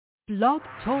Blog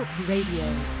Talk Radio.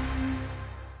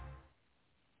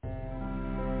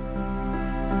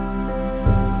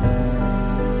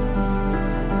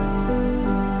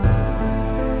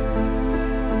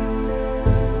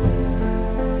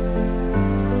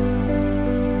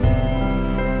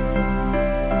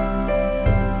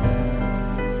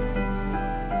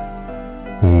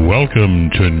 Welcome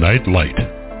to Nightlight.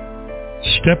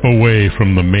 Step away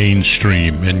from the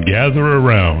mainstream and gather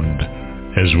around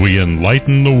as we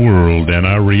enlighten the world and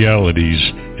our realities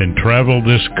and travel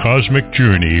this cosmic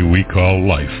journey we call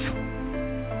life.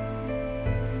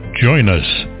 Join us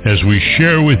as we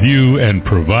share with you and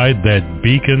provide that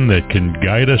beacon that can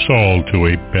guide us all to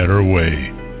a better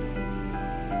way.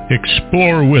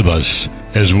 Explore with us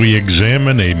as we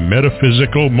examine a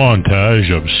metaphysical montage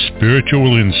of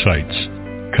spiritual insights,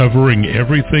 covering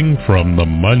everything from the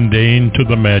mundane to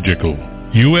the magical,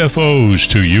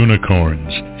 UFOs to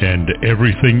unicorns, and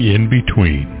everything in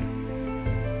between.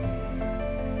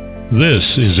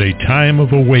 This is a time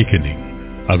of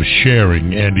awakening, of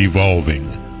sharing and evolving,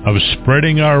 of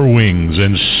spreading our wings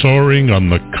and soaring on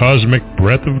the cosmic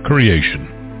breath of creation.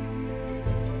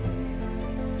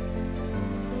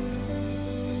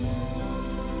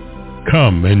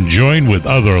 Come and join with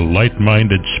other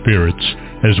light-minded spirits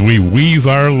as we weave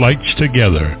our lights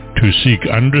together to seek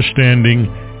understanding,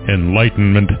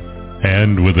 enlightenment,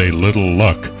 and with a little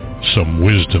luck, some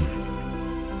wisdom.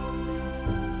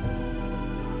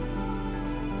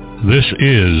 This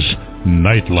is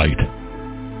Nightlight,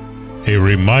 a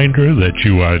reminder that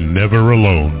you are never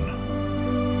alone.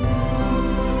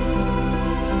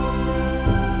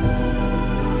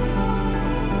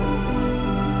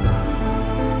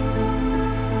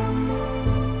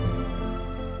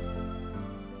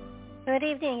 Good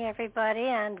evening, everybody,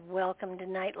 and welcome to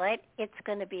Nightlight. It's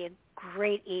going to be a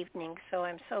great evening, so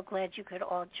I'm so glad you could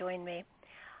all join me.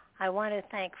 I want to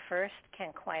thank first Ken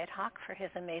Quiethawk for his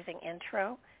amazing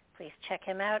intro. Please check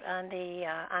him out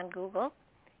on Google.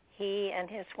 He and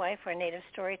his wife are native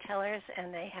storytellers,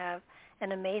 and they have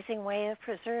an amazing way of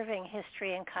preserving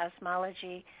history and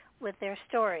cosmology with their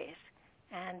stories.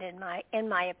 And in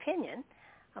my opinion,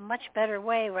 a much better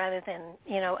way rather than,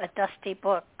 a dusty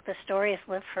book. The stories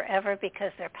live forever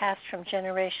because they're passed from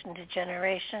generation to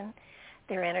generation.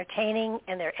 They're entertaining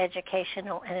and they're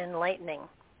educational and enlightening.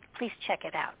 Please check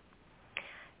it out.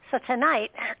 So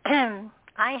tonight,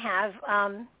 I have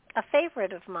a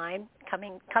favorite of mine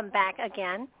come back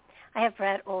again. I have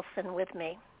Brad Olsen with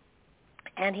me,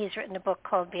 and he's written a book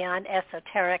called Beyond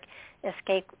Esoteric,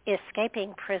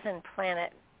 Escaping Prison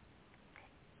Planet.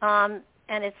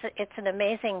 And it's an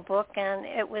amazing book, and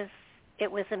it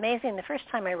was amazing the first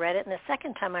time I read it, and the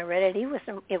second time I read it,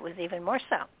 it was even more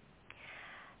so.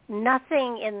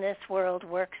 Nothing in this world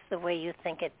works the way you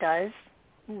think it does.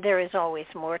 There is always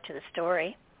more to the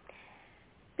story.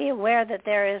 Be aware that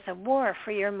there is a war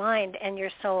for your mind and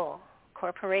your soul.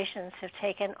 Corporations have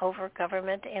taken over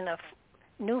government in a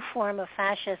new form of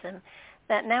fascism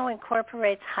that now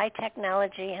incorporates high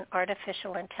technology and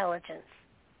artificial intelligence.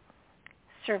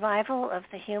 Survival of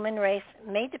the human race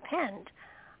may depend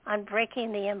on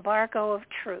breaking the embargo of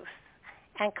truth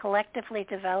and collectively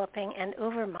developing an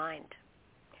overmind.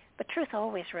 But truth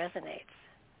always resonates.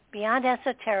 Beyond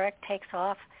Esoteric takes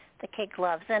off the kid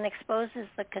gloves and exposes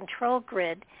the control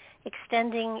grid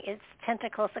extending its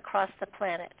tentacles across the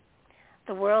planet.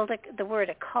 The word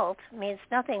occult means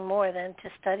nothing more than to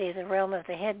study the realm of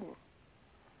the hidden.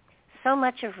 So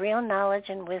much of real knowledge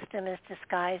and wisdom is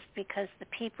disguised because the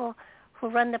people who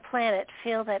run the planet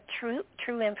feel that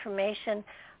true information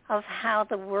of how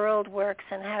the world works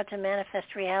and how to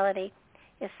manifest reality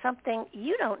is something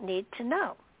you don't need to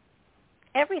know.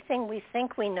 Everything we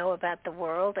think we know about the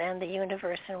world and the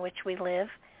universe in which we live,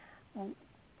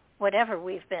 whatever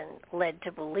we've been led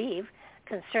to believe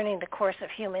concerning the course of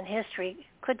human history,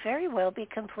 could very well be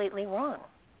completely wrong,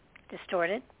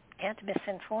 distorted, and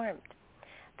misinformed.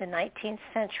 The 19th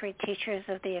century teachers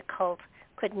of the occult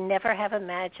could never have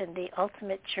imagined the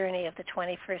ultimate journey of the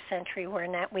 21st century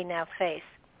we now face,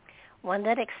 one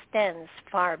that extends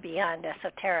far beyond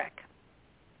esoteric.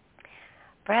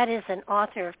 Brad is an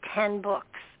author of 10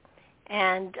 books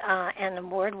and an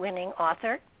award-winning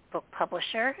author, book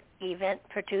publisher, event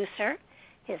producer.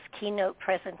 His keynote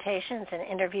presentations and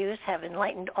interviews have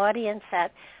enlightened audience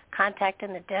at Contact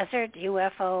in the Desert,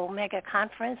 UFO Mega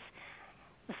Conference,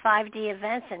 the 5D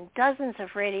events, and dozens of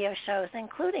radio shows,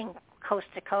 including Coast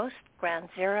to Coast, Ground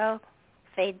Zero,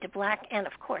 Fade to Black, and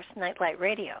of course, Nightlight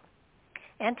Radio.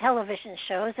 And television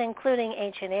shows, including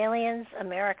Ancient Aliens,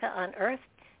 America on Earth,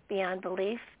 Beyond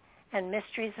Belief, and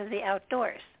Mysteries of the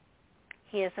Outdoors.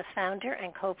 He is a founder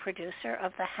and co-producer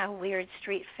of the How Weird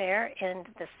Street Fair in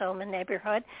the Soma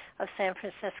neighborhood of San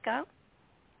Francisco.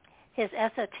 His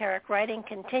esoteric writing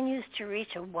continues to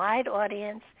reach a wide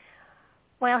audience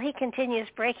while he continues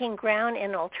breaking ground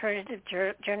in alternative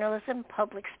journalism,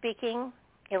 public speaking,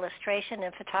 illustration,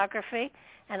 and photography.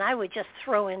 And I would just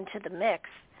throw into the mix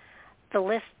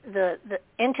a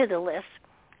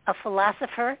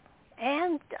philosopher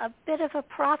and a bit of a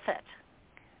prophet.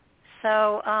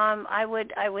 So I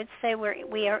would say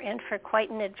we are in for quite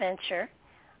an adventure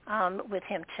with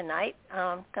him tonight.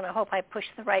 I'm going to hope I push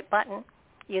the right button.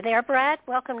 You there, Brad?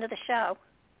 Welcome to the show.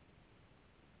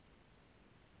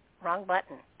 Wrong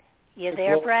button. You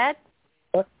there, Brad?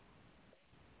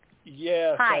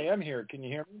 Yes, Hi. I am here. Can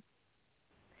you hear me?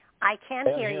 I can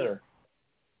hear you.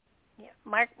 Yeah.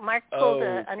 Mark pulled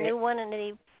a new one, and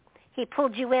he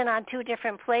pulled you in on two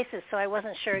different places, so I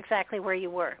wasn't sure exactly where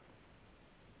you were.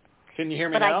 Can you hear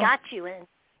me now? But I got you in.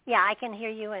 Yeah, I can hear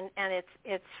you, and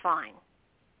it's fine.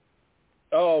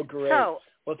 Oh, great. So,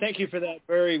 well, thank you for that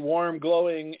very warm,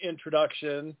 glowing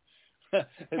introduction.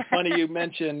 It's funny you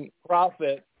mentioned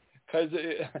prophet, because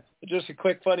just a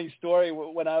quick funny story.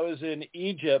 When I was in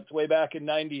Egypt way back in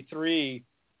 '93,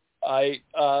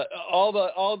 all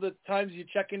the times you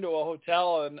check into a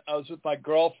hotel, and I was with my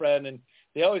girlfriend, and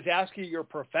they always ask you your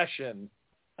profession.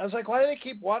 I was like, why do they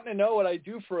keep wanting to know what I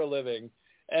do for a living?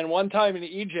 And one time in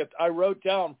Egypt, I wrote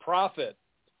down prophet,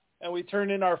 and we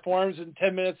turned in our forms, and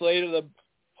 10 minutes later, the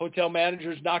hotel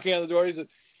manager's knocking on the door. He said,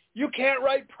 "You can't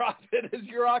write prophet as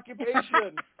your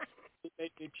occupation." They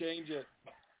make me change it.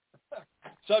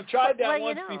 So I've tried that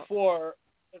once before,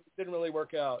 and it didn't really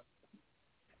work out.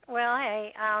 Well,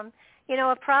 hey, a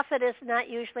prophet is not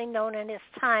usually known in his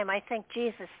time. I think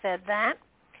Jesus said that.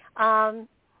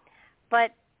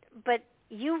 But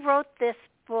you wrote this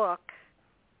book,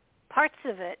 parts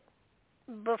of it,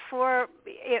 before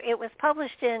it was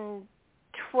published in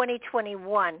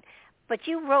 2021, but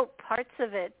you wrote parts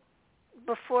of it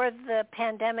before the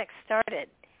pandemic started.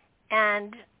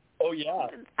 And oh yeah,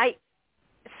 I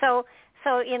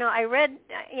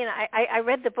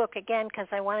read the book again because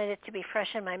I wanted it to be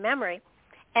fresh in my memory,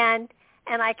 and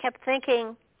I kept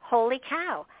thinking, holy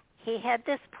cow, he had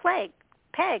this pegged.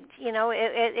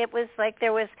 It was like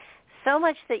there was so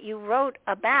much that you wrote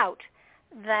about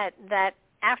that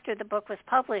after the book was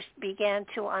published began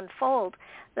to unfold,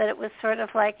 that it was sort of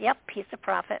like, yep, he's a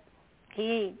prophet.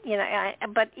 You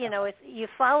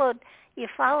followed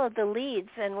the leads,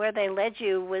 and where they led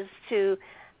you was to,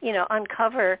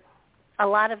 uncover a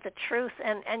lot of the truth.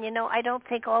 And I don't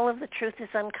think all of the truth is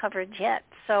uncovered yet.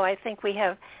 So I think we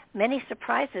have many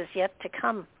surprises yet to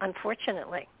come,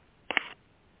 unfortunately.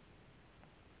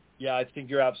 Yeah, I think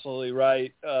you're absolutely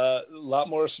right. A lot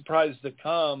more surprises to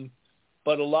come.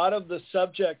 But a lot of the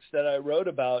subjects that I wrote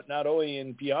about, not only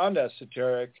in Beyond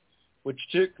Esoteric, which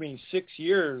took me 6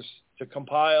 years to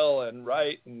compile and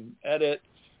write and edit,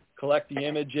 collect the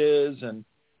images and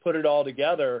put it all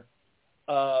together,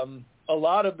 a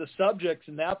lot of the subjects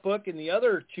in that book and the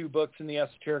other two books in the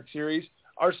Esoteric series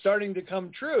are starting to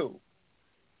come true.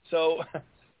 So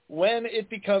when it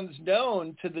becomes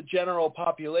known to the general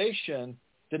population,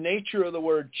 the nature of the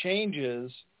word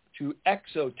changes to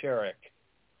exoteric.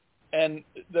 And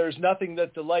there's nothing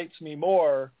that delights me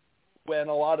more when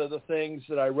a lot of the things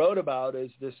that I wrote about as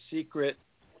this secret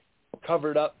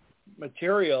covered up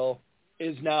material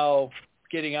is now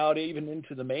getting out even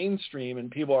into the mainstream,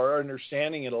 and people are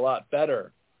understanding it a lot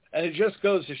better. And it just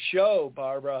goes to show,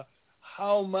 Barbara,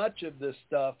 how much of this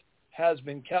stuff has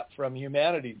been kept from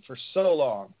humanity for so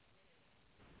long.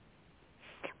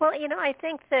 Well, I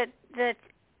think that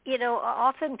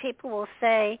often people will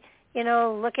say,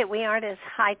 look we aren't as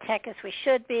high tech as we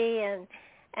should be, and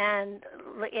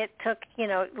it took,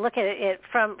 look at it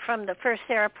from the first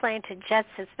airplane to jets,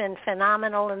 it's been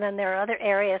phenomenal, and then there are other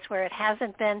areas where it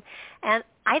hasn't been. And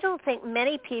I don't think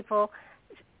many people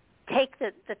take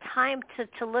the time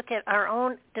to look at our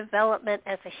own development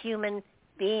as a human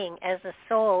being, as a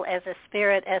soul, as a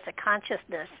spirit, as a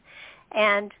consciousness,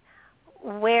 and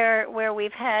where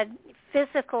we've had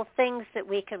physical things that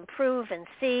we can prove and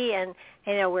see and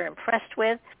we're impressed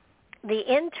with. The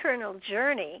internal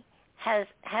journey has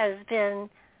been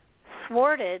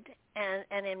thwarted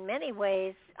and in many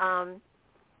ways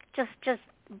just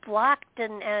blocked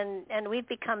and we've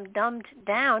become dumbed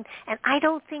down, and I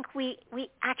don't think we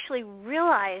actually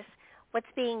realize what's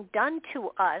being done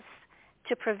to us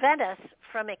to prevent us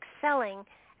from excelling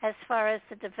as far as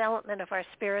the development of our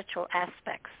spiritual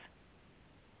aspects.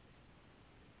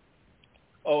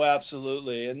 Oh,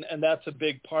 absolutely. And that's a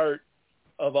big part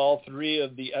of all three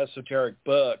of the esoteric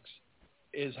books,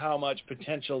 is how much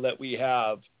potential that we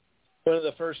have. one of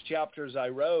the first chapters I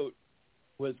wrote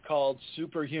was called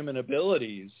Superhuman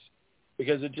Abilities,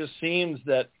 because it just seems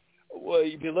that, well,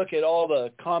 if you look at all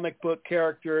the comic book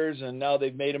characters, and now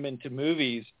they've made them into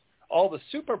movies, all the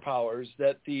superpowers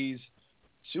that these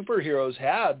superheroes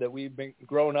had that we've been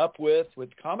grown up with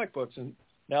comic books and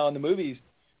now in the movies,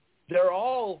 they're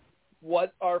all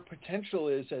what our potential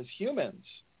is as humans.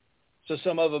 So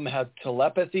some of them have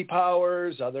telepathy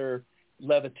powers, other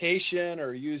levitation,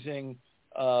 or using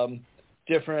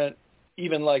different,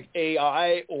 even like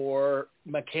AI or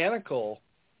mechanical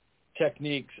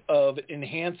techniques of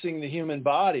enhancing the human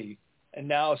body. And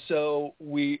now so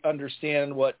we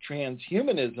understand what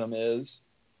transhumanism is,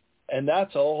 and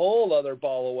that's a whole other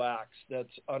ball of wax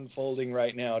that's unfolding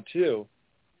right now too.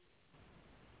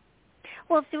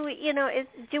 Well, do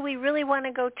we really want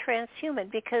to go transhuman?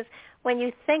 Because when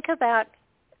you think about,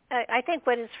 I think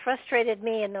what has frustrated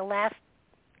me in the last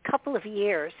couple of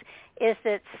years is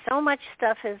that so much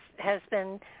stuff has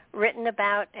been written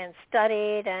about and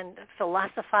studied and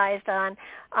philosophized on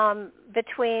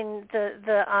between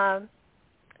the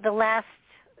last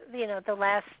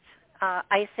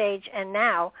ice age and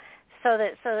now, so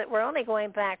that we're only going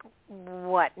back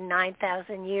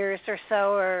 9,000 years or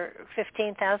so, or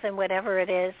 15,000, whatever it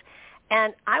is.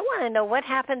 And I want to know what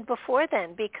happened before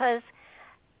then, because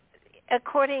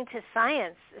according to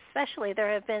science, especially, there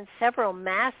have been several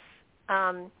mass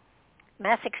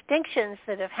extinctions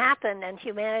that have happened, and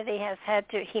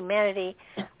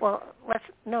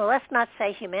let's not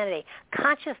say humanity.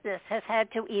 Consciousness has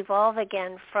had to evolve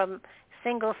again from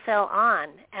single cell on,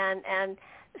 and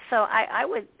so I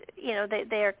would,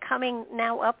 they are coming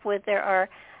now up with, there are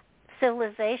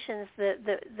civilizations,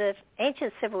 the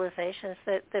ancient civilizations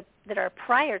that are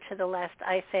prior to the last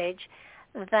ice age,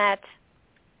 that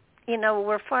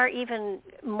we're far even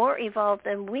more evolved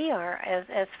than we are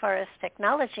as far as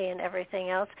technology and everything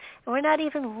else. And we're not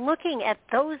even looking at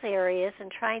those areas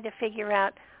and trying to figure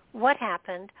out what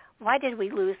happened, why did we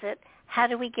lose it, how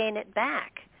do we gain it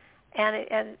back? And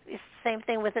it's the same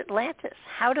thing with Atlantis.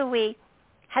 How do we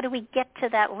get to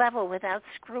that level without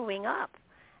screwing up?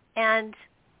 And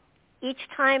each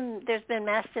time there's been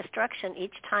mass destruction,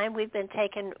 each time we've been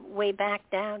taken way back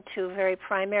down to very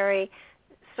primary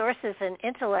sources and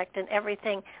intellect and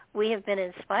everything. We have been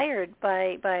inspired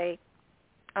by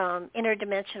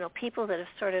interdimensional people that have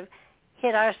sort of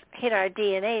hit our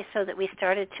DNA, so that we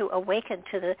started to awaken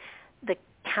to the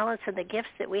talents and the gifts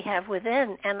that we have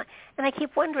within. And I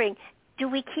keep wondering, do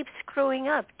we keep screwing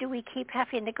up? Do we keep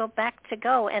having to go back to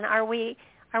go? And are we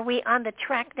on the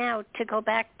track now to go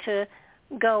back to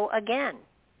go again?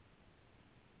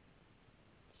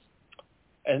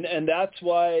 And that's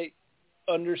why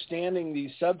understanding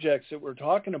these subjects that we're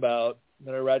talking about,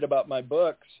 that I write about in my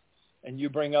books, and you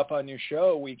bring up on your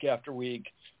show week after week,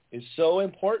 is so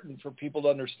important for people to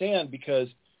understand, because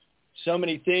so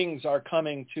many things are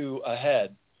coming to a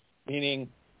head, meaning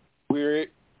we're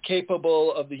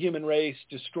capable of the human race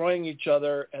destroying each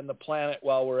other and the planet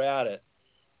while we're at it.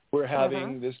 We're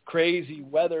having this crazy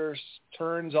weather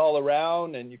turns all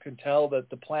around, and you can tell that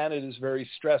the planet is very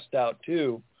stressed out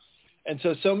too. And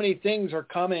so many things are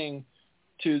coming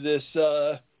to this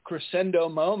crescendo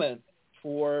moment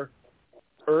for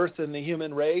Earth and the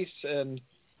human race and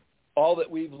all that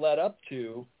we've led up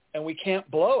to, and we can't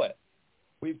blow it.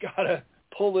 We've got to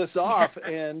pull this off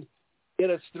and get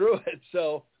us through it.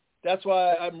 So that's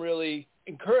why I'm really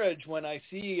encouraged when I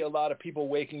see a lot of people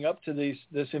waking up to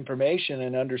this information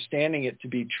and understanding it to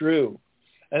be true.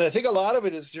 And I think a lot of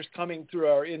it is just coming through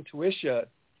our intuition,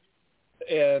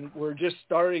 and we're just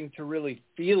starting to really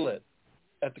feel it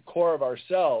at the core of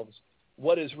ourselves,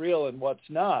 what is real and what's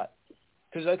not.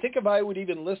 Because I think if I would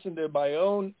even listen to my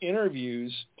own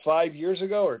interviews 5 years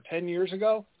ago or 10 years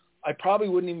ago, I probably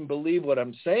wouldn't even believe what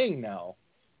I'm saying now.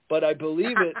 But I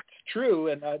believe it's true,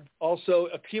 and I've also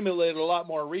accumulated a lot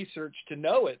more research to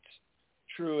know it's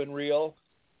true and real,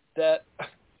 that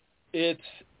it's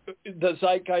the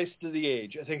zeitgeist of the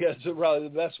age. I think that's probably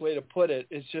the best way to put it.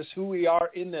 It's just who we are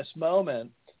in this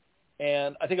moment.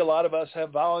 And I think a lot of us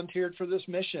have volunteered for this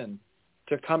mission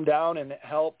to come down and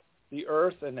help the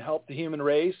Earth and help the human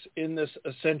race in this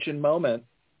ascension moment,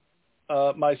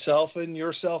 myself and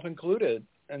yourself included.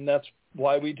 And that's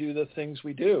why we do the things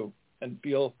we do and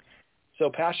feel so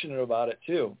passionate about it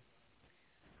too.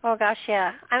 Oh gosh,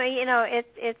 yeah. I mean,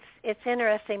 it's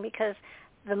interesting, because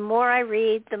the more I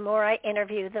read, the more I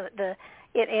interview, it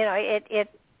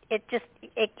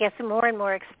gets more and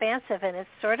more expansive, and it's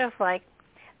sort of like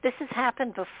this has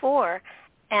happened before,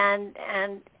 and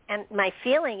my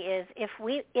feeling is if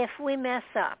we mess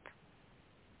up,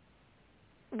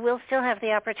 we'll still have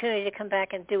the opportunity to come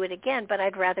back and do it again, but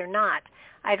I'd rather not.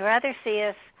 I'd rather see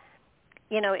us,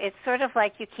 it's sort of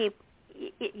like you keep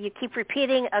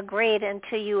repeating a grade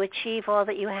until you achieve all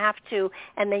that you have to,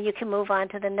 and then you can move on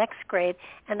to the next grade.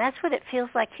 And that's what it feels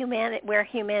like where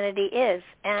humanity is.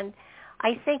 And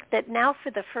I think that now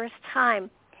for the first time,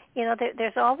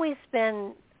 there's always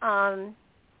been,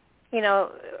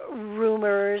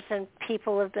 rumors, and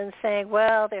people have been saying,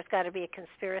 well, there's got to be a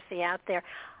conspiracy out there.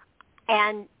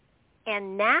 And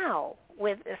now,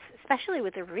 especially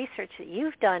with the research that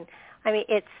you've done, I mean,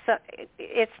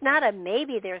 it's not a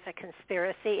maybe there's a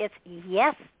conspiracy. It's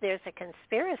yes, there's a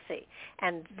conspiracy,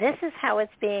 and this is how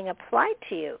it's being applied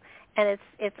to you. And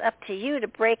it's up to you to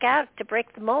break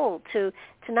the mold, to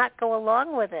not go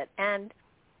along with it. And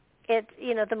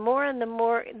the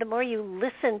more you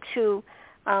listen to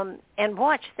and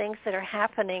watch things that are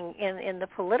happening in the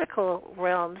political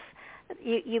realms,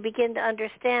 you begin to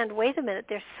understand, wait a minute,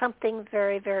 there's something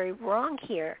very, very wrong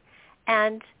here.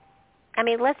 And I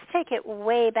mean, let's take it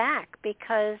way back,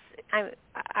 because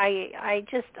I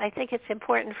think it's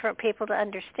important for people to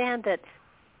understand that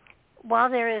while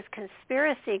there is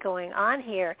conspiracy going on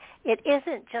here, it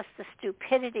isn't just the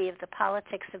stupidity of the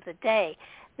politics of the day.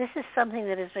 This is something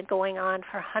that has been going on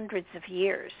for hundreds of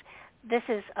years. This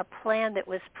is a plan that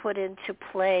was put into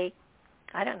play,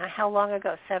 I don't know how long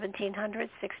ago, 1700s,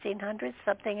 1600s,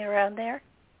 something around there?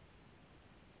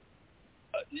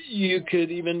 You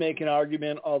could even make an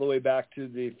argument all the way back to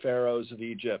the pharaohs of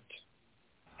Egypt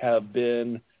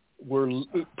were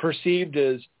perceived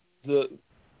as the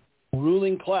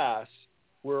ruling class,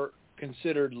 were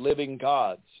considered living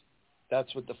gods.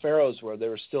 That's what the pharaohs were. They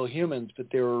were still humans, but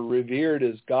they were revered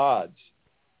as gods.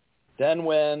 Then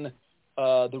when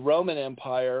the Roman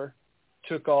Empire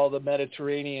took all the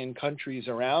Mediterranean countries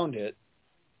around it,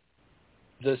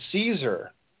 the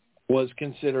Caesar was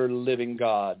considered a living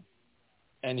god,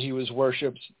 and he was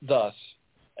worshipped thus.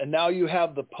 And now you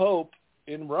have the Pope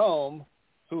in Rome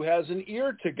who has an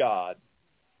ear to God.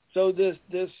 So this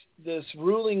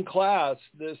ruling class,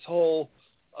 this whole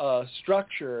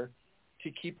structure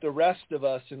to keep the rest of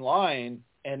us in line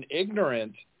and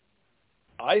ignorant,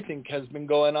 I think has been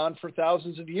going on for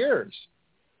thousands of years.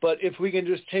 But if we can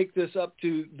just take this up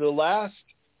to the last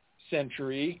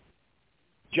century,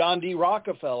 John D.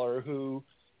 Rockefeller, who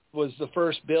was the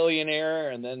first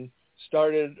billionaire and then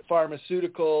started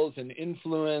pharmaceuticals and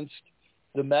influenced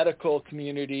the medical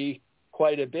community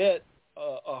quite a bit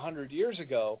 100 years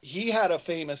ago, he had a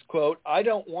famous quote, "I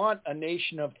don't want a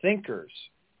nation of thinkers.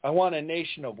 I want a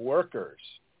nation of workers."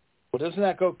 Well, doesn't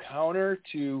that go counter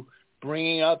to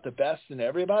bringing out the best in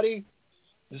everybody?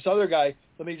 This other guy,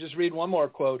 let me just read one more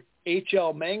quote.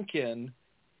 H.L. Mencken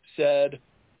said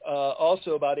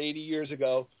also about 80 years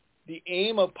ago, "The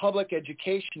aim of public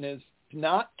education is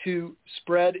not to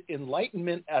spread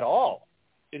enlightenment at all.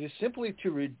 It is simply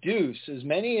to reduce as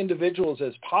many individuals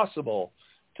as possible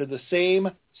to the same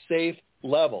safe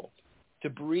level, to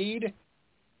breed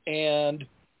and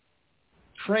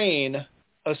train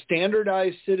a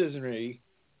standardized citizenry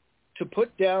to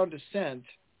put down dissent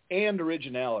and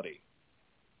originality."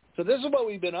 So this is what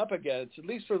we've been up against, at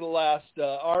least for the last,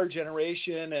 our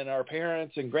generation and our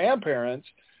parents and grandparents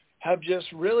have just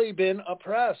really been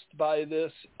oppressed by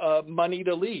this moneyed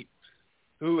elite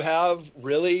who have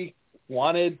really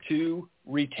wanted to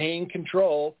retain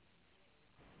control,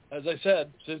 as I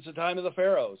said, since the time of the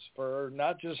pharaohs, for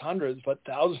not just hundreds, but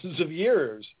thousands of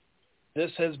years.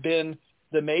 This has been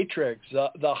the matrix,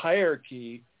 the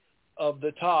hierarchy of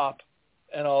the top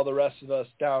and all the rest of us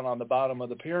down on the bottom of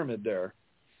the pyramid there.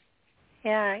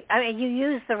 Yeah, I mean, you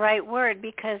use the right word,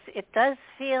 because it does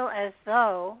feel as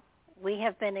though we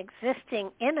have been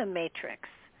existing in a matrix,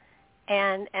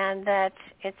 and that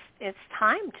it's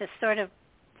time to sort of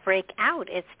break out.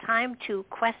 It's time to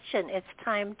question. It's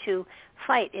time to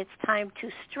fight. It's time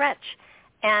to stretch.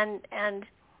 And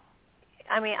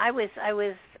I mean, I was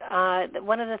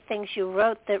one of the things you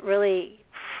wrote that really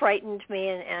frightened me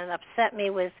and upset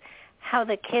me was how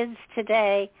the kids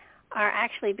today are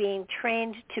actually being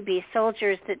trained to be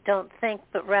soldiers that don't think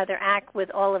but rather act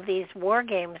with all of these war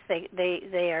games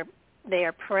they are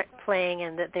playing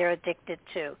and that they're addicted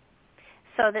to.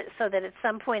 So that at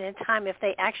some point in time, if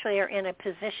they actually are in a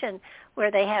position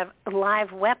where they have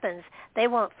live weapons, they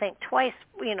won't think twice,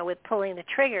 with pulling the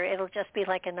trigger. It'll just be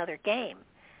like another game.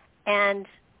 And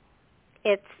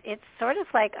it's sort of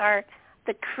like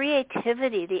the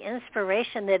creativity, the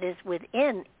inspiration that is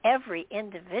within every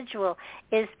individual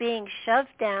is being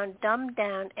shoved down, dumbed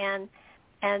down,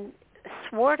 and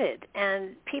thwarted.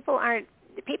 And people are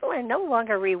no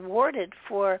longer rewarded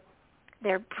for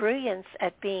their brilliance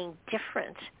at being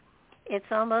different. it's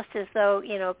almost as though,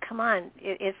 come on,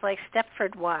 it's like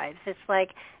Stepford Wives. It's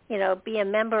like, be a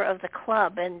member of the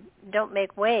club and don't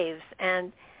make waves.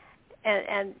 And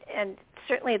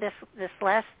certainly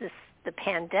the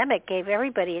pandemic gave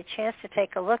everybody a chance to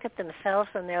take a look at themselves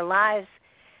and their lives.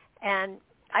 And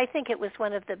I think it was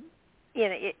one of the,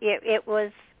 it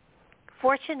was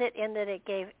fortunate in that it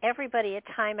gave everybody a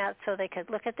time out so they could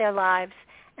look at their lives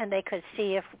and they could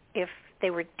see if they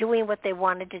were doing what they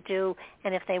wanted to do,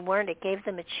 and if they weren't, it gave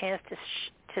them a chance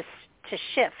to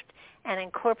shift and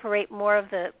incorporate more of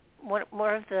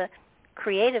the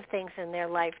creative things in their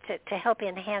life to help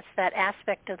enhance that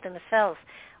aspect of themselves.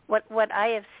 What I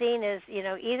have seen is,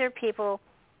 either people,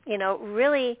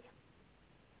 really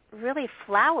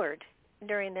flowered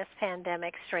during this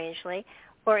pandemic, strangely,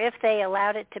 or if they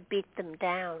allowed it to beat them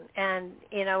down. And,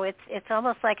 it's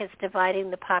almost like it's dividing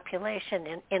the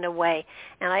population in a way.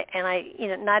 And I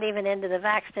not even into the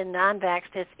vaxxed and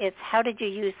non-vaxxed, it's how did you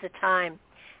use the time?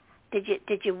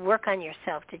 Did you work on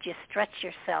yourself? Did you stretch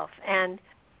yourself? And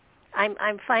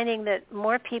I'm finding that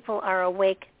more people are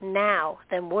awake now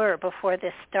than were before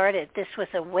this started. This was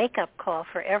a wake-up call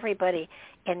for everybody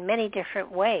in many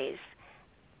different ways.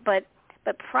 But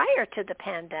prior to the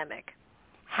pandemic,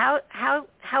 how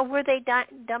were they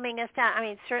dumbing us down? I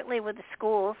mean, certainly with the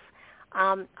schools.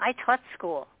 I taught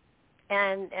school,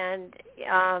 and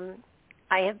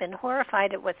I have been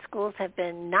horrified at what schools have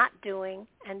been not doing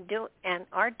and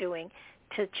are doing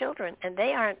to children, and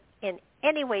they aren't in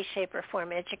any way, shape, or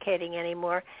form educating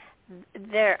anymore.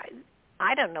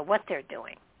 I don't know what they're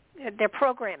doing. They're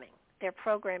programming. They're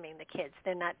programming the kids.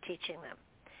 They're not teaching them.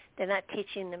 They're not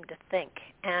teaching them to think.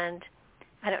 And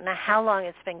I don't know how long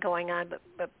it's been going on,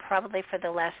 but probably for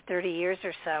the last 30 years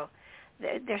or so,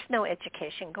 there's no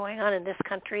education going on in this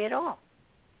country at all.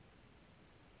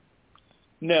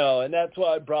 No, and that's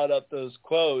why I brought up those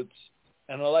quotes.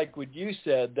 And I like what you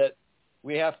said, that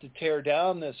we have to tear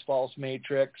down this false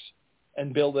matrix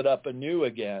and build it up anew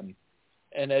again.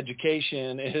 And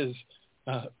education is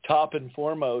top and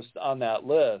foremost on that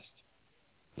list.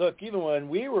 Look, even when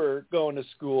we were going to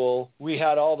school, we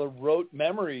had all the rote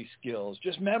memory skills.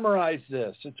 Just memorize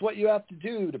this. It's what you have to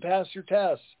do to pass your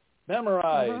tests.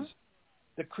 Memorize. Mm-hmm.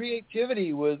 The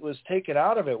creativity was taken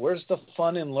out of it. Where's the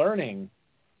fun in learning?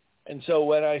 And so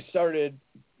when I started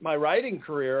my writing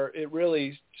career, it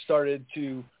really started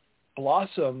to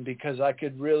blossom because I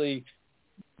could really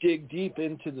dig deep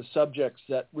into the subjects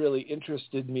that really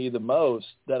interested me the most,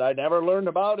 that I never learned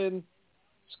about in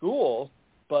school.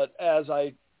 But as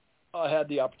I had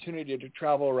the opportunity to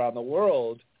travel around the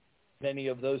world, many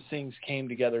of those things came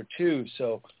together too.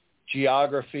 So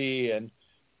geography, and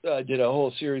I did a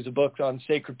whole series of books on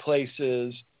sacred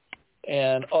places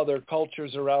and other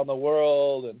cultures around the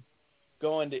world, and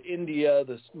going to India,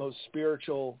 the most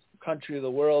spiritual country of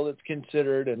the world it's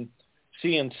considered, and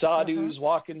seeing sadhus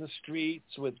walking the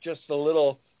streets with just a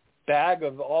little bag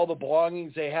of all the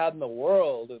belongings they had in the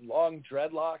world, and long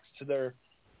dreadlocks to their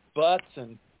butts,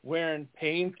 and wearing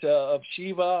paint of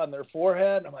Shiva on their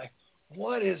forehead. I'm like,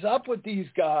 what is up with these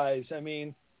guys? I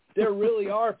mean, there really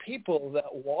are people that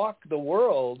walk the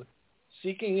world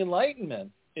seeking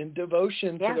enlightenment in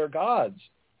devotion to their gods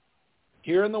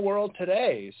here in the world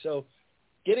today. So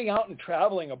getting out and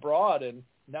traveling abroad, and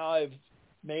now I've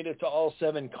made it to all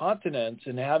 7 continents,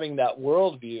 and having that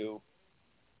worldview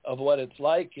of what it's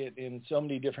like in so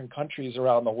many different countries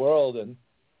around the world and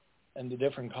the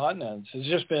different continents has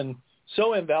just been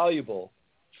so invaluable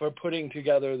for putting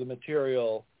together the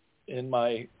material in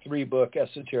my 3-book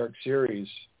Esoteric series.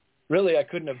 Really, I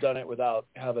couldn't have done it without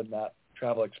having that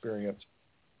travel experience.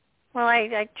 Well,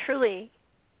 I truly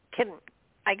can.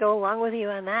 I go along with you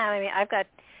on that. I mean, I've got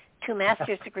 2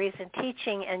 master's degrees in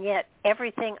teaching, and yet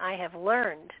everything I have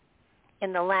learned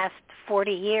in the last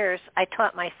 40 years, I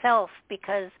taught myself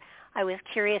because I was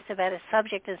curious about a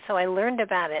subject, and so I learned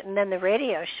about it. And then the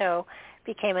radio show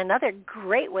became another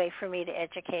great way for me to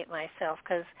educate myself,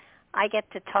 because I get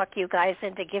to talk you guys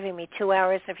into giving me 2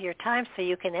 hours of your time so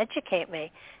you can educate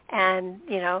me. And,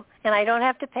 and I don't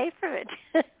have to pay for it,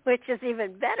 which is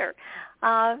even better.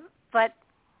 But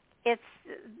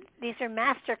these are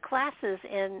master classes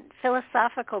in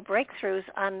philosophical breakthroughs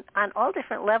on all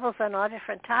different levels, on all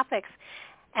different topics.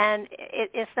 And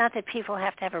it's not that people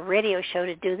have to have a radio show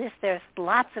to do this. There's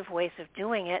lots of ways of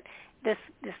doing it. This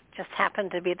just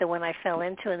happened to be the one I fell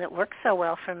into, and it worked so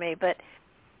well for me. But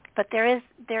there is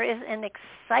an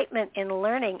excitement in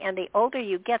learning, and the older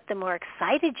you get, the more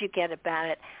excited you get about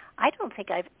it. I don't think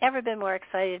I've ever been more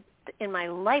excited in my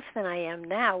life than I am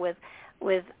now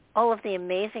with all of the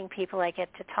amazing people I get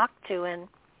to talk to, and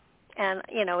and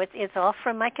it's all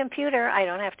from my computer. I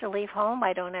don't have to leave home.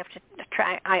 I don't have to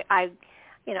try. I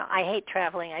hate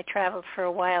traveling. I traveled for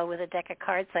a while with a deck of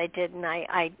cards I did, and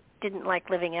I didn't like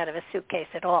living out of a suitcase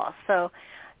at all. So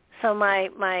my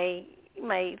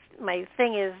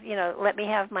thing is, let me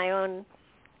have my own,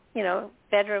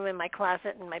 bedroom and my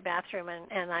closet and my bathroom,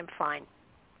 and I'm fine.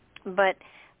 But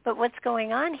what's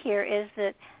going on here is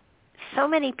that so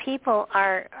many people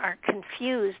are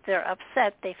confused. They're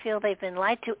upset. They feel they've been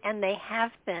lied to, and they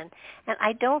have been. And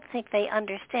I don't think they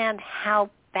understand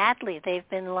how badly they've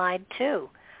been lied to.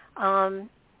 I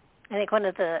think one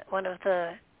of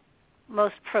the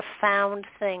most profound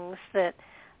things that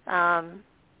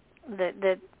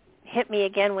hit me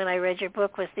again when I read your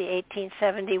book was the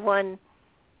 1871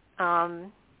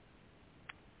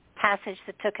 passage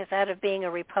that took us out of being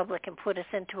a republic and put us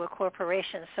into a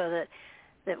corporation, so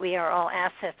that we are all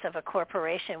assets of a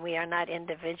corporation. We are not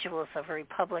individuals of a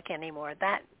republic anymore.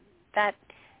 That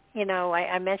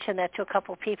I mentioned that to a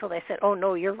couple of people. They said, "Oh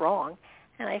no, you're wrong,"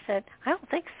 and I said, "I don't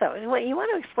think so." You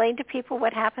want to explain to people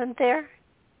what happened there?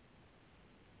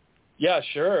 Yeah,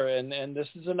 sure. And this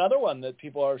is another one that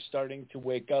people are starting to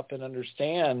wake up and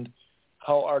understand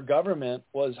how our government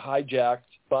was hijacked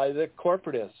by the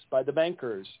corporatists, by the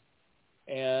bankers.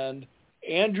 And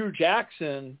Andrew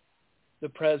Jackson, the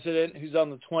president who's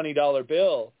on the $20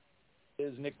 bill,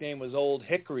 his nickname was Old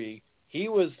Hickory. He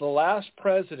was the last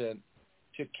president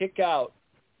to kick out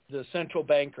the central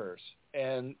bankers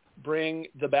and bring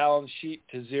the balance sheet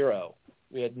to zero.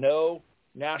 We had no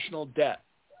national debt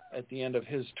at the end of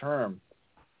his term.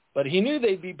 But he knew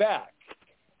they'd be back,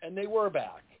 and they were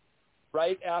back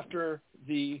right after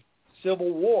the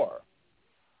Civil War,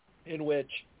 in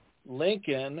which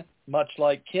Lincoln, much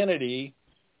like Kennedy,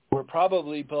 were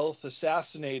probably both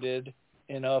assassinated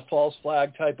in a false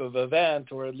flag type of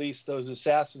event, or at least those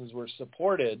assassins were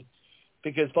supported,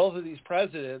 because both of these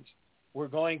presidents were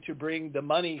going to bring the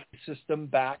money system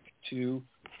back to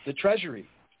the Treasury.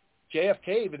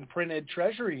 JFK even printed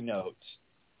Treasury notes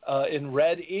in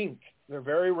red ink. They're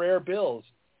very rare bills,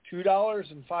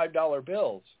 $2 and $5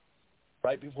 bills,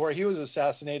 right before he was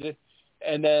assassinated.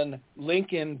 And then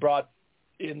Lincoln brought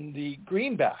in the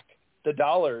greenback, the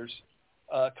dollars,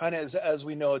 kind of as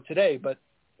we know it today. But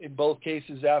in both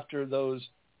cases, after those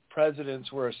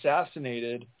presidents were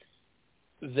assassinated,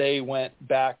 they went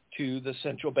back to the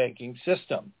central banking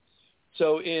system.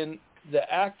 So in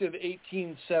the Act of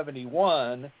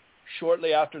 1871,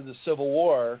 shortly after the Civil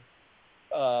War,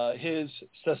 his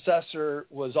successor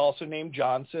was also named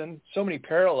Johnson. So many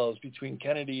parallels between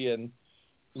Kennedy and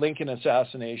Lincoln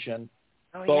assassination.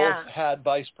 Both had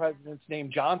vice presidents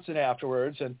named Johnson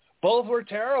afterwards, and both were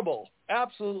terrible,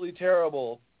 absolutely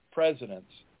terrible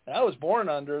presidents. And I was born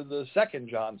under the second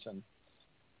Johnson.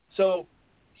 So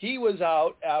he was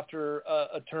out after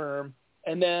a term,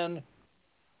 and then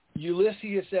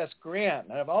Ulysses S. Grant.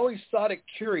 And I've always thought it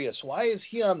curious, why is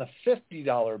he on the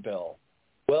 $50 bill?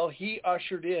 Well, he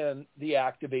ushered in the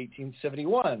Act of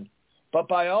 1871. But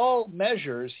by all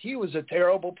measures, he was a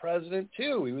terrible president,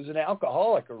 too. He was an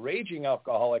alcoholic, a raging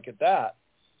alcoholic at that.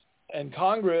 And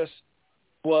Congress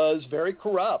was very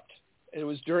corrupt. It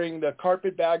was during the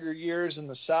carpetbagger years in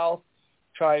the South,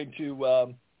 trying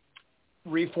to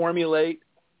reformulate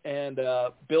and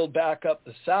build back up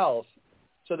the South.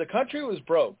 So the country was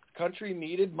broke. The country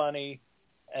needed money,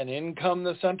 and in come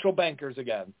the central bankers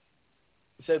again.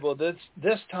 They said, well,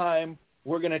 this time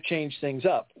we're going to change things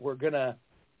up. We're going to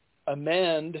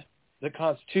amend the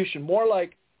Constitution, more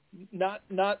like not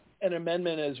an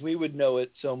amendment as we would know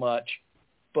it so much,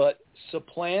 but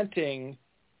supplanting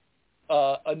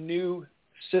a new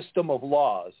system of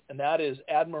laws, and that is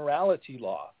admiralty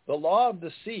law. The law of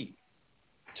the sea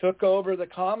took over the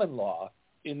common law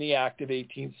in the Act of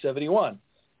 1871,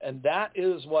 and that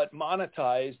is what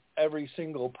monetized every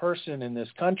single person in this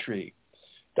country.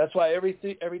 That's why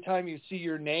every time you see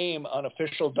your name on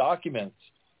official documents,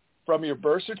 from your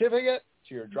birth certificate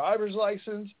to your driver's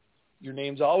license, your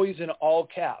name's always in all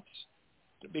caps,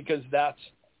 because that's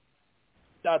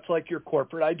like your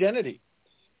corporate identity,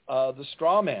 the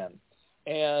straw man.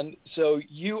 And so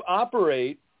you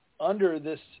operate under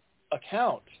this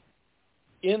account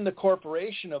in the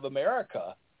corporation of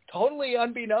America, totally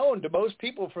unbeknown to most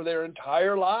people for their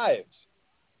entire lives.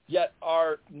 Yet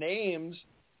our names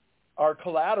are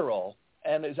collateral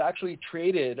and is actually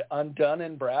traded on Dun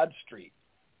and Bradstreet.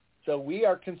 So we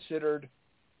are considered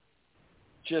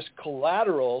just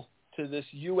collateral to this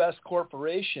U.S.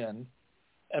 corporation,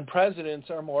 and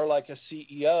presidents are more like a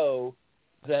CEO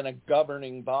than a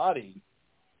governing body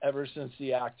ever since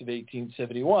the Act of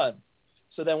 1871.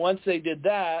 So then once they did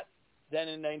that, then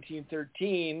in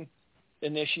 1913,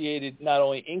 initiated not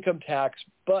only income tax,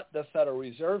 but the Federal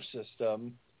Reserve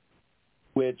System,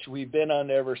 which we've been on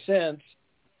ever since,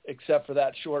 except for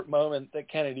that short moment that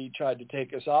Kennedy tried to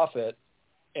take us off it.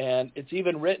 And it's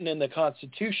even written in the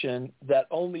Constitution that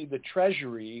only the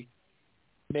Treasury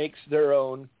makes their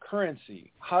own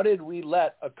currency. How did we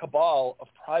let a cabal of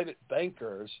private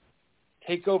bankers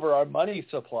take over our money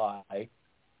supply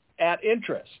at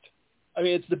interest? I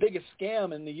mean, it's the biggest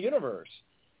scam in the universe.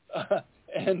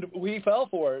 And we fell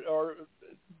for it, or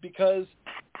because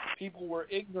people were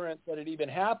ignorant that it even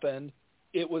happened,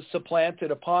 it was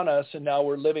supplanted upon us, and now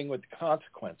we're living with the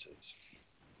consequences.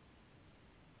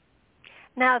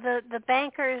 Now, the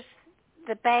bankers,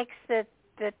 the banks that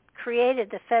created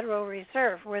the Federal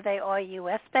Reserve, were they all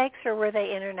U.S. banks or were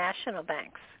they international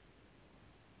banks?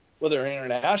 Well, they're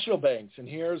international banks, and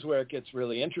here's where it gets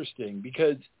really interesting,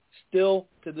 because still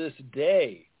to this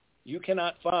day, you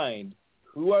cannot find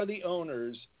who are the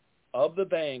owners of the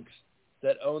banks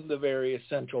that own the various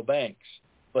central banks.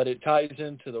 But it ties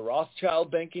into the Rothschild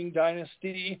banking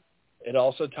dynasty. It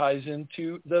also ties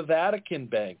into the Vatican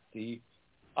Bank, the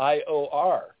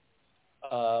IOR.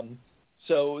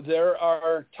 So there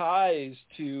are ties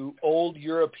to old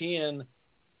European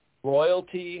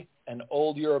royalty and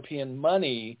old European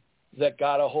money that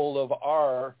got a hold of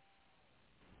our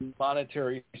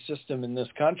monetary system in this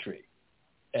country.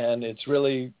 And it's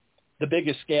really the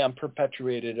biggest scam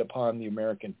perpetuated upon the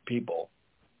American people.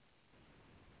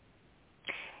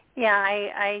 Yeah,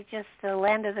 I just, the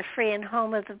land of the free and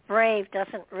home of the brave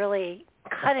doesn't really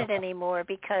cut it anymore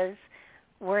because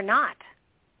we're not.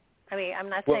 I mean, I'm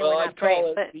not saying we're not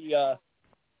brave, but... Well,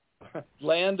 I'd call it the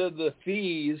land of the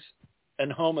thieves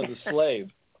and home of the slave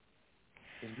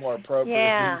is more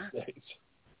appropriate these days.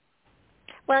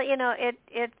 Well, you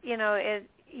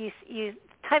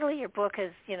title your book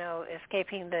is,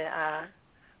 Escaping the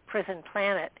Prison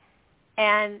Planet,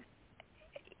 and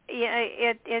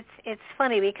it's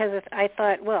funny because I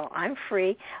thought, well, I'm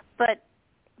free, but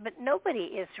nobody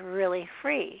is really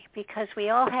free because we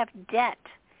all have debt,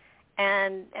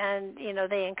 and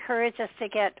they encourage us to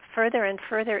get further and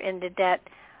further into debt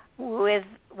with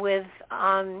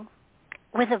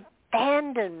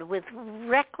abandon, with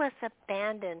reckless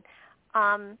abandon.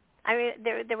 I mean,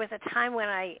 there was a time when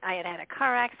I had a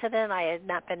car accident. I had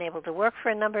not been able to work for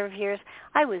a number of years.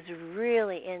 I was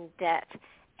really in debt.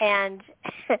 And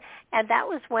that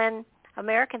was when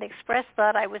American Express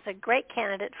thought I was a great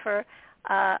candidate for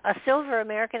a silver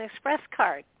American Express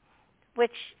card,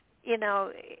 which,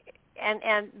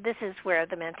 and this is where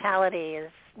the mentality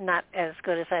is not as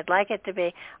good as I'd like it to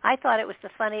be. I thought it was the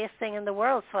funniest thing in the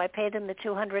world, so I paid them the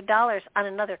 $200 on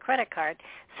another credit card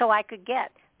so I could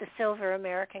get the silver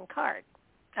American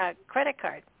credit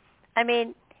card. I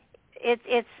mean,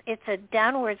 it's a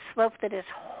downward slope that is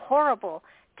horrible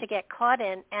to get caught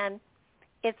in, and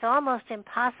it's almost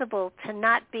impossible to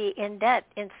not be in debt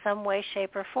in some way,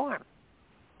 shape, or form.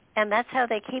 And that's how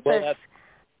they keep us,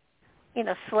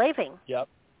 slaving. Yep,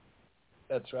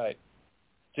 that's right.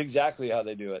 It's exactly how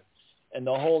they do it. And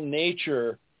the whole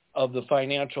nature of the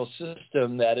financial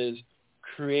system that is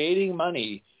creating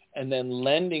money and then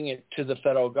lending it to the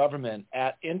federal government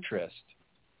at interest,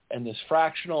 and this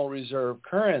fractional reserve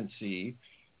currency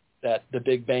that the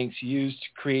big banks use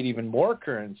to create even more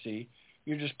currency,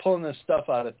 you're just pulling this stuff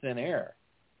out of thin air.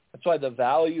 That's why the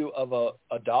value of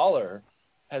a dollar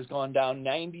has gone down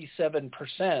 97%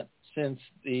 since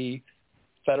the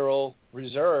Federal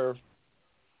Reserve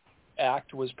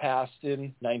Act was passed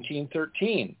in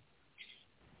 1913.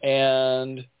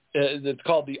 And it's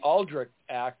called the Aldrich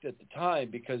Act at the time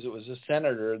because it was a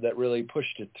senator that really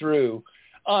pushed it through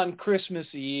on Christmas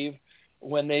Eve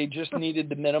when they just needed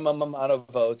the minimum amount of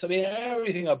votes. I mean,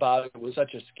 everything about it was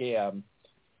such a scam,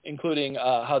 including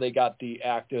how they got the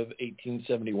Act of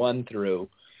 1871 through.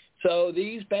 So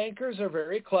these bankers are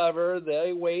very clever.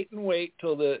 They wait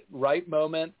till the right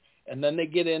moment, and then they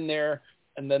get in there,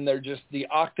 and then they're just the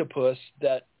octopus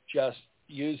that just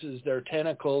uses their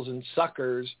tentacles and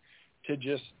suckers to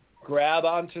just grab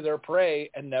onto their prey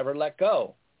and never let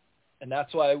go. And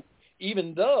that's why,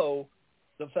 even though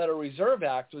the Federal Reserve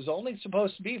Act was only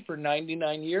supposed to be for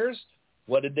 99 years,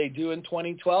 what did they do in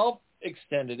 2012?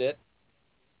 Extended it,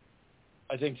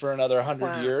 I think, for another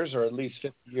 100 years or at least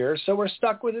 50 years. So we're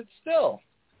stuck with it still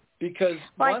because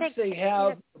once they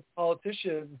have the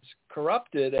politicians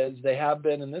corrupted, as they have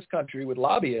been in this country with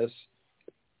lobbyists,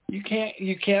 you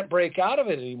can't break out of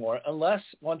it anymore unless,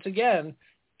 once again,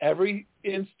 every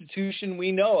institution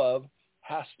we know of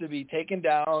has to be taken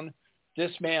down,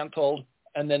 dismantled,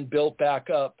 and then built back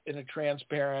up in a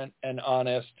transparent and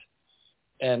honest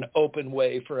and open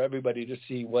way for everybody to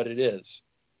see what it is.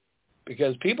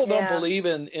 because people don't believe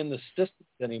in the systems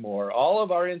anymore. All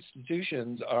of our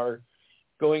institutions are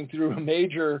going through a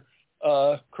major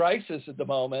crisis at the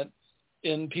moment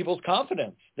in people's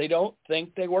confidence. They don't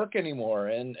think they work anymore,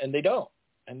 and they don't.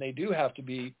 And they do have to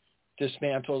be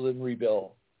dismantled and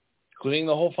rebuilt, including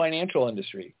the whole financial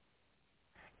industry.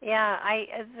 Yeah,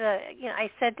 I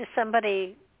said to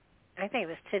somebody, I think it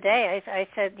was today, I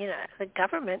said, the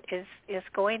government is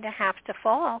going to have to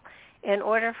fall in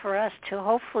order for us to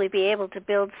hopefully be able to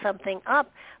build something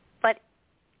up. But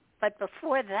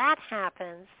before that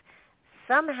happens,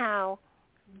 somehow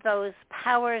those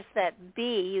powers that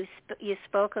be, you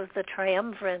spoke of the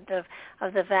triumvirate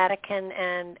of the Vatican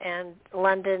and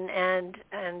London and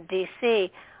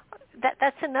D.C.,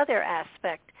 that's another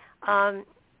aspect.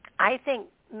 I think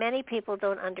many people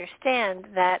don't understand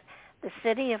that the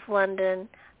City of London,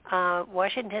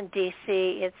 Washington,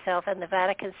 D.C. itself, and the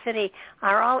Vatican City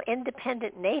are all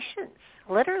independent nations,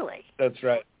 literally. That's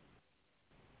right.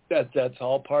 That's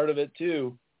all part of it,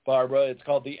 too, Barbara. It's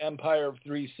called the Empire of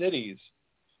Three Cities.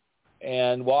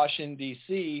 And Washington,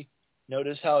 D.C.,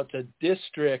 notice how it's a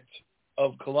district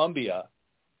of Columbia,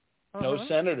 no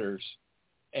senators,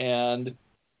 and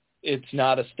it's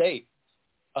not a state.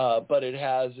 But it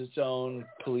has its own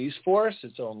police force,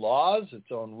 its own laws,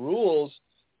 its own rules,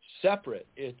 separate.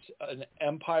 It's an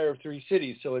empire of three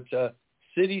cities, so it's a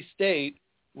city-state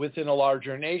within a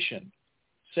larger nation.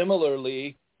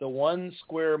 Similarly, the 1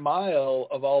 square mile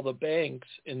of all the banks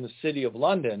in the City of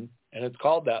London, and it's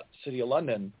called that, City of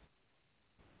London,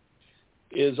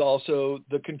 is also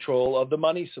the control of the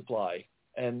money supply.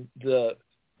 And the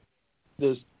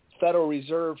Federal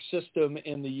Reserve System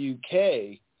in the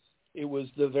UK, it was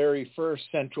the very first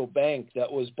central bank that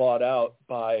was bought out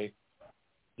by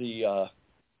the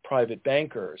private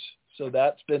bankers. So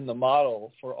that's been the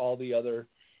model for all the other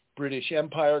British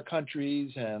Empire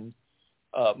countries and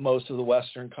most of the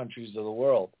Western countries of the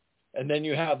world. And then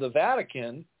you have the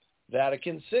Vatican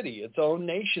City, its own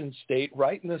nation state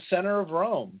right in the center of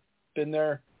Rome. Been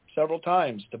there several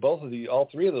times to all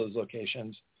three of those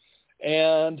locations.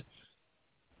 And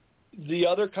the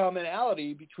other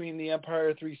commonality between the Empire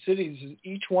of Three Cities is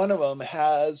each one of them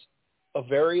has a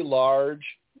very large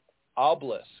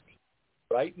obelisk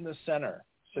right in the center.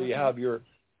 So you have your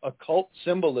occult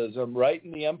symbolism right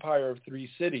in the Empire of Three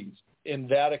Cities. In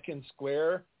Vatican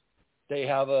Square, they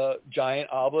have a giant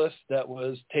obelisk that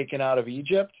was taken out of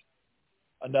Egypt.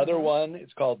 Another one,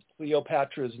 it's called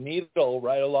Cleopatra's Needle,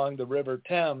 right along the River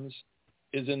Thames,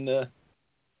 is in the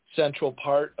central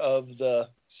part of the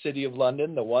City of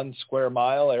London, the 1 square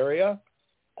mile area.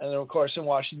 And then, of course, in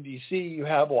Washington, D.C., you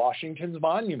have Washington's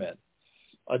Monument,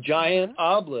 a giant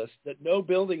obelisk that no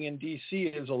building in D.C.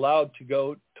 is allowed to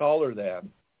go taller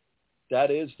than. That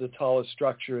is the tallest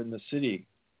structure in the city,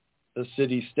 the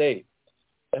city-state.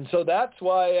 And so that's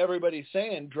why everybody's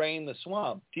saying drain the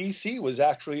swamp. D.C. was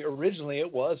actually, originally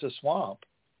it was a swamp,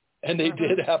 and they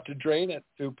did have to drain it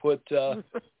to put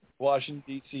Washington,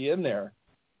 D.C. in there.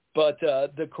 But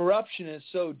the corruption is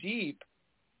so deep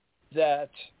that,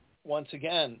 once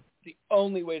again, the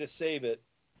only way to save it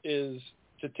is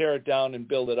to tear it down and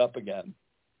build it up again.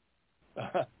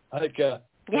 Was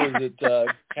it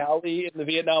Cali in the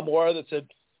Vietnam War that said,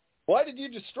 "Why did you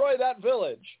destroy that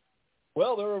village?"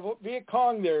 "Well, there were Viet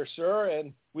Cong there, sir,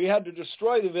 and we had to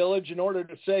destroy the village in order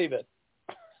to save it."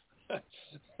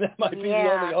 That might be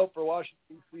the only hope for Washington,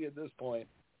 D.C. at this point.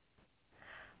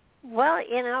 Well,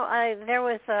 there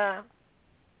was a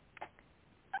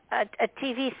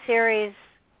TV series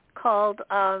called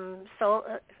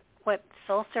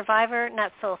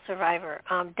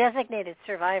Designated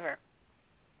Survivor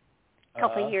a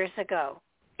couple of years ago,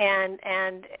 and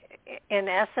in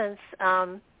essence,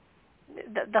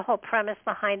 the whole premise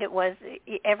behind it was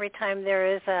every time there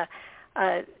is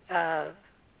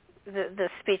the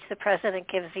speech the president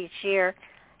gives each year,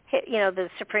 the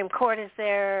Supreme Court is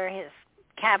there, his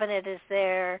cabinet is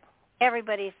there,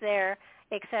 everybody's there,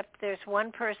 except there's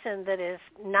one person that is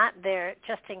not there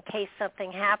just in case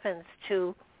something happens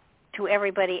to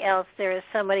everybody else. There is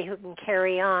somebody who can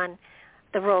carry on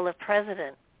the role of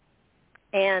president.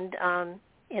 And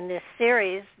in this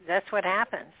series, that's what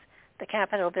happens. The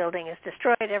Capitol building is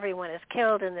destroyed, everyone is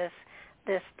killed, and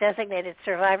this designated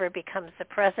survivor becomes the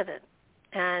president.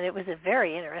 And it was a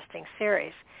very interesting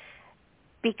series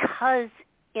because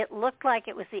it looked like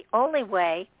it was the only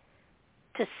way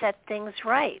to set things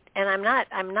right. And I'm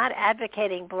not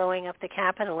advocating blowing up the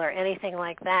Capitol or anything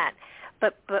like that.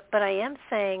 But I am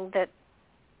saying that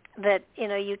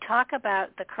you talk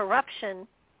about the corruption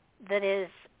that is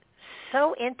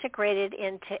so integrated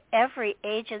into every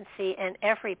agency and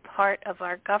every part of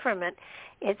our government.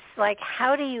 It's like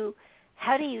how do you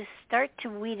how do you start to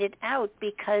weed it out,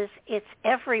 because it's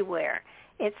everywhere?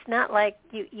 It's not like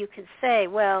you could say,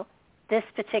 well, this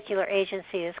particular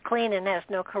agency is clean and has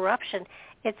no corruption.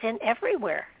 It's in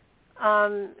everywhere.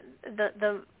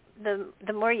 The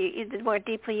more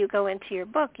deeply you go into your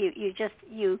book, you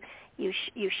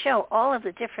show all of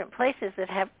the different places that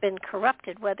have been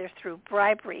corrupted, whether through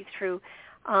bribery, through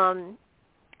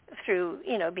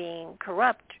being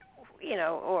corrupt,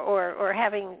 or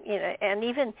having, and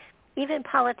even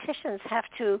politicians have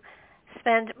to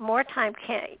spend more time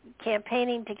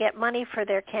campaigning to get money for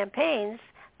their campaigns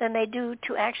than they do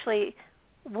to actually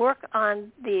work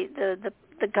on the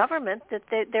government that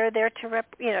they're there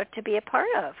to be a part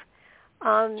of.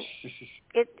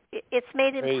 It's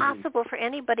made it impossible for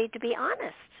anybody to be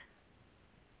honest.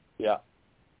 Yeah.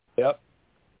 Yep.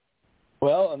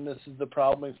 Well, and this is the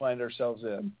problem we find ourselves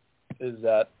in, is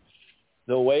that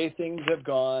the way things have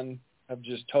gone have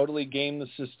just totally gamed the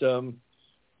system,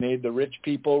 made the rich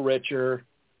people richer,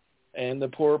 and the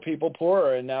poor people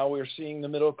poorer. And now we're seeing the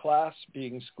middle class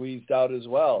being squeezed out as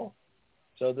well.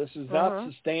 So this is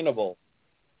not sustainable.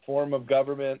 Form of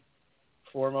government,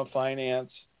 form of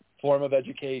finance, form of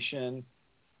education.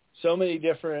 So many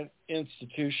different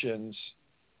institutions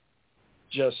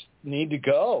just need to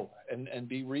go and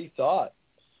be rethought.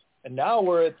 And now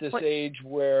we're at this age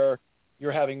where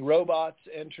you're having robots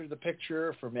enter the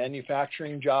picture for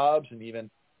manufacturing jobs and even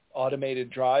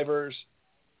automated drivers.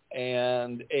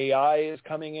 And AI is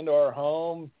coming into our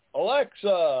home.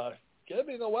 Alexa, give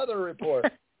me the weather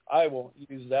report. I won't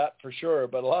use that for sure,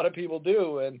 but a lot of people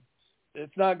do, and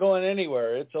it's not going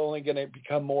anywhere. It's only going to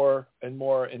become more and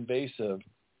more invasive.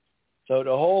 So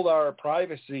to hold our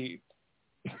privacy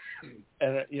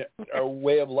and our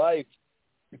way of life,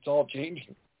 it's all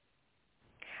changing.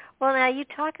 Well, now you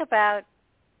talk about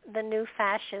the new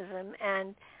fascism,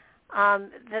 and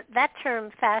that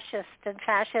term fascist and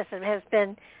fascism has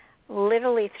been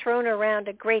literally thrown around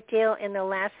a great deal in the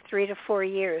last 3 to 4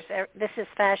 years. This is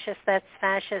fascist, that's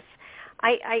fascist.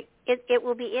 It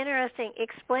will be interesting.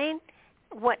 Explain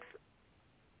what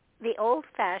the old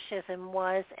fascism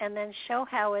was, and then show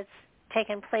how it's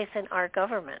taken place in our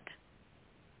government.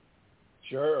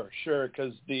 Sure,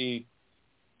 because the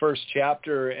first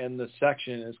chapter and the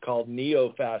section is called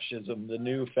Neo-Fascism, the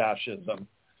new fascism.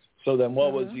 So then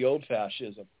what was the old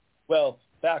fascism? Well,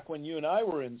 back when you and I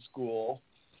were in school,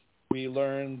 we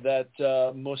learned that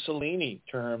Mussolini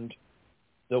termed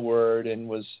the word and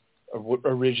was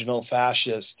original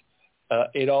fascist.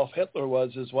 Adolf Hitler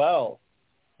was as well.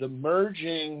 The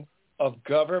merging of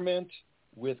government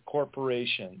with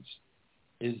corporations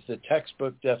is the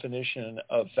textbook definition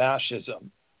of fascism.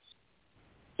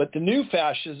 But the new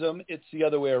fascism, it's the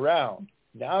other way around.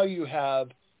 Now you have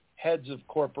heads of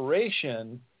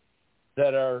corporation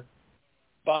that are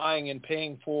buying and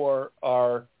paying for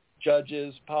our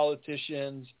judges,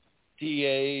 politicians,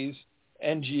 DAs,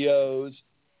 NGOs,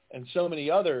 and so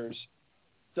many others.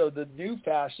 So the new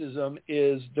fascism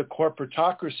is the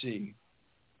corporatocracy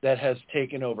that has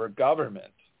taken over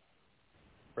government,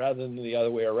 rather than the other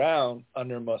way around.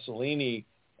 Under Mussolini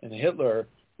and Hitler,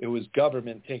 it was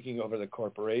government taking over the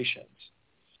corporations.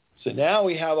 So now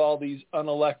we have all these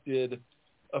unelected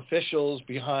officials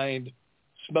behind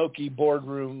smoky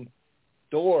boardroom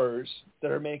doors that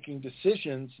are making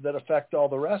decisions that affect all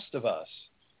the rest of us.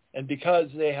 And because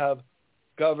they have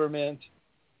government,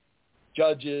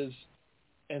 judges,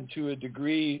 and to a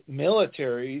degree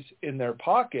militaries in their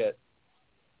pocket,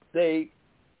 they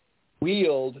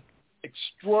wield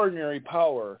extraordinary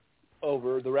power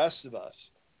over the rest of us.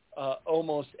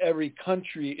 Almost every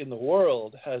country in the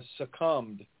world has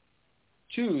succumbed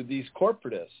to these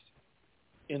corporatists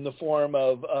in the form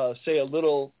of, say, a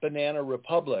little banana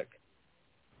republic.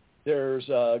 There's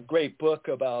a great book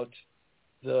about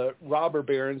the robber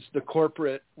barons, the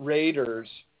corporate raiders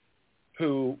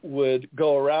who would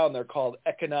go around. They're called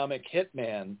economic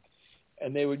hitmen.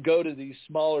 And they would go to these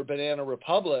smaller banana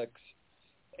republics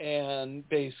and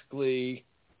basically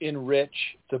enrich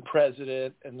the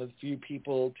president and the few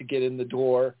people to get in the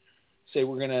door, say,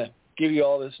 we're going to give you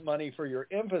all this money for your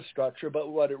infrastructure.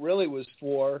 But what it really was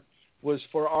for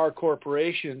our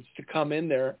corporations to come in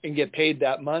there and get paid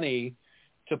that money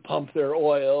to pump their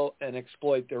oil and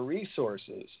exploit their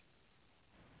resources.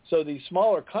 So these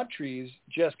smaller countries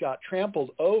just got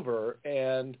trampled over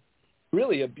and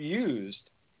really abused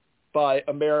by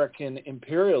American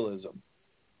imperialism.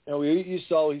 We used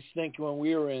to always think when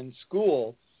we were in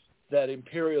school that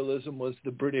imperialism was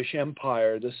the British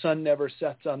Empire. The sun never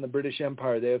sets on the British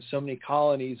Empire. They have so many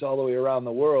colonies all the way around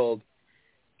the world.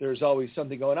 There's always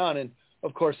something going on. And,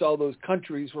 of course, all those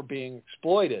countries were being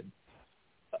exploited.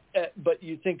 but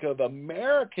you think of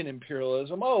American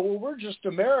imperialism, oh, well, we're just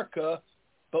America,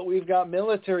 but we've got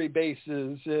military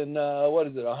bases in,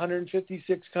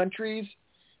 156 countries,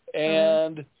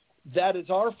 and that is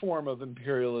our form of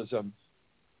imperialism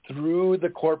through the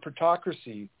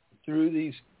corporatocracy, through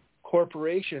these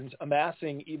corporations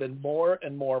amassing even more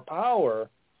and more power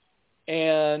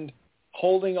and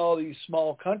holding all these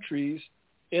small countries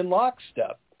in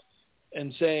lockstep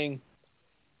and saying,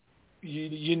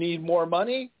 you need more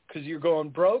money because you're going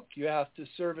broke. You have to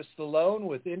service the loan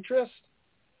with interest.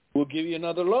 We'll give you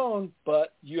another loan,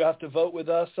 but you have to vote with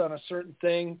us on a certain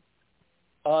thing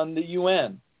on the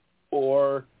UN,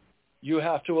 or you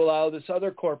have to allow this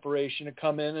other corporation to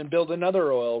come in and build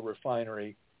another oil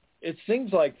refinery. It's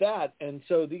things like that. And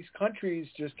so these countries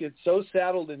just get so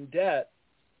saddled in debt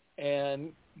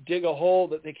and dig a hole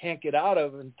that they can't get out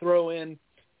of and throw in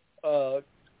a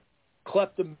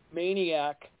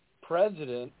kleptomaniac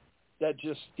president that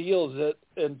just steals it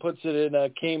and puts it in a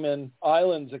Cayman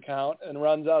Islands account and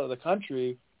runs out of the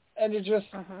country. And it just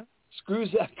screws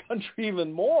that country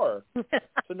even more.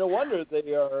 So no wonder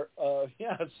they are,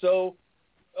 so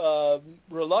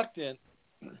reluctant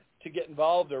to get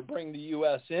involved or bring the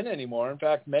U.S. in anymore. In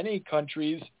fact, many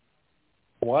countries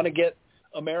want to get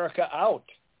America out,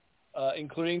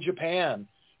 including Japan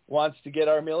wants to get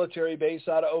our military base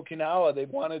out of Okinawa. They've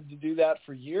wanted to do that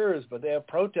for years, but they have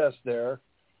protests there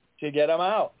to get them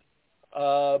out.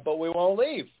 But we won't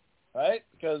leave, right?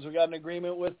 Because we got an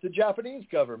agreement with the Japanese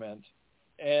government,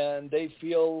 and they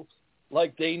feel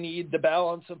like they need the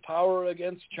balance of power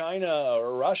against China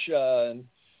or Russia. And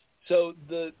so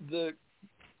the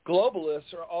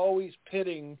globalists are always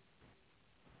pitting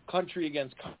country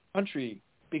against country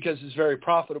because it's very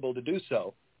profitable to do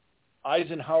so.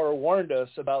 Eisenhower warned us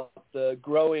about the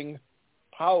growing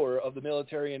power of the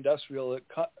military-industrial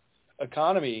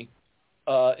economy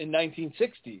in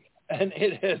 1960, and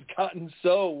it has gotten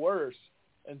so worse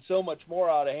and so much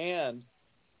more out of hand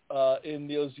in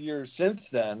those years since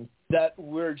then that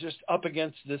we're just up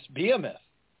against this behemoth,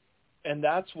 and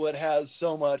that's what has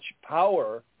so much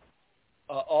power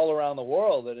all around the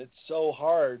world that it's so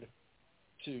hard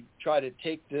to try to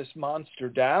take this monster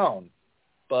down.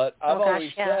 But I've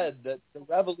always said that the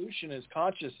revolution is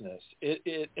consciousness.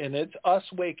 And it's us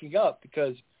waking up,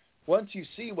 because once you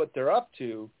see what they're up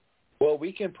to, well,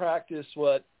 we can practice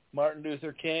what Martin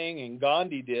Luther King and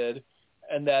Gandhi did,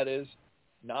 and that is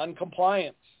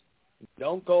noncompliance.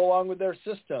 Don't go along with their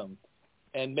system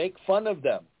and make fun of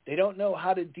them. They don't know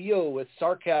how to deal with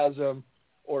sarcasm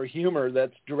or humor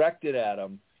that's directed at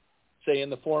them, say in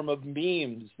the form of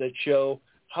memes that show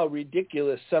how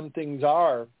ridiculous some things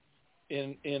are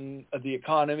in the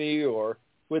economy or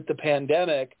with the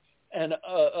pandemic, and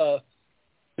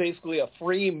basically a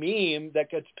free meme that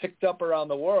gets picked up around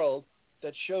the world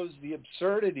that shows the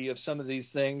absurdity of some of these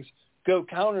things go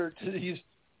counter to these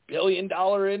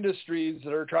billion-dollar industries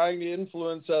that are trying to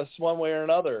influence us one way or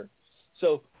another.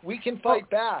 So we can fight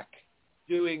back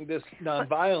doing this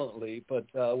nonviolently, but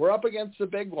we're up against the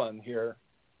big one here.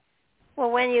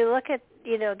 Well, when you look at,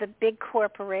 the big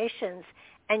corporations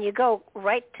and you go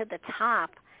right to the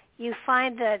top, you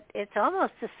find that it's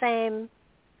almost the same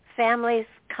families,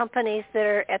 companies that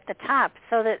are at the top,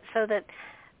 so that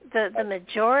the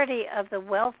majority of the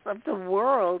wealth of the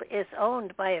world is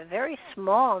owned by a very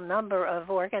small number of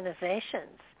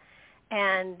organizations,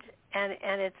 and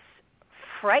it's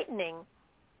frightening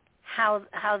how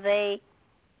they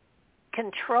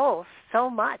control so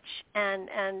much. And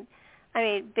I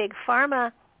mean, big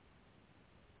pharma.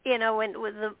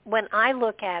 When I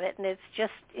look at it, and it's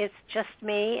just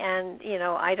me, and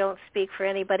I don't speak for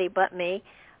anybody but me.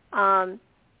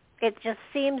 It just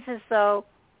seems as though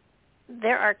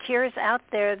there are cures out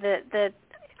there that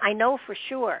I know for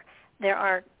sure. There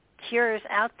are cures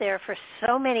out there for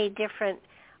so many different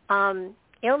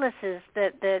illnesses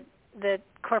that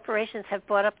corporations have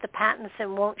bought up the patents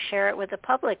and won't share it with the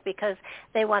public, because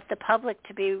they want the public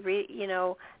to be,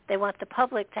 they want the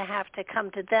public to have to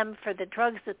come to them for the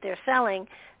drugs that they're selling,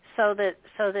 so that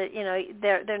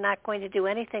they're not going to do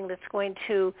anything that's going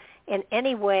to in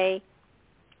any way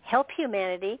help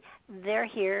humanity. They're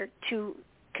here to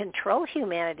control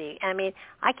humanity. I mean,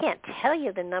 I can't tell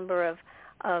you the number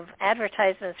of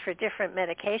advertisements for different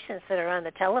medications that are on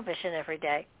the television every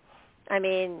day. I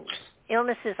mean,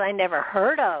 illnesses I never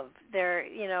heard of. They're,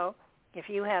 if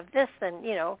you have this, then,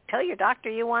 tell your doctor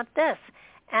you want this.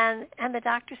 And the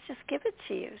doctors just give it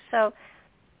to you. So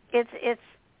it's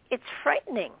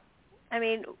frightening. I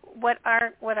mean, what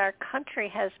our country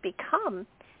has become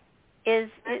is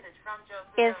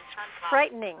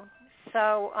frightening.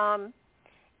 So,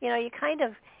 you kind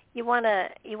of,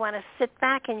 to sit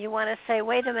back and you want to say,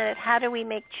 wait a minute, how do we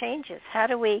make changes? How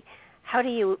do we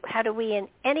in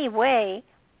any way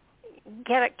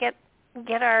get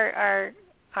our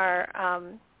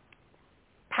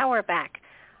power back?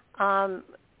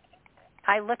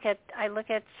 I look at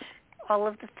all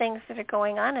of the things that are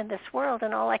going on in this world,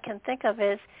 and all I can think of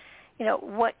is,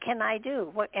 what can I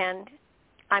do? And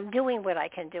I'm doing what I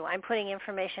can do. I'm putting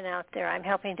information out there. I'm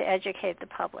helping to educate the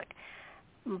public.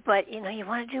 But, you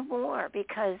want to do more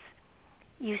because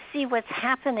you see what's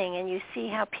happening and you see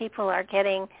how people are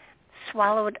getting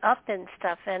swallowed up in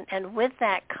stuff. And with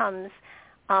that comes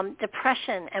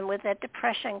depression. And with that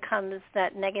depression comes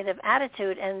that negative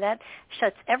attitude, and that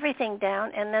shuts everything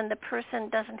down. And then the person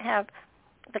doesn't have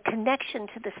the connection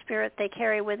to the spirit they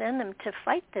carry within them to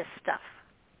fight this stuff.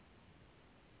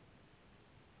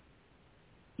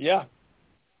 Yeah.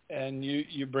 And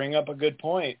you bring up a good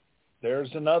point. There's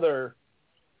another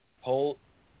whole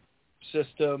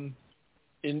system,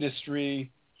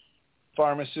 industry,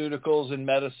 pharmaceuticals and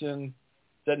medicine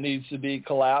that needs to be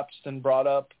collapsed and brought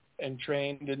up and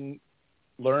trained and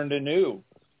learned anew.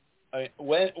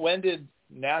 When did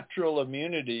natural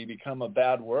immunity become a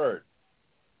bad word?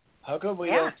 How come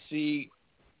we don't see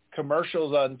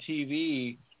commercials on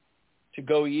TV to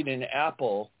go eat an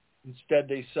apple? Instead,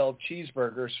 they sell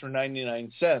cheeseburgers for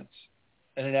 99 cents,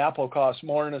 and an apple costs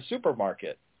more in a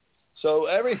supermarket. So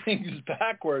everything's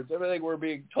backwards. Everything we're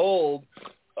being told,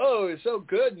 oh, it's so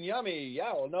good and yummy.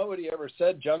 Yeah, well, nobody ever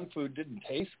said junk food didn't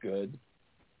taste good,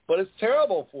 but it's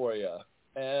terrible for you.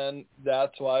 And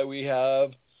that's why we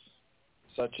have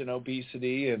such an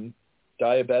obesity and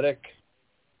diabetic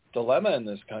dilemma in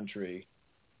this country.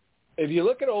 If you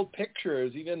look at old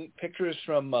pictures, even pictures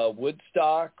from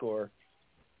Woodstock or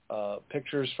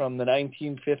pictures from the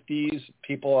 1950s,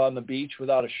 people on the beach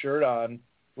without a shirt on,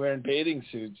 wearing bathing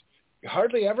suits, you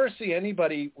hardly ever see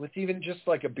anybody with even just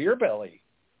like a beer belly.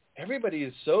 Everybody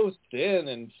is so thin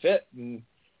and fit and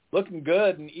looking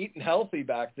good and eating healthy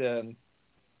back then.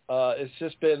 It's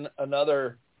just been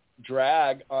another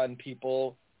drag on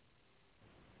people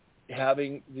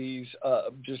having these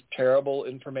just terrible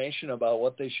information about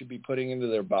what they should be putting into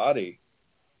their body.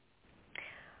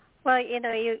 Well,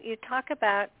 you talk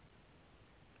about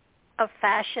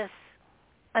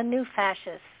a new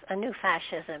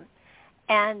fascism.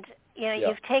 And,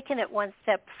 you've taken it one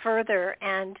step further,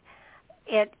 and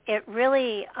it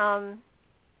really,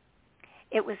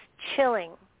 it was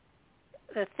chilling,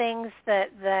 the things that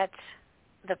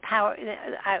the power,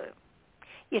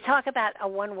 you talk about a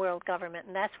one world government,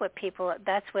 and that's what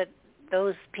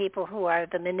those people who are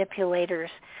the manipulators,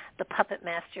 the puppet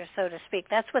masters, so to speak,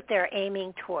 that's what they're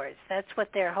aiming towards. That's what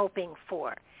they're hoping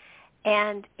for.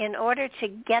 And in order to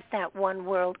get that one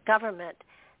world government,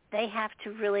 they have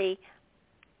to really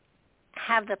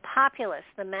have the populace,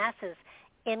 the masses,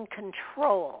 in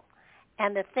control.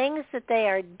 And the things that they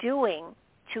are doing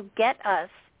to get us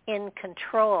in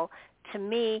control, to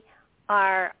me,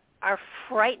 are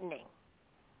frightening.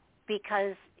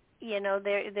 Because,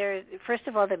 they're first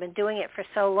of all, they've been doing it for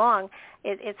so long,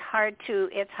 it's hard to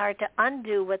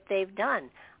undo what they've done.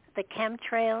 The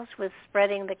chemtrails with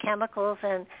spreading the chemicals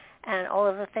and all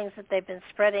of the things that they've been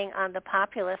spreading on the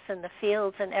populace and the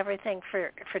fields and everything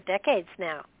for decades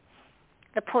now.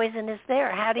 The poison is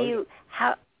there. How do you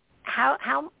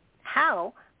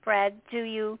how Brad, do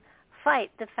you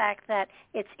fight the fact that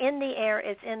it's in the air,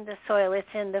 it's in the soil, it's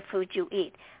in the food you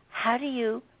eat? How do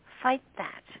you fight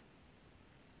that?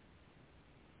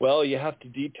 Well, you have to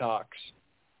detox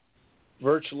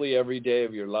virtually every day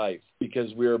of your life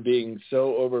because we are being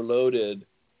so overloaded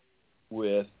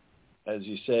with, as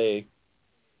you say,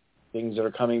 things that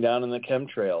are coming down in the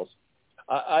chemtrails.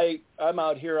 I'm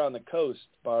out here on the coast,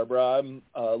 Barbara. I'm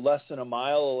less than a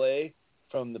mile away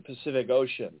from the Pacific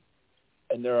Ocean,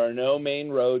 and there are no main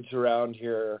roads around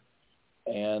here,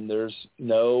 and there's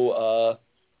no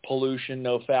pollution,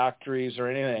 no factories or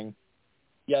anything.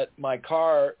 Yet my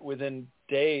car, within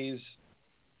days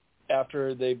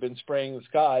after they've been spraying the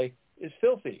sky, is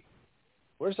filthy.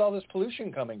 Where's all this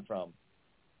pollution coming from?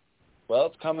 Well,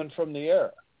 it's coming from the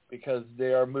air because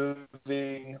they are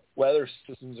moving weather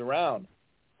systems around.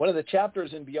 One of the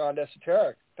chapters in Beyond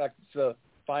Esoteric, in fact, it's the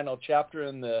final chapter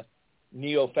in the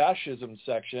neo-fascism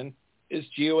section, is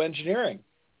geoengineering.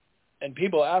 And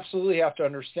people absolutely have to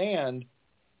understand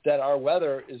that our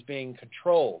weather is being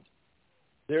controlled.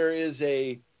 There is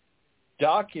a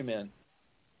document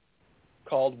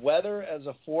called Weather as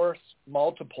a Force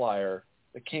Multiplier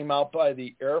that came out by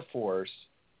the Air Force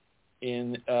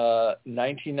in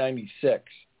 1996.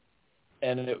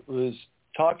 And it was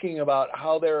talking about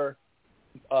how they're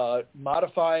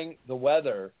modifying the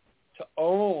weather to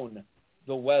own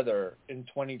the weather in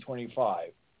 2025,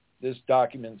 this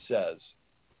document says.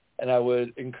 And I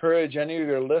would encourage any of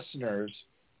your listeners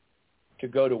to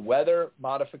go to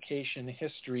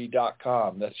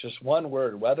weathermodificationhistory.com. That's just one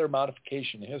word, Weather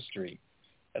Modification History.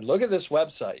 And look at this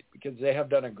website, because they have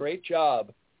done a great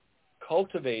job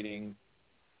cultivating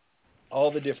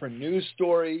all the different news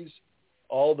stories,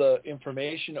 all the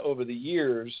information over the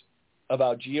years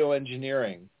about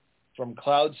geoengineering, from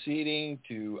cloud seeding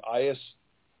to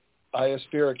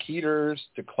ionospheric heaters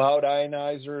to cloud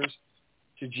ionizers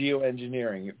to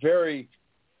geoengineering. Very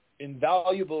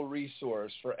invaluable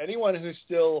resource for anyone who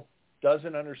still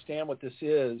doesn't understand what this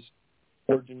is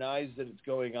or denies that it's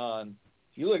going on.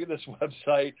 If you look at this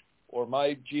website or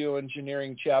my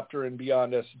geoengineering chapter in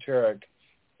Beyond Esoteric,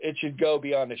 it should go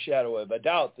beyond a shadow of a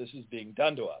doubt this is being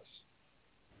done to us.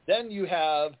 Then you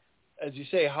have, as you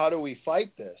say, how do we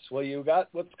fight this? Well, you've got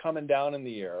what's coming down in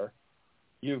the air.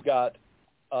 You've got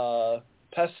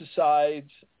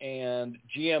pesticides and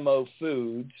GMO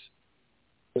foods,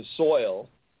 the soil,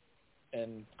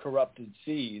 and corrupted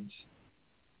seeds.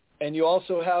 And you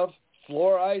also have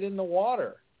fluoride in the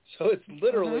water. So it's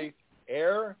literally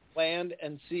air, land,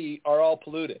 and sea are all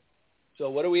polluted. So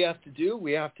what do we have to do?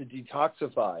 We have to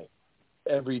detoxify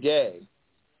every day.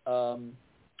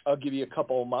 I'll give you a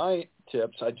couple of my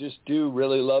tips. I just do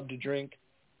really love to drink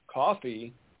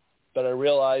coffee, but I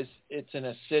realize it's an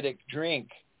acidic drink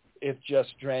if just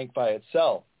drank by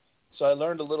itself. So I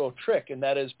learned a little trick, and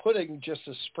that is putting just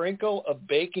a sprinkle of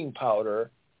baking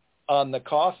powder on the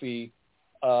coffee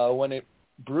when it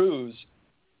brews.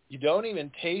 You don't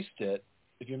even taste it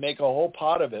if you make a whole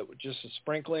pot of it with just a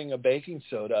sprinkling of baking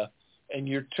soda, and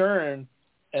you turn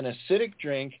an acidic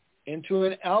drink into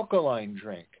an alkaline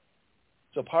drink.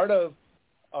 So part of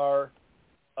our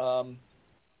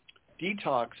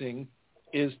detoxing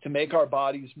is to make our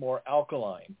bodies more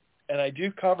alkaline. And I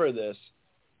do cover this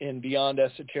in Beyond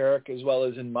Esoteric as well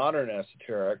as in Modern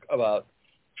Esoteric about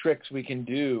tricks we can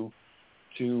do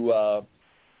to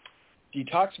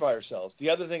detoxify ourselves. The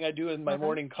other thing I do in my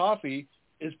morning coffee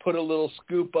is put a little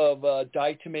scoop of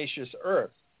diatomaceous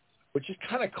earth, which is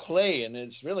kind of clay, and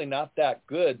it's really not that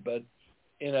good, but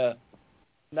in a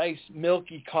nice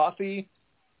milky coffee,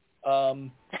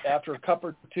 after a cup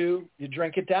or two, you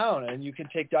drink it down, and you can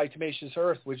take diatomaceous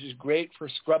earth, which is great for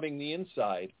scrubbing the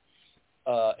inside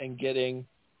and getting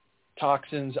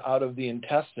toxins out of the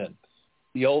intestine.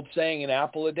 The old saying, an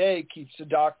apple a day keeps the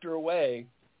doctor away.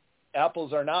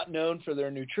 Apples are not known for their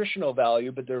nutritional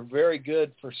value, but they're very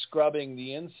good for scrubbing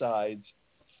the insides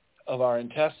of our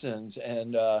intestines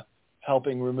and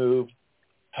helping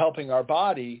our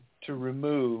body to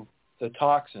remove the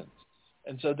toxins.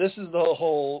 And so this is the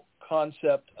whole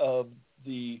concept of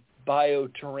the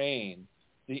bioterrain,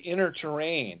 the inner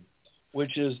terrain,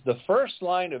 which is the first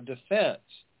line of defense.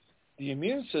 The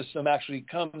immune system actually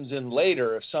comes in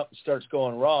later if something starts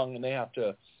going wrong and they have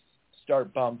to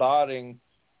start bombarding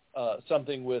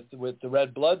something with the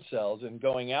red blood cells and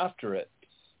going after it.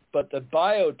 But the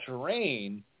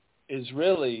bioterrain is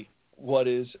really what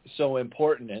is so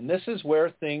important. And this is where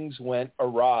things went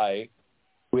awry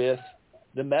with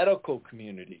the medical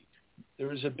community. There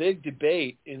was a big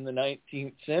debate in the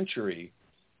 19th century.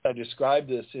 I described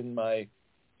this in my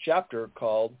chapter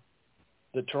called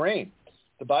The Terrain,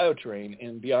 the Bioterrain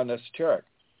in Beyond Esoteric.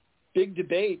 Big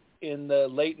debate in the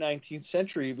late 19th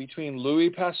century between Louis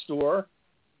Pasteur,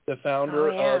 the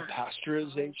founder of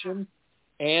pasteurization,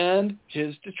 and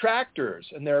his detractors.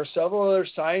 And there are several other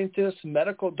scientists,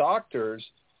 medical doctors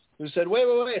who said,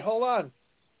 wait, hold on.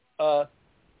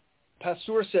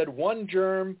 Pasteur said one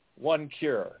germ, one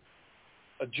cure.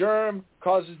 A germ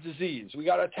causes disease. We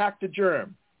got to attack the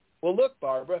germ. Well, look,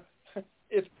 Barbara,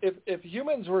 if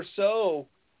humans were so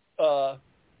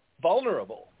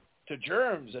vulnerable to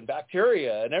germs and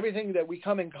bacteria and everything that we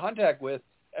come in contact with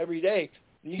every day,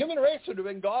 the human race would have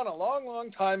been gone a long,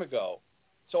 long time ago.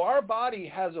 So our body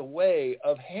has a way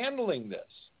of handling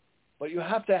this. But you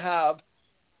have to have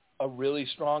a really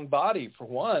strong body, for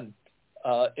one,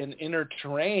 an inner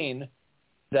terrain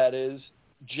that is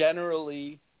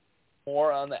generally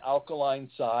more on the alkaline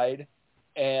side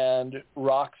and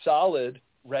rock solid,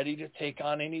 ready to take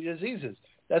on any diseases.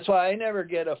 That's why I never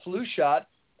get a flu shot.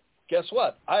 Guess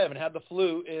what? I haven't had the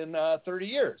flu in 30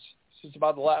 years, since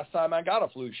about the last time I got a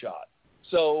flu shot.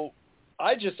 So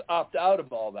I just opt out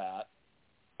of all that,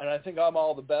 and I think I'm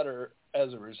all the better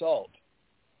as a result.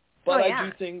 But I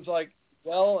do things like,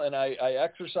 and I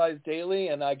exercise daily,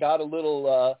 and I got a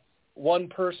little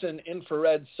one-person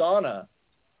infrared sauna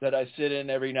that I sit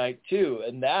in every night too,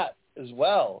 and that as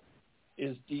well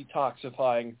is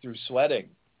detoxifying through sweating.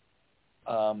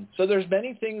 So there's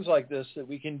many things like this that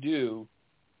we can do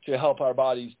to help our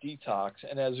bodies detox,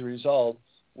 and as a result,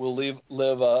 we'll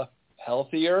live a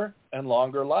healthier and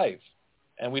longer life.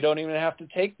 And we don't even have to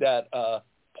take that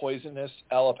poisonous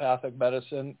allopathic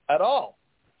medicine at all.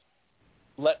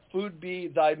 Let food be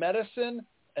thy medicine,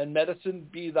 and medicine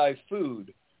be thy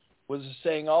food, was a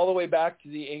saying all the way back to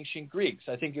the ancient Greeks.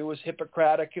 I think it was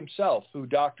Hippocratic himself, who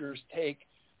doctors take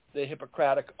the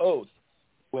Hippocratic oath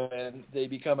when they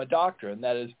become a doctor, and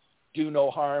that is, do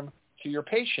no harm to your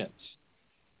patients.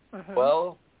 Mm-hmm.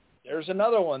 Well, there's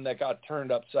another one that got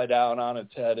turned upside down on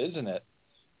its head, isn't it?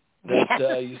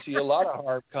 That you see a lot of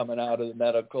harm coming out of the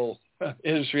medical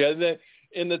industry. And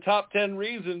in the top 10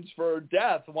 reasons for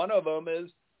death, one of them is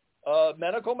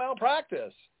medical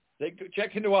malpractice. They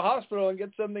check into a hospital and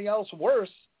get something else worse,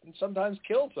 and sometimes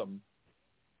kills them.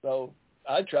 So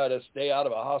I try to stay out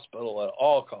of a hospital at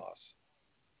all costs.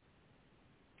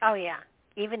 Oh yeah,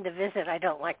 even to visit, I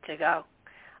don't like to go.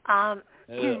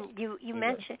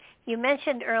 You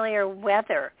mentioned earlier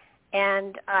weather,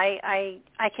 and I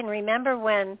can remember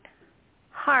when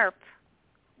HAARP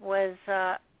was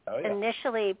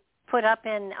initially put up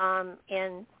in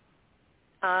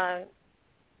where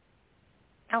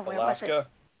was it?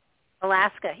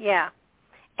 Alaska, yeah.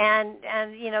 And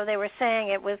they were saying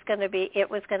it was going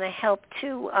to help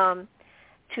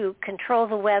to control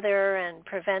the weather and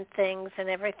prevent things and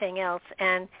everything else.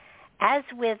 And as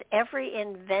with every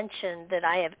invention that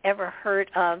I have ever heard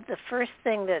of, the first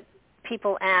thing that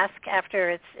people ask after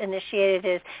it's initiated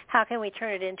is, how can we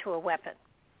turn it into a weapon?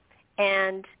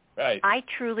 And right. I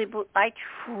truly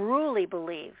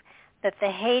believe that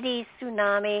the Haiti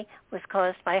tsunami was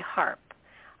caused by HAARP.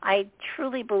 I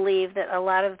truly believe that a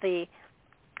lot of the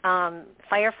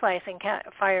fireflies and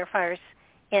firefires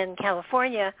in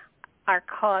California are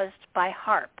caused by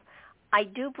HAARP. I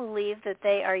do believe that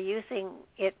they are using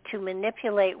it to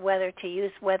manipulate weather, to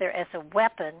use weather as a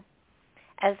weapon,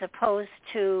 as opposed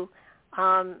to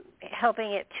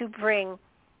helping it to bring,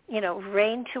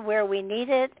 rain to where we need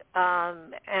it,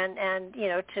 and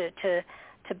to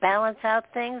balance out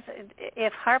things.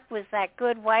 If HAARP was that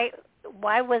good, why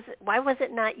was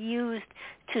it not used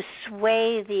to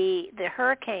sway the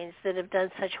hurricanes that have done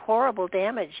such horrible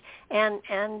damage, and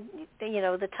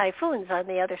the typhoons on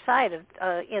the other side of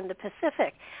in the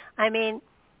Pacific? I mean,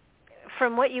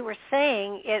 from what you were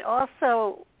saying, it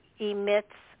also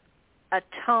emits a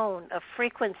tone, a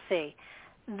frequency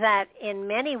that in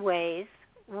many ways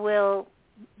will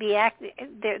be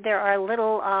there are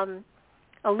little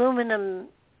aluminum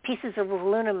pieces of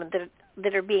aluminum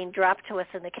that are being dropped to us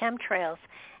in the chemtrails,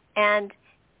 and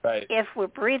right. If we're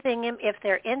breathing them, if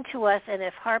they're into us, and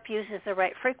if HAARP uses the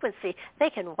right frequency, they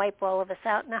can wipe all of us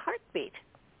out in a heartbeat.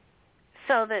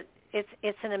 So that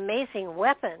it's an amazing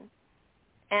weapon,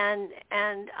 and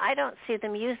I don't see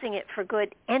them using it for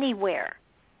good anywhere.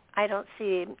 I don't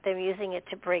see them using it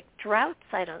to break droughts.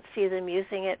 I don't see them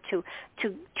using it to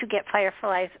get fires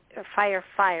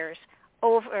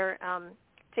over,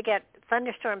 to get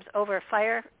thunderstorms over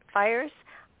fires.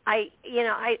 I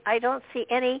don't see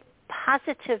any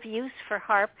positive use for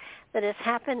HAARP that has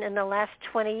happened in the last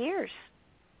 20 years.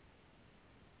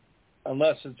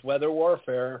 Unless it's weather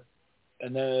warfare,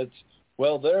 and then it's,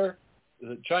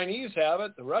 the Chinese have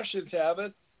it, the Russians have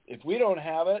it. If we don't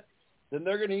have it, then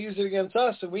they're going to use it against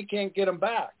us, and we can't get them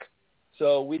back.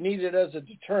 So we need it as a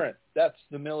deterrent. That's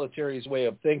the military's way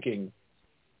of thinking.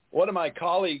 One of my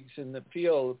colleagues in the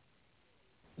field,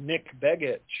 Nick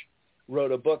Begich,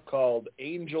 wrote a book called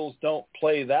Angels Don't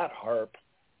Play That HAARP.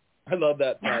 I love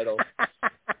that title.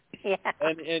 Yeah.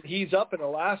 And he's up in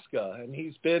Alaska, and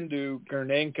he's been to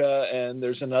Gernenka, and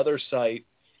there's another site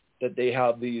that they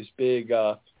have these big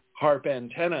HAARP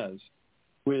antennas,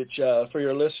 which for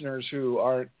your listeners who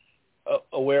aren't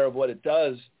aware of what it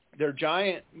does, they're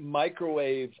giant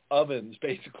microwave ovens,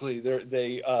 basically.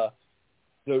 The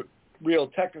real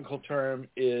technical term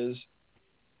is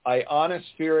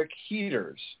ionospheric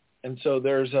heaters. And so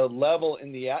there's a level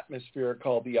in the atmosphere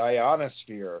called the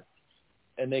ionosphere,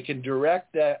 and they can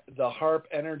direct the HAARP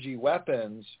energy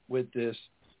weapons with this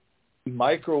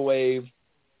microwave,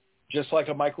 just like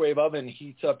a microwave oven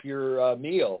heats up your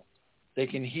meal. They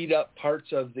can heat up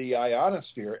parts of the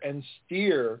ionosphere and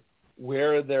steer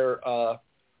where they're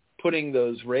putting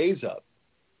those rays up.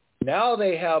 Now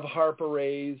they have HAARP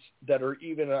arrays that are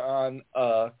even on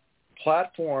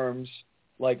platforms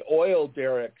like oil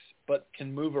derricks, but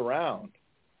can move around.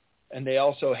 And they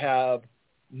also have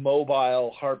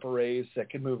mobile HAARP arrays that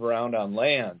can move around on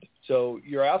land. So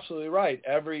you're absolutely right.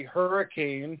 Every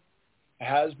hurricane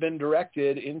has been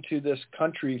directed into this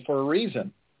country for a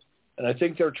reason. And I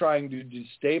think they're trying to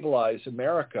destabilize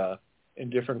America in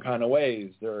different kind of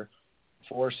ways. They're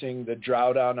forcing the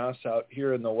drought on us out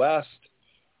here in the West.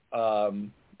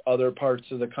 Other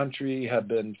parts of the country have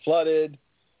been flooded.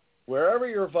 Wherever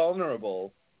you're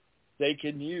vulnerable, they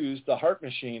can use the HAARP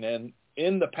machine. And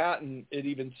in the patent, it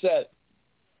even said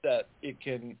that it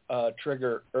can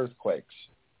trigger earthquakes.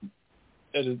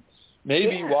 It is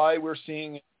maybe why we're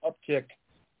seeing an uptick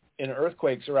in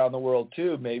earthquakes around the world,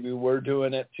 too. Maybe we're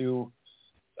doing it to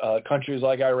countries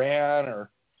like Iran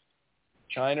or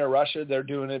China, Russia. They're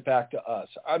doing it back to us.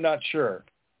 I'm not sure.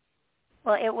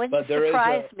 Well, it wouldn't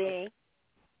surprise me.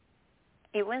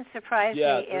 It wouldn't surprise me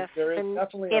if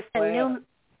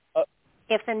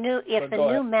the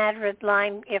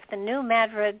new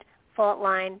Madrid fault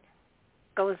line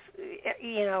goes,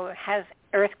 has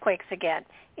earthquakes again.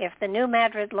 If the new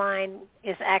Madrid line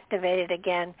is activated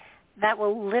again, that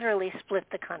will literally split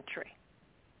the country.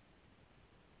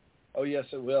 Oh, yes,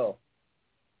 it will.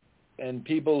 And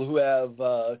people who have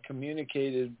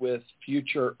communicated with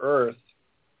future Earth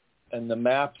and the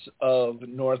maps of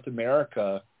North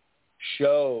America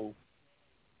show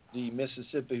the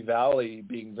Mississippi Valley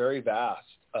being very vast,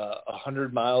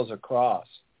 100 miles across.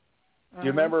 Do you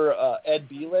remember Ed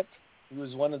Bielik? He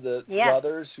was one of the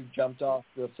brothers who jumped off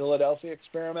the Philadelphia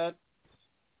experiment.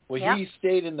 Well, he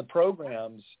stayed in the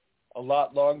programs a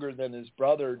lot longer than his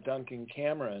brother, Duncan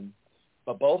Cameron,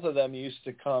 but both of them used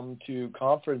to come to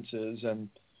conferences, and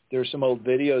there's some old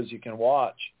videos you can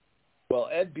watch. Well,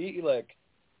 Al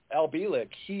Bielik,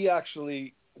 he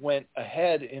actually went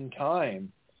ahead in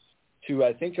time to,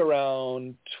 I think,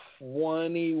 around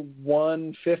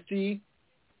 2150,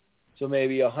 so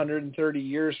maybe 130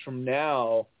 years from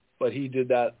now, but he did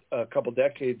that a couple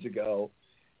decades ago.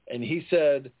 And he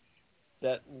said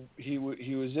that he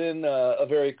was in a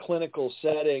very clinical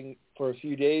setting for a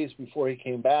few days before he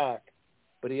came back,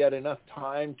 but he had enough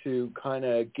time to kind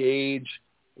of gauge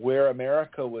where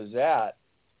America was at.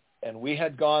 And we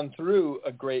had gone through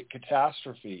a great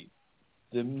catastrophe.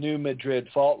 The New Madrid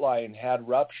fault line had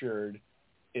ruptured.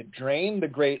 It drained the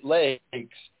Great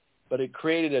Lakes, but it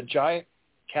created a giant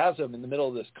chasm in the middle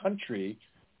of this country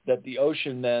that the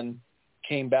ocean then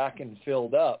came back and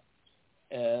filled up.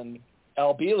 And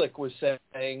Al Bielik was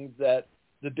saying that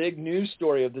the big news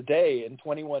story of the day in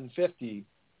 2150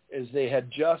 is they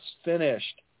had just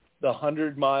finished the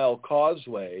 100-mile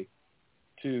causeway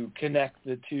to connect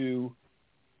the two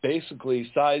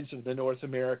basically sides of the North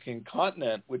American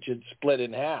continent, which had split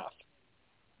in half.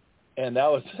 And that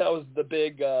was the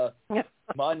big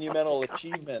monumental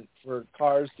achievement for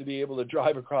cars to be able to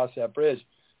drive across that bridge.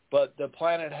 But the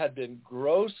planet had been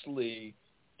grossly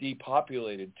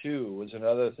depopulated too, was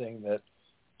another thing that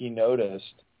he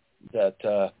noticed, that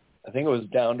I think it was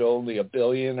down to only 1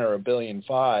 billion or 1.5 billion,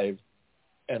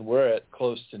 and we're at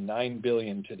close to 9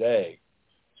 billion today.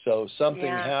 So something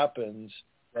happens,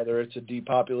 whether it's a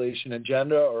depopulation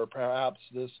agenda or perhaps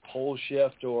this pole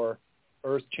shift or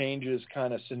Earth changes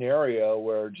kind of scenario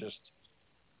where just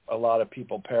a lot of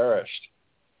people perished.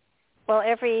 Well,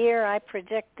 every year I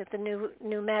predict that the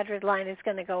new Madrid line is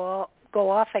going to go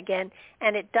off again,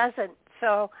 and it doesn't.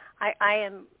 So I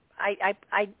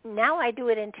now I do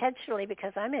it intentionally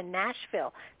because I'm in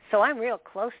Nashville, so I'm real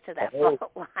close to that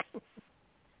fault line.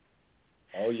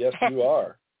 Oh, yes, you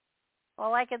are.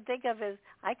 All I can think of is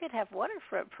I could have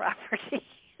waterfront property.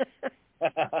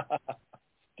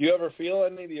 Do you ever feel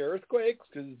any of the earthquakes?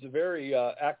 Because it's a very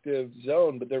active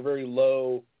zone, but they're very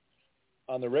low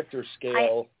on the Richter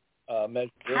scale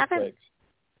measured earthquakes.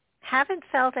 Haven't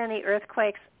felt any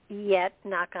earthquakes yet,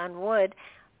 knock on wood,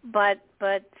 but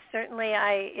certainly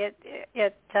I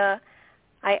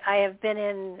have been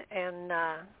in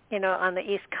on the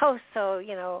East Coast,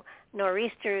 so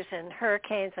nor'easters and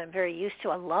hurricanes I'm very used to.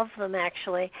 I love them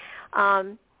actually.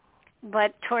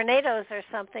 But tornadoes are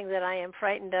something that I am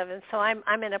frightened of, and so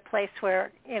I'm in a place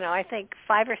where, I think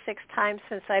 5 or 6 times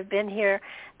since I've been here,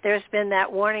 there's been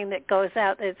that warning that goes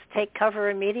out. It's take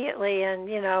cover immediately, and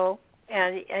you go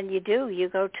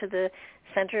to the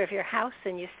center of your house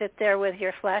and you sit there with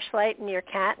your flashlight and your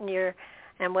cat and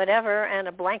whatever, and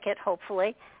a blanket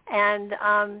hopefully, and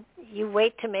you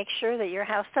wait to make sure that your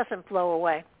house doesn't blow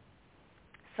away.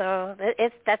 So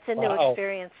that's a new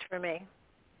experience for me.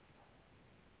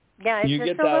 Yeah, you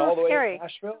get that all the way to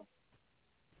Nashville?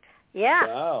 Yeah.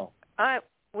 Wow.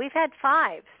 We've had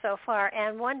 5 so far,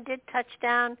 and one did touch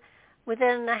down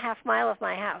within a half mile of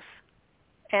my house.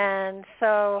 And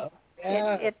so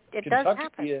it does happen.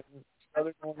 Kentucky and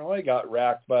Southern Illinois got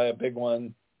racked by a big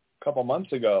one a couple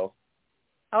months ago.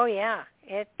 Oh yeah,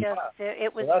 it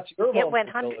was. So that's your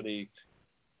vulnerability.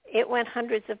 It went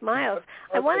hundreds of miles.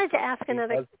 I wanted to ask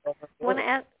another. Want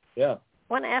to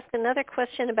ask another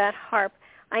question about HAARP.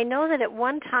 I know that at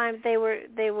one time they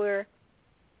were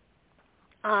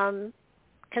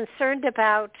concerned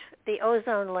about the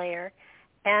ozone layer,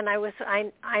 and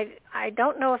I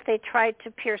don't know if they tried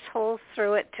to pierce holes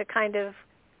through it to kind of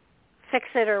fix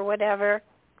it or whatever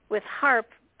with HAARP,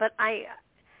 but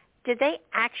did they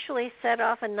actually set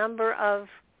off a number of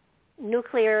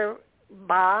nuclear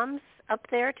bombs up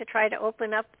there to try to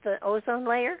open up the ozone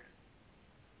layer?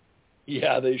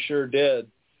 Yeah, they sure did.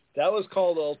 That was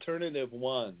called Alternative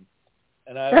 1.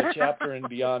 And I have a chapter in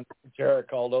Beyond Esoteric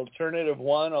called Alternative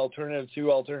 1, Alternative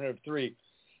 2, Alternative 3.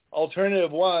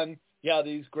 Alternative 1, yeah,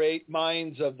 these great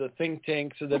minds of the think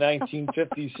tanks of the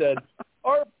 1950s said,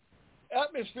 our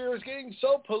atmosphere is getting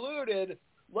so polluted,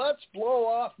 let's blow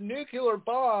off nuclear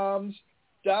bombs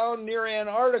down near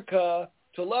Antarctica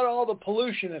to let all the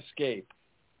pollution escape.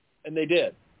 And they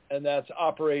did. And that's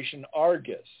Operation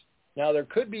Argus. Now, there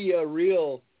could be a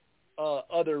real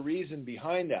other reason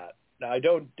behind that. Now, I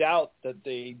don't doubt that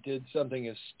they did something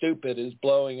as stupid as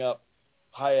blowing up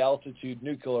high-altitude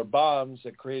nuclear bombs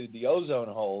that created the ozone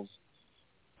holes.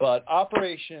 But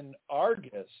Operation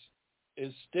Argus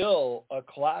is still a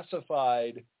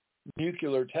classified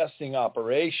nuclear testing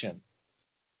operation.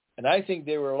 And I think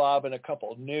they were lobbing a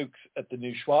couple of nukes at the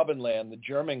New Schwabenland, the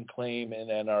German claim in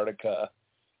Antarctica,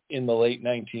 in the late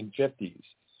 1950s.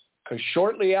 Because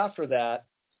shortly after that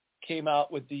came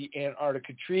out with the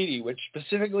Antarctica Treaty, which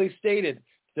specifically stated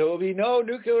there will be no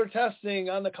nuclear testing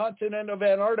on the continent of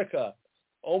Antarctica,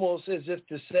 almost as if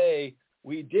to say,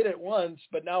 we did it once,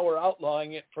 but now we're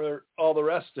outlawing it for all the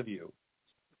rest of you.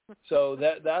 So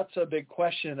that's a big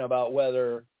question about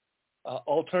whether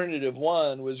Alternative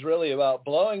 1 was really about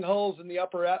blowing holes in the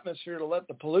upper atmosphere to let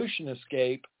the pollution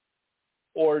escape,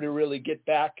 or to really get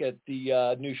back at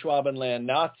the New Schwabenland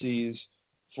Nazis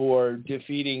for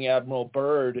defeating Admiral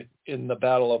Byrd in the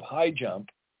Battle of High Jump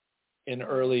in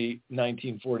early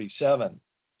 1947.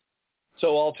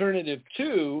 So Alternative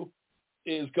 2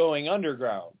 is going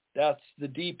underground. That's the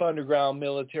deep underground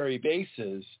military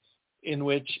bases in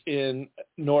which in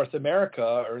North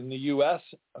America or in the U.S.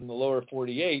 on the lower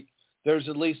 48, there's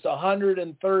at least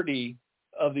 130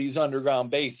 of these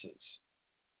underground bases.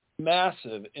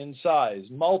 Massive in size,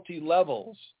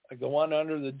 multi-levels. Like the one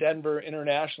under the Denver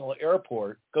International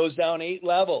Airport goes down 8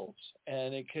 levels,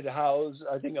 and it could house,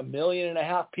 I think, 1.5 million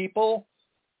people.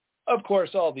 Of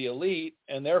course, all the elite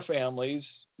and their families.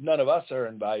 None of us are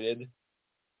invited.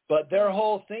 But their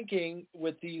whole thinking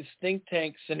with these think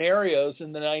tank scenarios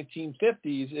in the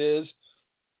 1950s is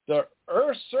the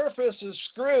Earth's surface is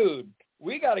screwed.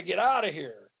 We got to get out of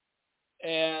here.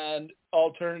 And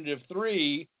Alternative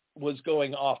 3 was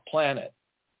going off planet,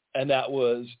 and that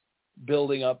was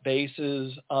building up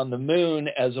bases on the moon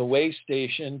as a way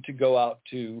station to go out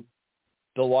to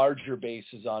the larger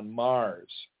bases on Mars.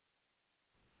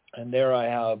 And there I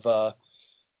have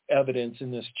evidence in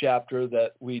this chapter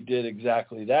that we did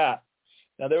exactly that.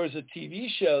 Now, there was a TV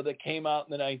show that came out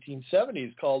in the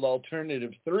 1970s called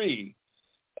Alternative 3,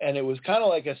 and it was kind of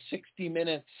like a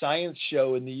 60-minute science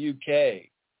show in the UK,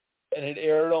 and it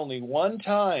aired only one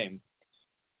time.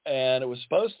 And it was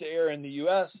supposed to air in the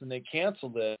U.S., and they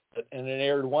canceled it, and it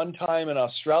aired one time in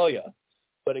Australia.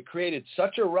 But it created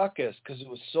such a ruckus because it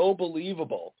was so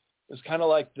believable. It was kind of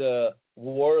like the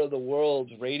War of the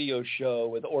Worlds radio show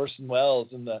with Orson Welles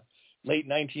in the late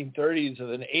 1930s of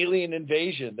an alien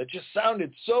invasion that just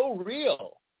sounded so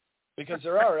real, because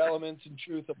there are elements in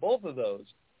truth of both of those.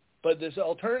 But this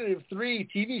Alternative 3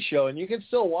 TV show, and you can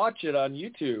still watch it on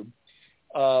YouTube,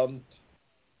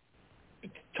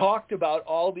 talked about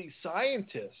all these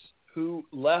scientists who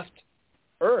left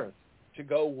Earth to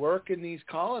go work in these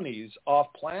colonies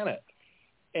off planet.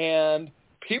 And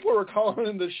people were calling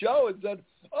in the show and said,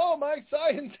 oh, my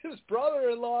scientist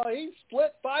brother-in-law, he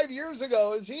split 5 years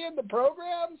ago. Is he in the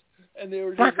programs? And they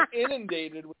were just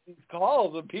inundated with these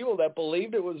calls of people that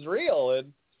believed it was real.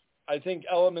 And I think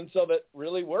elements of it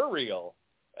really were real.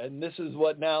 And this is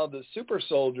what now the super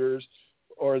soldiers,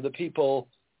 or the people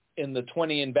in the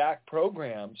 20 and back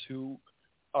programs who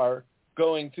are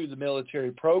going through the military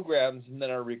programs and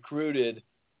then are recruited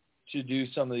to do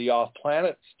some of the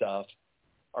off-planet stuff,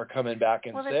 are coming back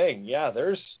and saying, yeah,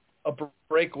 there's a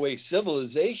breakaway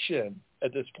civilization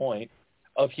at this point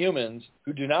of humans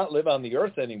who do not live on the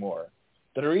Earth anymore,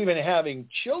 that are even having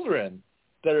children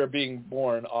that are being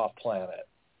born off-planet.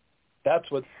 That's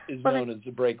what is known as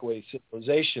the breakaway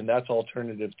civilization. That's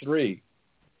Alternative 3.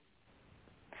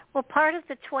 Well, part of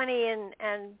the 20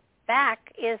 and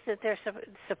back is that they're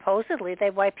supposedly they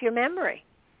wipe your memory.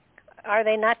 Are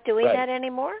they not doing that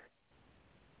anymore?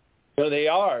 No, they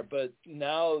are, but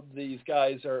now these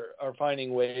guys are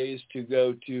finding ways to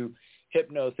go to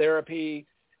hypnotherapy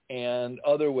and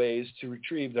other ways to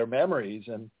retrieve their memories.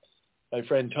 And my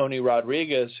friend Tony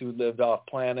Rodriguez, who lived off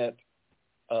planet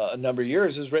a number of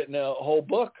years, has written a whole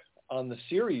book on the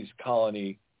Ceres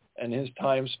colony and his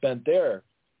time spent there.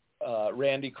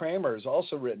 Randy Kramer has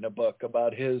also written a book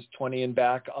about his 20 and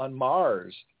back on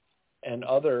Mars and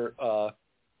other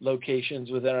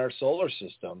locations within our solar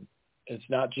system. It's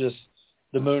not just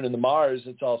the moon and the Mars,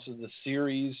 it's also the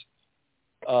Ceres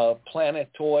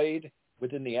planetoid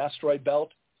within the asteroid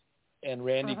belt. And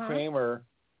Randy Kramer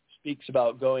speaks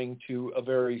about going to a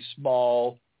very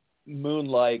small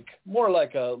moon-like, more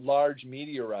like a large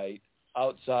meteorite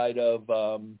outside of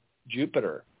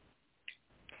Jupiter.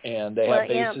 And they have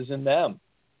bases in them.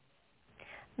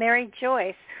 Mary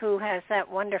Joyce, who has that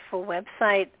wonderful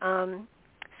website,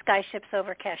 Skyships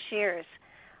Over Cashiers,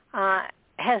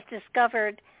 has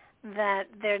discovered that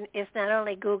there is not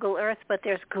only Google Earth, but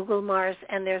there's Google Mars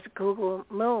and there's Google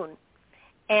Moon.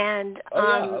 And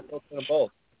I've looked at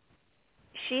both.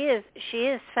 She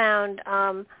has found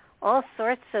all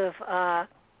sorts of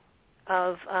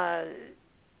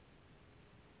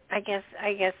I guess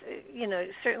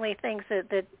certainly things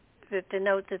that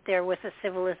denote that there was a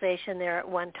civilization there at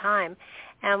one time.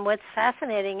 And what's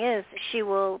fascinating is she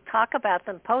will talk about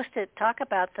them, post it, talk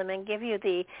about them, and give you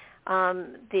the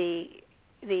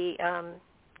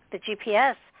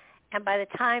GPS. And by the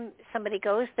time somebody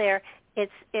goes there,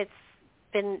 it's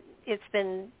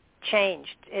been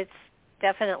changed. It's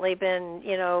definitely been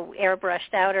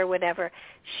airbrushed out or whatever.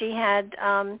 She had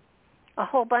a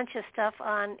whole bunch of stuff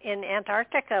in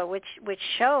Antarctica, which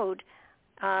showed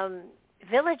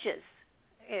villages,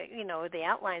 the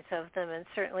outlines of them, and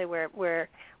certainly where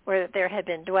there had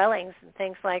been dwellings and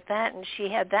things like that. And she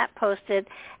had that posted,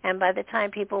 and by the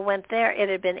time people went there, it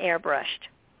had been airbrushed.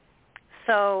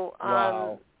 So,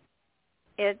 wow.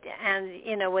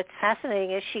 What's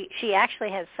fascinating is she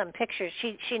actually has some pictures.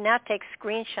 She now takes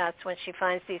screenshots when she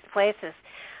finds these places.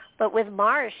 But with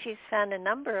Mars, she's found a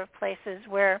number of places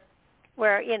where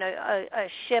a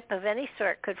ship of any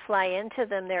sort could fly into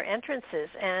them, their entrances.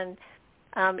 And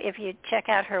if you check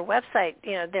out her website,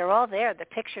 they're all there. The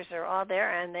pictures are all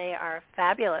there, and they are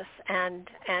fabulous. And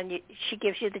she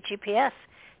gives you the GPS.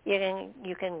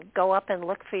 You can go up and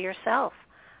look for yourself.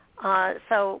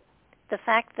 So the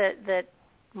fact that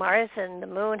Mars and the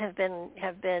Moon have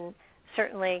been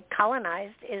certainly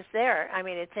colonized is there. I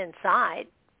mean, it's inside,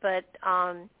 but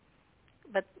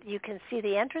you can see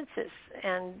the entrances,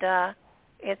 and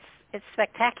it's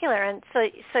spectacular. And so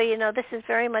this is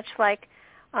very much like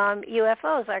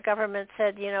UFOs. Our government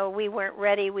said we weren't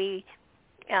ready.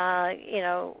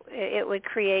 It would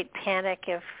create panic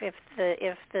if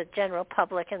the general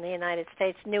public in the United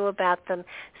States knew about them,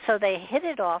 so they hid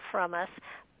it all from us.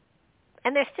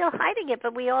 And they're still hiding it,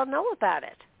 but we all know about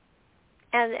it.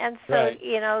 And so, right.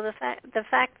 The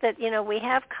fact that, we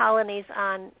have colonies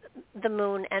on the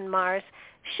Moon and Mars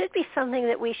should be something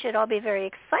that we should all be very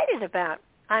excited about.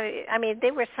 I mean,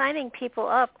 they were signing people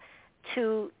up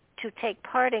to take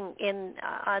part in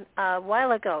a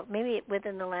while ago, maybe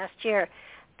within the last year,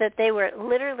 that they were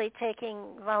literally taking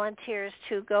volunteers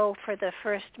to go for the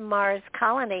first Mars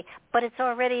colony, but it's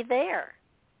already there.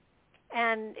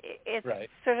 And it's right.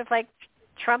 sort of like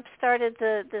Trump started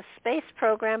the space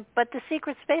program, but the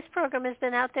secret space program has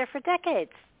been out there for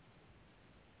decades.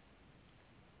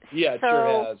 Yeah, it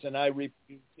sure has. And I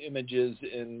repeat images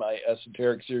in my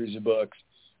Esoteric series of books.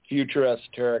 Future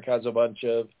Esoteric has a bunch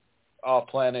of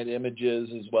off-planet images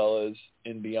as well as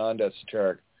in Beyond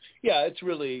Esoteric. Yeah, it's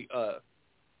really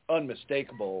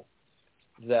unmistakable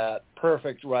that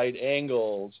perfect right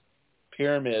angles,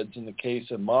 pyramids in the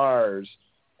case of Mars,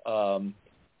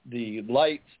 the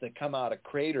lights that come out of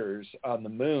craters on the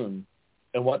moon,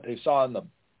 and what they saw on the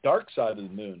dark side of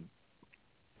the moon,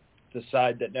 the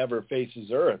side that never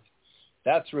faces Earth,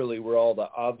 that's really where all the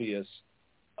obvious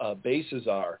bases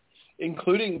are,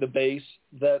 including the base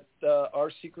that our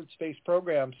secret space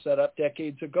program set up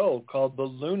decades ago called the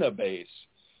Luna base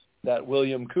that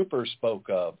William Cooper spoke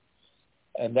of.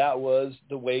 And that was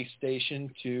the way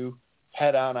station to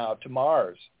head on out to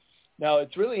Mars. Now,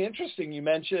 it's really interesting. You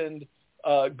mentioned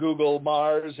Google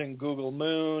Mars and Google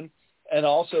Moon, and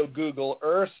also Google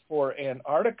Earth for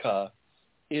Antarctica,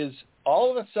 is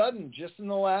all of a sudden, just in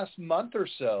the last month or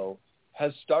so,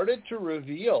 has started to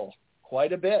reveal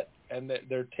quite a bit. And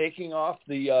they're taking off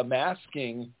the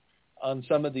masking on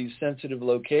some of these sensitive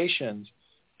locations.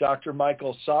 Dr.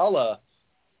 Michael Sala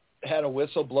had a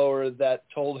whistleblower that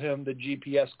told him the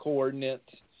GPS coordinates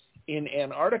in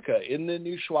Antarctica, in the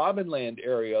New Schwabenland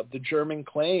area of the German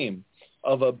claim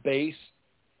of a base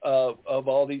of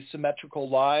all these symmetrical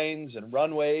lines and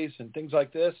runways and things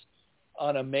like this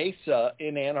on a mesa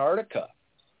in Antarctica.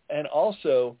 And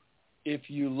also, if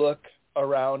you look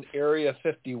around Area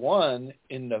 51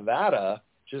 in Nevada,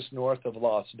 just north of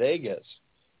Las Vegas.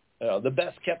 The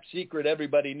best kept secret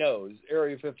everybody knows,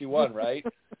 Area 51, right?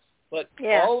 But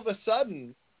all of a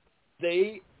sudden,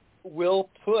 they will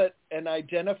put an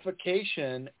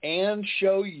identification and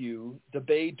show you the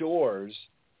bay doors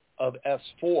of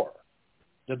S4,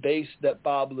 the base that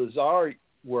Bob Lazar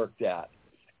worked at,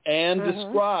 and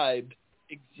described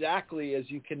exactly as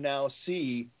you can now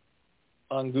see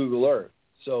on Google Earth.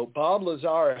 So Bob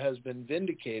Lazar has been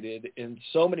vindicated in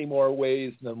so many more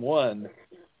ways than one,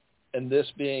 and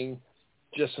this being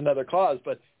just another cause.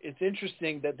 But it's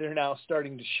interesting that they're now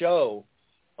starting to show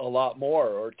a lot more,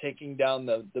 or taking down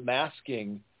the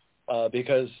masking,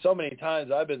 because so many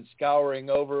times I've been scouring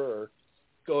over or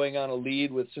going on a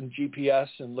lead with some GPS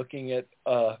and looking at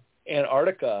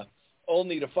Antarctica,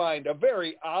 only to find a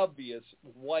very obvious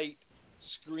white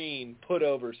screen put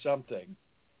over something.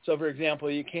 So, for example,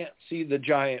 you can't see the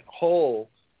giant hole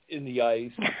in the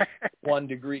ice 1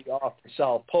 degree off the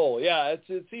South Pole. Yeah,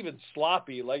 it's even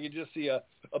sloppy. Like you just see a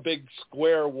big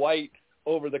square white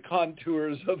over the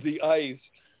contours of the ice.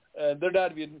 And they're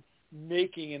not even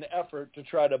making an effort to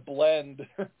try to blend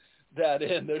that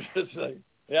in. They're just like,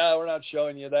 yeah, we're not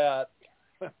showing you that.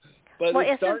 But well,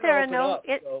 isn't there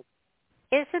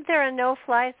a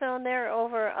no-fly zone there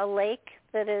over a lake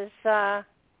that is that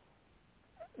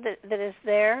is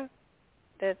there?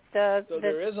 So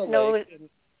there is a lake.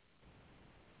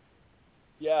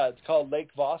 Yeah, it's called Lake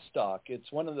Vostok.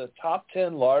 It's one of the top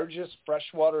 10 largest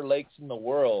freshwater lakes in the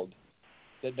world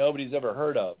that nobody's ever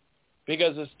heard of,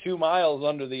 because it's 2 miles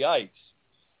under the ice.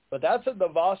 But that's at the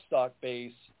Vostok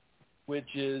base,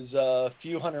 which is a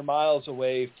few hundred miles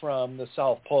away from the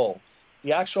South Pole.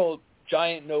 The actual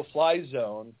giant no-fly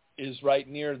zone is right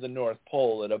near the North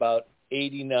Pole at about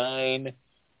 89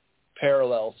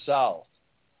 parallel south.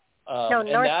 North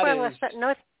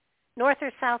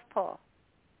or South Pole?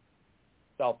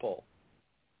 South Pole.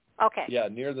 Okay. Yeah,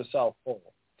 near the South Pole.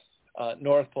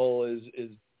 North Pole is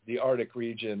the Arctic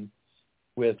region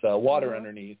with water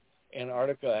underneath.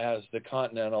 Antarctica has the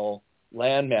continental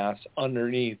landmass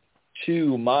underneath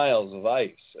 2 miles of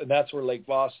ice, and that's where Lake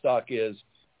Vostok is.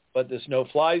 But this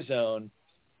no-fly zone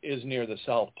is near the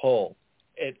South Pole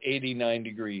at 89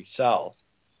 degrees south,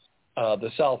 the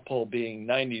South Pole being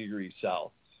 90 degrees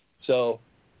south. So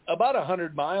about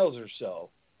 100 miles or so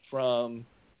from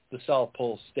the South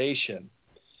Pole station.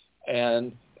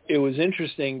 And it was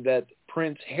interesting that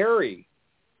Prince Harry,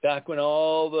 back when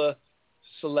all the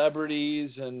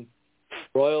celebrities and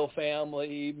royal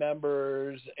family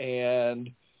members and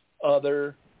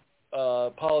other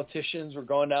politicians were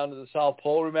going down to the South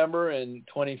Pole, remember, in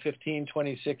 2015,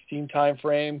 2016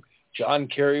 timeframe. John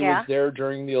Kerry was there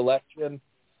during the election.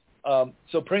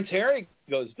 So Prince Harry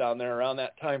goes down there around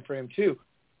that time frame too.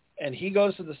 And he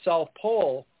goes to the South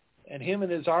Pole, and him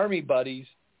and his army buddies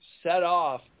set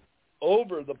off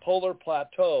over the polar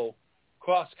plateau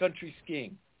cross-country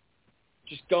skiing,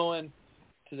 just going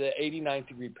to the 89th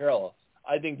degree parallel.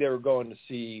 I think they were going to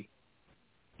see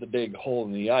the big hole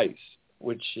in the ice,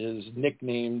 which is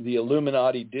nicknamed the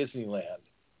Illuminati Disneyland.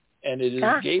 And it is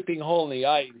a gaping hole in the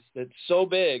ice that's so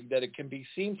big that it can be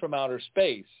seen from outer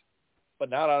space,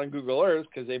 but not on Google Earth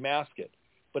because they mask it.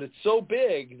 But it's so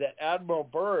big that Admiral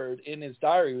Byrd, in his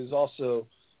diary, was also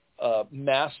a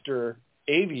master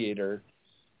aviator.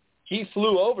 He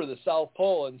flew over the South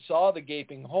Pole and saw the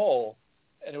gaping hole,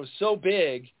 and it was so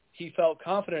big he felt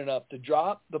confident enough to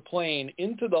drop the plane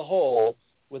into the hole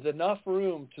with enough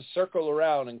room to circle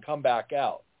around and come back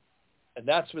out. And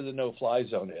that's where the no-fly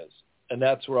zone is. And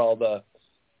that's where all the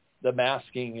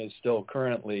masking is still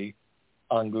currently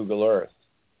on Google Earth.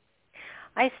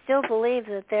 I still believe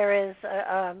that there is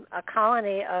a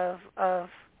colony of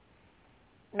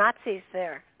Nazis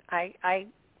there. I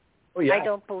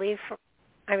don't believe.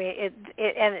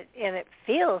 It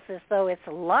feels as though it's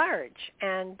large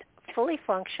and fully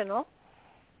functional,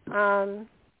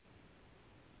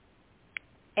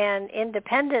 and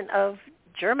independent of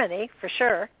Germany for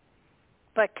sure,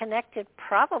 but connected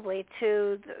probably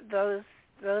to those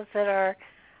that are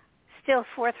still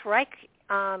Fourth Reich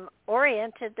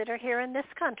oriented that are here in this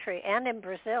country and in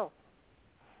Brazil.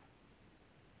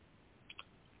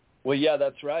 Well, yeah,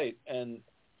 that's right. And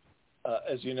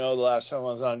as you know, the last time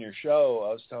I was on your show,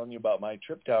 I was telling you about my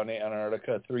trip down to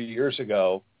Antarctica 3 years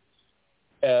ago.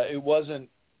 It wasn't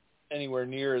anywhere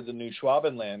near the New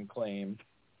Schwabenland claim,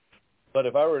 but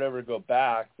if I were to ever go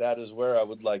back, that is where I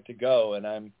would like to go. And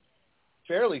I'm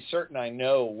fairly certain I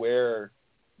know where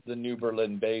the New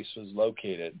Berlin base was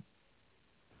located.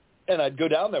 And I'd go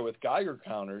down there with Geiger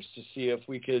counters to see if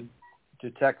we could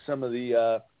detect some of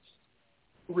the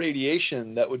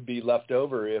radiation that would be left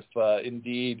over if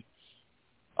indeed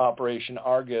Operation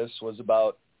Argus was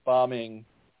about bombing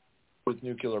with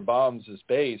nuclear bombs as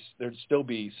base. There'd still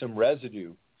be some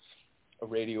residue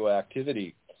of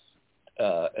radioactivity,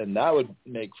 and that would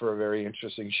make for a very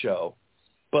interesting show.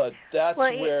 But that's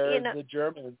where the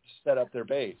Germans set up their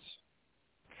base.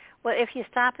 Well, if you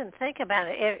stop and think about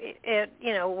it,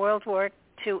 World War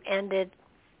II ended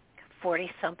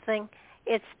 40-something.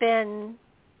 It's been,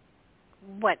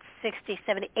 60,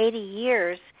 70, 80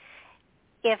 years.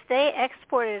 If they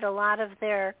exported a lot of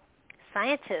their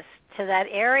scientists to that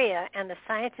area, and the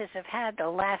scientists have had the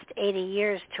last 80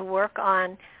 years to work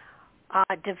on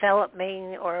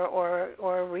developing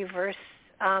or reverse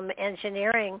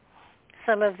engineering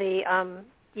some of the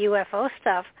UFO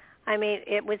stuff, I mean,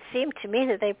 it would seem to me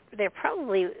that they're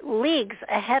probably leagues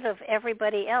ahead of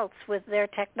everybody else with their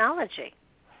technology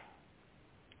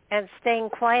and staying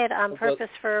quiet on purpose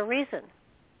for a reason.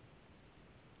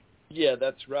 Yeah,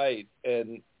 that's right.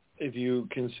 And if you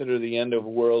consider the end of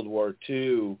World War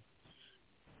II,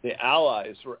 the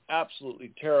Allies were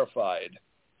absolutely terrified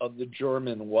of the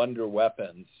German wonder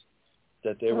weapons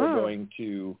that they were going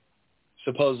to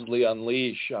supposedly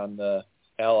unleash on the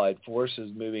Allied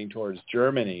forces moving towards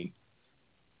Germany,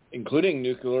 including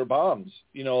nuclear bombs.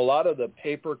 A lot of the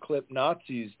paperclip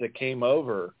Nazis that came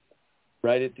over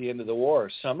right at the end of the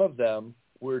war, some of them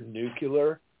were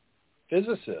nuclear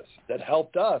physicists that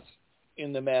helped us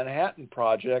in the Manhattan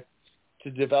Project to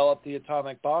develop the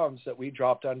atomic bombs that we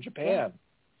dropped on Japan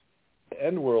to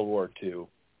end World War II.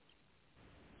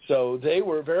 So they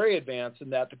were very advanced in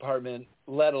that department,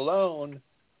 let alone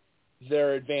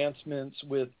their advancements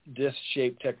with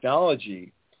disc-shaped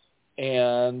technology.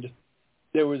 And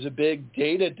there was a big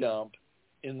data dump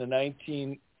in the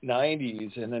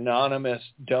 1990s. An anonymous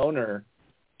donor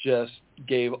just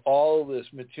gave all this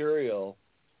material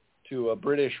to a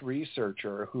British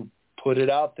researcher who put it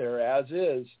out there as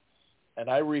is. And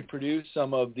I reproduced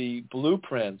some of the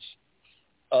blueprints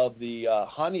of the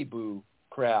Honeyboo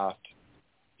craft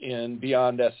in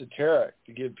Beyond Esoteric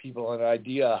to give people an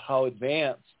idea how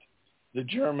advanced the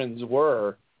Germans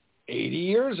were 80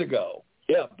 years ago.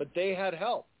 Yeah, but they had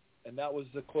help. And that was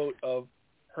the quote of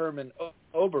Hermann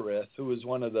Oberth, who was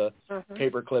one of the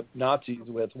paperclip Nazis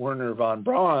with Werner von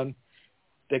Braun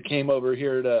that came over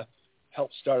here to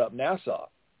help start up NASA.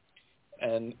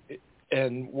 And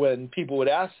when people would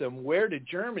ask them, where did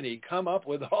Germany come up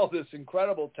with all this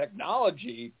incredible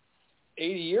technology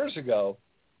 80 years ago?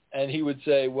 And he would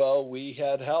say, well, we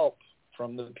had help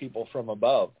from the people from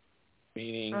above,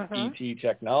 meaning ET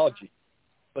technology.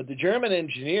 But the German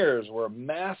engineers were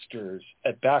masters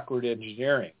at backward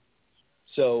engineering.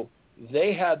 So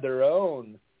they had their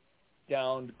own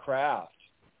downed craft,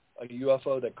 a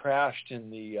UFO that crashed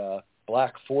in the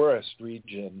Black Forest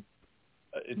region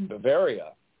in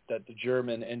Bavaria that the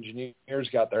German engineers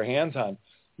got their hands on.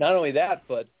 Not only that,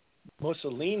 but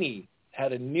Mussolini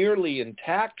had a nearly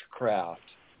intact craft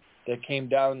that came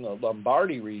down the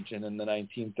Lombardy region in the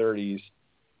 1930s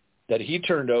that he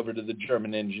turned over to the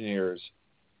German engineers.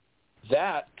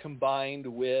 That combined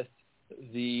with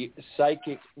the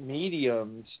psychic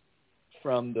mediums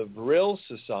from the Vril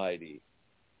Society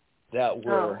that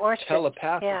were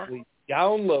telepathically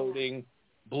downloading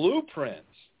blueprints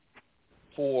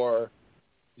for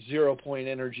zero-point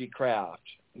energy craft,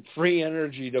 free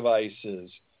energy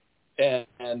devices,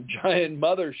 and giant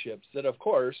motherships that, of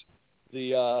course,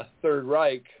 the Third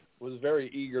Reich was very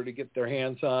eager to get their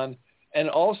hands on and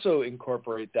also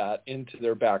incorporate that into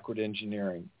their backward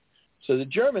engineering. So the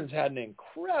Germans had an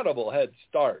incredible head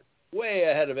start, way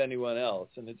ahead of anyone else,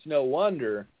 and it's no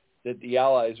wonder that the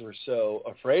Allies were so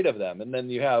afraid of them. And then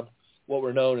you have what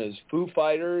were known as Foo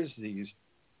Fighters, these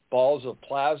balls of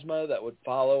plasma that would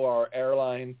follow our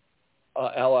airline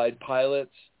Allied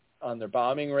pilots on their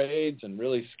bombing raids and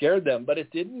really scared them, but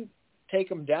it didn't take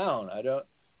them down. I don't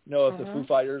know if the Foo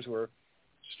Fighters were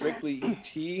strictly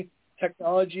ET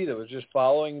technology that was just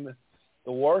following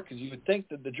the war, because you would think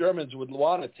that the Germans would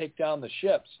want to take down the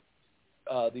ships,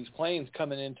 these planes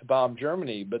coming in to bomb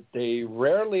Germany, but they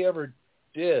rarely ever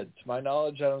did. To my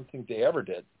knowledge, I don't think they ever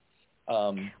did.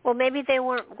 Well, maybe they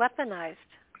weren't weaponized.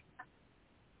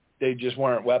 They just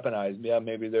weren't weaponized. Yeah,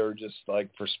 maybe they were just like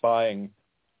for spying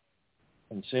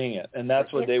and seeing it. And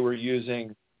that's what they were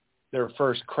using. Their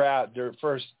first craft, their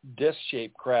first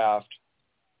disc-shaped craft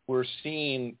were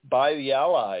seen by the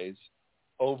Allies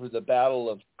over the Battle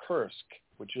of Kursk,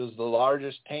 which was the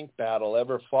largest tank battle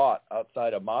ever fought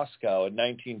outside of Moscow in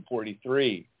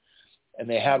 1943. And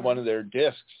they had one of their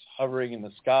discs hovering in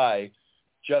the sky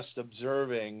just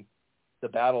observing the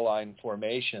battle line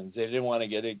formations. They didn't want to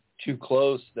get it too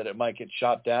close that it might get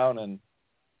shot down and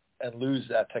and lose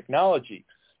that technology.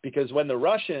 Because when the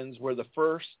Russians were the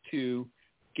first to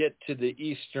get to the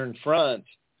Eastern Front,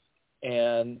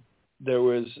 and there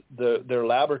was their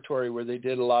laboratory where they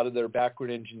did a lot of their backward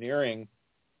engineering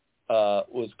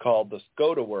was called the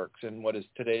Skoda Works in what is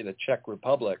today the Czech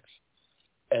Republics.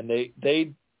 And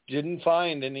they didn't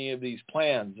find any of these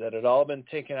plans. That had all been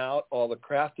taken out. All the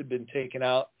craft had been taken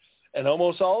out. And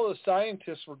almost all of the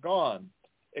scientists were gone,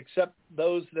 except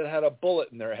those that had a bullet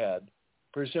in their head,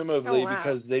 presumably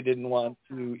because they didn't want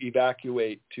to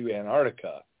evacuate to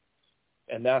Antarctica.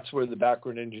 And that's where the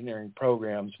backward engineering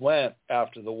programs went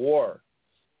after the war.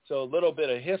 So a little bit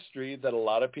of history that a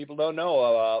lot of people don't know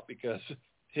about, because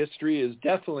history is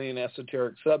definitely an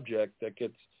esoteric subject that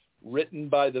gets written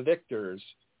by the victors,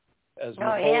 as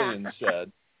Napoleon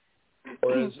said.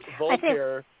 Or as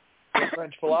Voltaire, the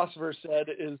French philosopher, said,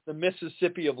 is the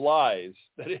Mississippi of lies,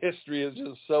 that history is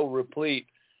just so replete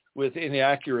with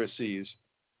inaccuracies.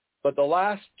 But the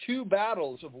last two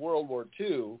battles of World War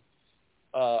II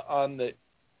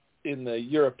in the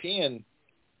European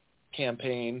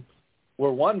campaign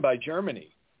were won by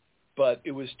Germany. But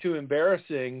it was too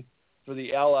embarrassing for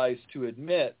the Allies to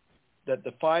admit that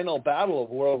the final battle of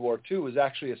World War II was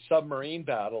actually a submarine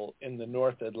battle in the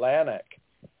North Atlantic,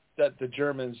 that the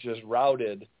Germans just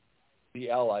routed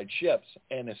the Allied ships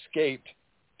and escaped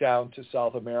down to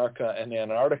South America and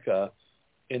Antarctica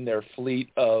in their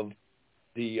fleet of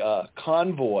the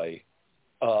convoy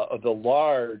of the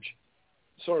large,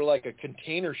 sort of like a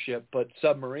container ship, but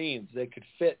submarines. They could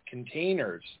fit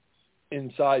containers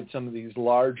inside some of these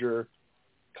larger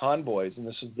convoys. And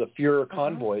this is the Führer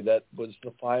convoy that was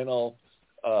the final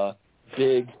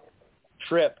big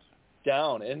trip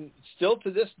down. And still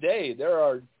to this day, there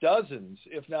are dozens,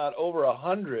 if not over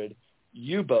 100,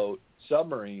 U-boat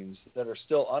submarines that are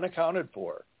still unaccounted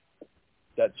for,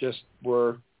 that just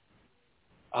were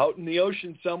out in the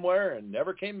ocean somewhere and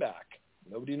never came back.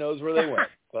 Nobody knows where they went.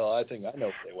 Well, I think I know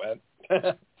where they went.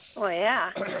 Well,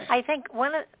 yeah. I think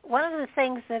one of the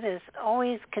things that has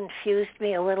always confused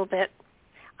me a little bit,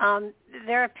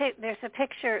 there are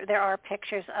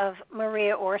pictures of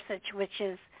Maria Orsich, which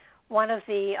is one of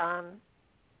the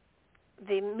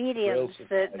mediums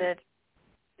that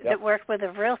worked with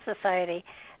the Vril Society.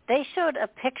 They showed a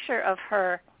picture of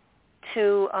her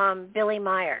to Billy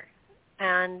Meyer,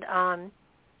 and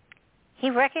he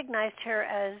recognized her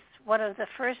as one of the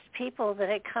first people that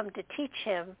had come to teach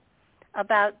him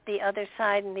about the other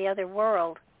side and the other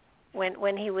world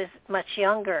when he was much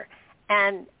younger.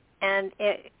 And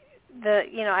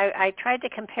I tried to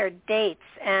compare dates,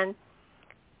 and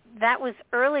that was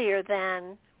earlier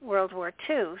than World War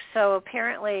II. So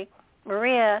apparently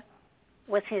Maria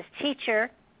was his teacher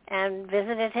and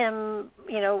visited him,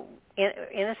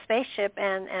 in a spaceship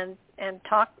and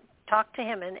talked to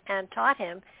him and taught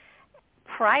him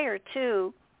prior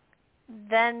to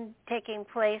then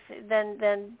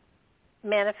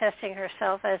manifesting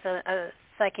herself as a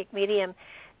psychic medium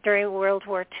during World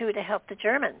War II to help the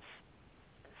Germans.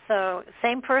 So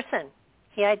same person.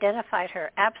 He identified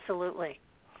her, absolutely.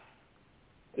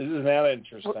 Isn't that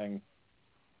interesting?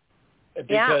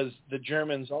 Because the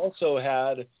Germans also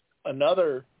had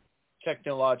another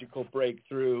technological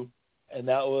breakthrough, and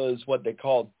that was what they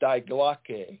called Die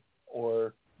Glocke,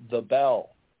 or the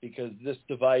bell, because this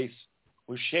device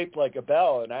was shaped like a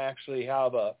bell, and I actually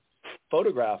have a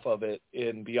photograph of it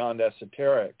in Beyond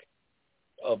Esoteric,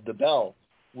 of the bell,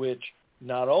 which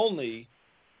not only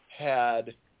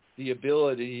had the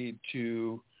ability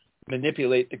to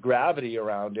manipulate the gravity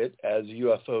around it, as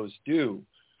UFOs do,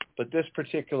 but this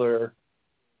particular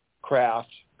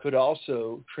craft could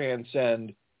also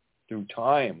transcend through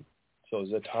time. So it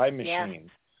was a time machine. Yeah.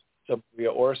 So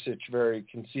Maria Orsich very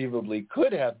conceivably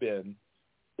could have been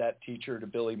that teacher to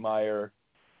Billy Meyer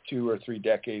 2 or 3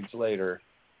 decades later.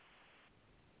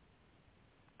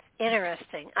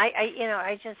 Interesting.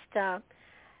 I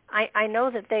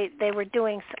know that they were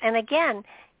doing, and again,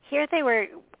 here they were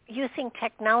using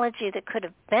technology that could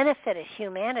have benefited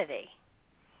humanity,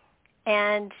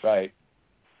 and right,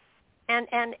 and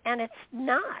it's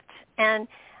not. And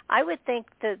I would think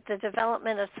that the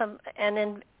development of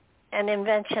an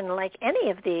invention like any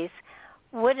of these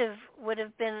would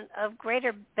have been of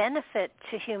greater benefit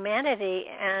to humanity,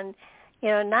 and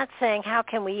not saying how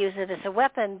can we use it as a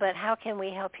weapon, but how can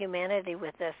we help humanity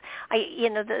with this?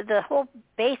 The whole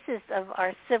basis of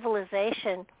our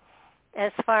civilization,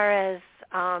 as far as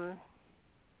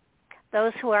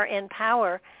those who are in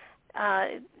power,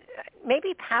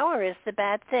 maybe power is the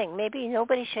bad thing. Maybe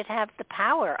nobody should have the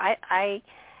power.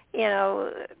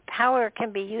 Power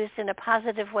can be used in a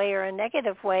positive way or a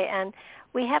negative way, and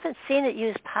we haven't seen it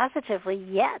used positively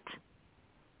yet.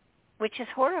 which is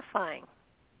horrifying.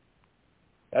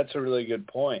 That's a really good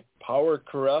point. Power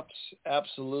corrupts,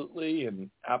 absolutely, and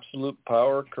absolute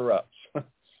power corrupts,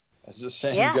 as the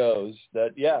saying goes.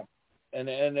 That and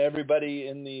everybody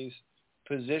in these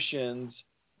positions,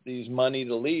 these moneyed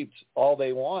elites, all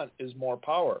they want is more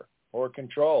power or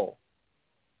control,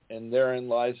 and therein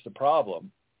lies the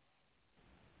problem.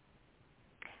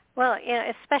 Well,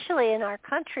 especially in our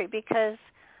country, because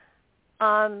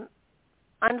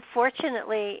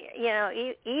unfortunately,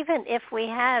 even if we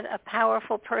had a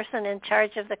powerful person in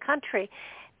charge of the country,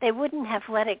 they wouldn't have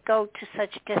let it go to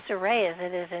such disarray as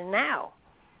it is in now.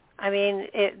 I mean,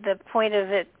 the point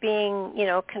of it being,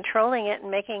 controlling it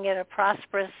and making it a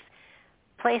prosperous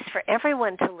place for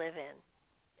everyone to live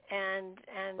in,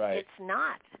 and right. It's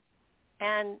not,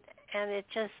 and it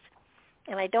just,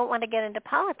 and I don't want to get into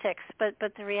politics, but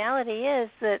the reality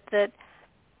is that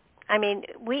I mean,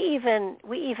 we even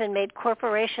made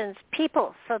corporations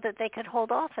people so that they could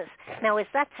hold office. Now, is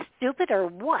that stupid or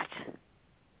what?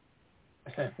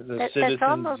 The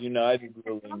Citizens United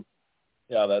ruling.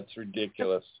 Yeah, that's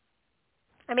ridiculous.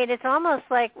 I mean, it's almost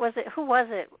like, who was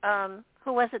it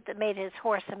that made his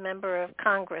horse a member of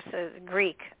Congress, a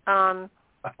Greek? Was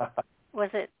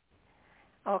it?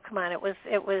 Oh, come on! It was.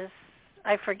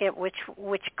 I forget which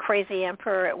crazy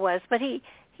emperor it was, but he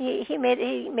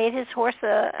made his horse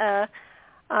a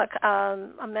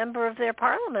member of their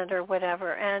parliament or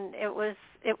whatever, and it was.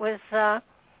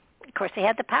 Of course, he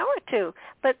had the power to,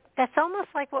 but that's almost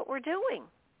like what we're doing.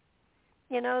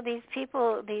 These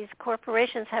people, these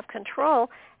corporations have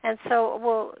control, and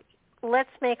so, let's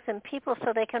make them people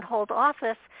so they can hold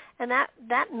office, and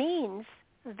that means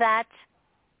that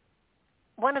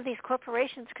one of these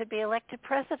corporations could be elected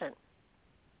president.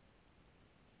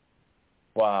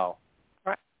 Wow.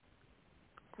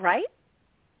 Right?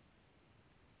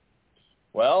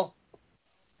 Well,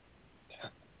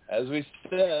 as we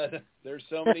said, there's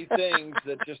so many things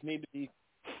that just need to be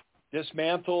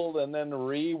dismantled and then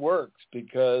reworked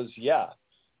because,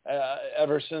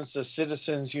 ever since the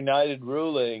Citizens United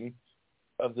ruling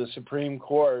of the Supreme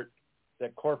Court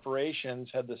that corporations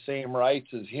had the same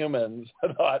rights as humans,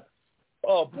 I thought,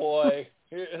 oh boy,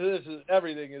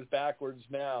 everything is backwards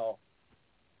now.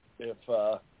 If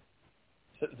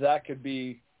that could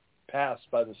be passed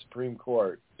by the Supreme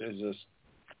Court, is just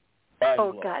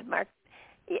oh God, Mark,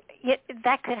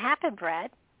 that could happen,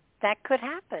 Brad. That could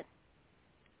happen.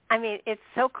 I mean, it's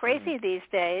so crazy these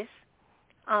days.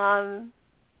 I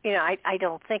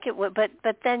don't think it would, but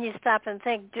then you stop and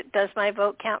think, does my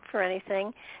vote count for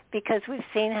anything? Because we've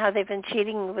seen how they've been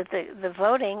cheating with the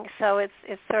voting, so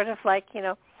it's sort of like,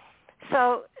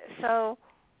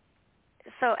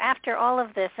 so after all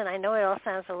of this, and I know it all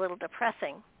sounds a little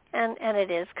depressing, and it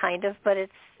is kind of, but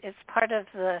it's part of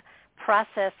the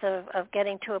process of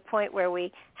getting to a point where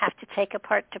we have to take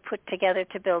apart to put together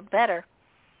to build better.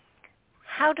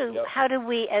 How do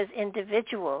we as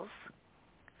individuals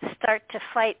start to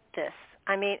fight this?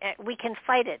 I mean, we can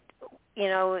fight it.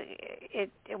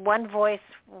 One voice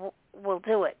will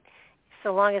do it,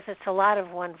 so long as it's a lot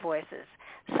of one voices.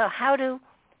 So how do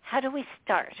we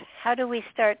start? How do we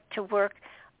start to work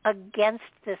against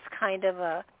this kind of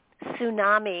a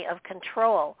tsunami of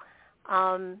control?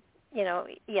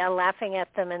 Laughing at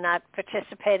them and not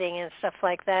participating and stuff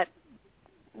like that,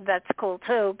 that's cool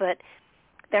too, but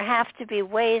there have to be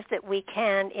ways that we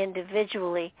can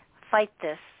individually fight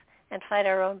this and fight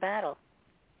our own battle.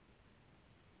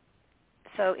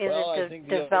 So is it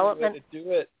development? The only way to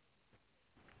do it,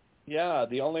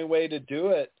 the only way to do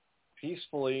it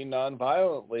peacefully,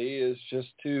 non-violently, is just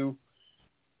to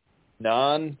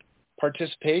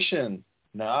non-participation,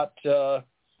 not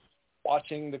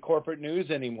watching the corporate news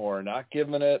anymore, not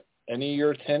giving it any of your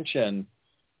attention,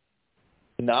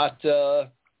 not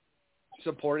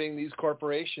supporting these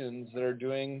corporations that are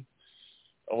doing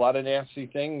a lot of nasty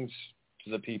things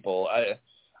to the people.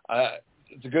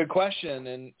 It's a good question,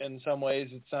 and in some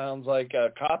ways it sounds like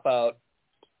a cop-out,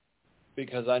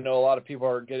 because I know a lot of people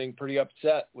are getting pretty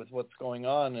upset with what's going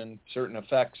on and certain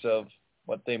effects of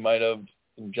what they might have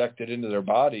injected into their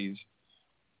bodies.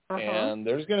 And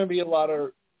there's going to be a lot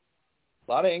of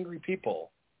angry people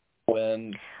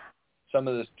when some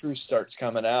of this truth starts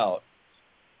coming out.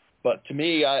 But to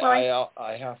me,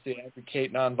 I have to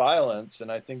advocate nonviolence,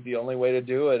 and I think the only way to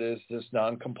do it is this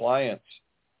noncompliance.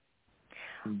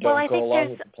 Don't go along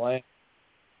with the plan.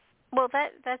 Well,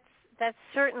 that's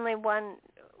certainly one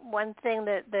thing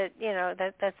that's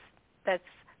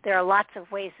there are lots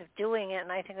of ways of doing it,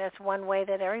 and I think that's one way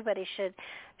that everybody should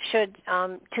to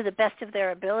the best of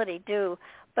their ability do.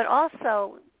 But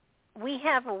also, we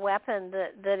have a weapon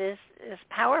that is as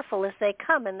powerful as they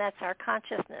come, and that's our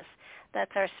consciousness.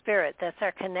 That's our spirit. That's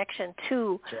our connection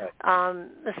to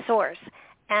the source.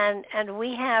 And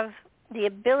we have the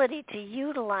ability to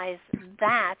utilize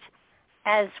that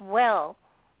as well,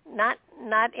 not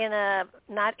in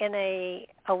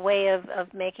a way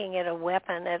of making it a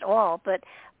weapon at all, but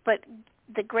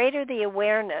the greater the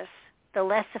awareness, the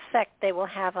less effect they will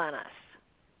have on us.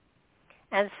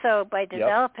 And so by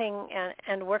developing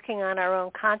and working on our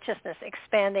own consciousness,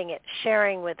 expanding it,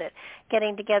 sharing with it,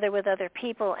 getting together with other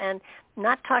people, and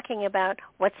not talking about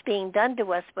what's being done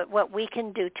to us, but what we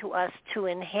can do to us to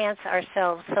enhance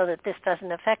ourselves so that this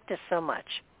doesn't affect us so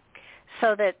much.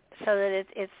 So that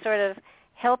it's sort of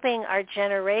helping our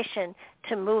generation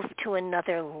to move to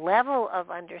another level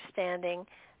of understanding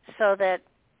so that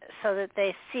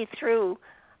they see through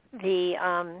the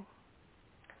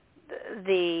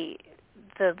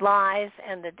lies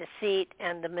and the deceit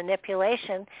and the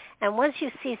manipulation. And once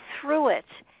you see through it,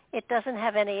 it doesn't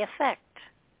have any effect.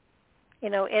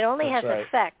 It only has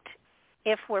effect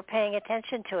if we're paying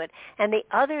attention to it. And the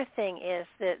other thing is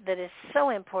that is so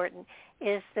important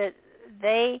is that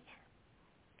they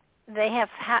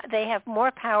have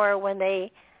more power when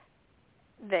the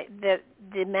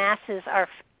masses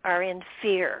are in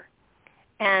fear.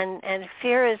 And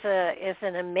fear is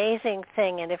an amazing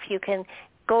thing. And if you can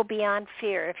go beyond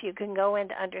fear, if you can go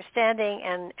into understanding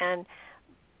and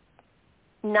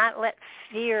not let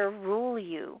fear rule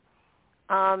you,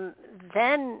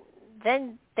 then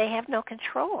they have no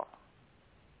control.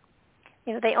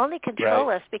 They only control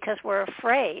us because we're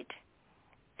afraid.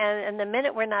 And the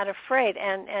minute we're not afraid,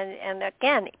 and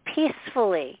again,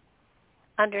 peacefully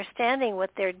understanding what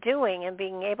they're doing and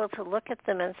being able to look at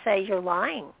them and say, you're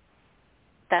lying.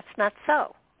 That's not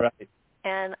so. Right.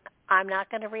 And I'm not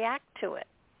going to react to it.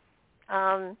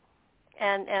 And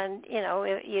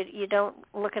you don't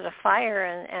look at a fire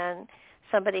and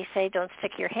somebody say, don't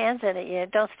stick your hands in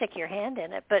it. Don't stick your hand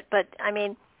in it. But I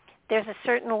mean, there's a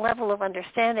certain level of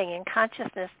understanding and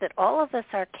consciousness that all of us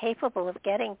are capable of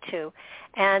getting to.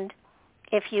 And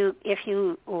if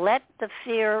you let the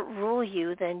fear rule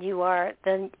you, then you are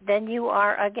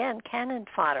again cannon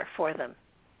fodder for them.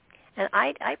 And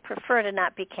I prefer to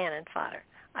not be cannon fodder.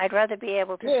 I'd rather be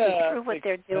able to see through what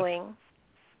they're doing.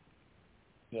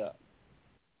 Yeah.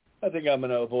 I think I'm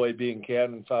going to avoid being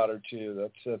cannon fodder too.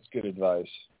 That's good advice.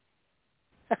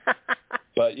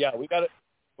 But yeah, we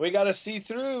got to see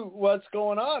through what's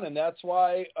going on, and that's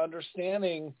why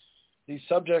understanding these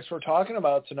subjects we're talking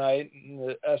about tonight,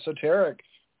 the esoteric,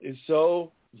 is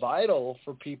so vital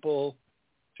for people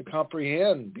to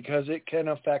comprehend because it can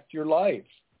affect your life.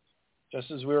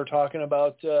 Just as we were talking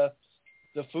about the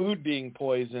food being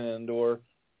poisoned or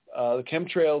the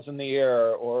chemtrails in the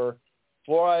air or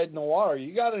fluoride in the water,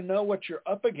 you got to know what you're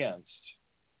up against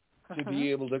to be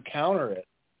able to counter it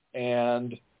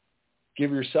and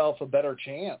give yourself a better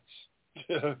chance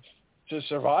to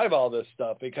survive all this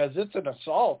stuff, because it's an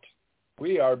assault.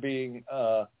 We are being,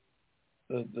 the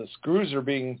screws are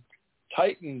being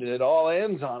tightened at all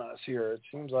ends on us here. It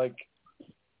seems like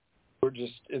we're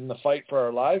just in the fight for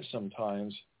our lives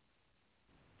sometimes.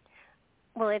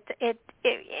 Well,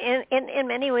 in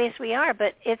many ways we are,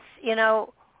 but it's,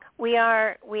 we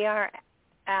are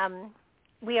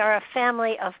a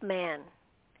family of man.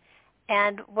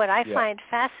 And what I find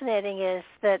fascinating is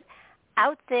that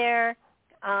out there,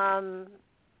 beyond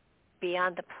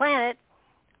the planet,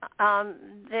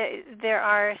 there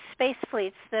are space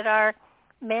fleets that are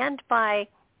manned by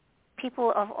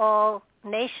people of all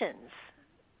nations.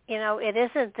 It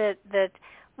isn't that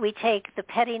we take the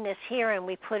pettiness here and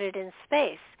we put it in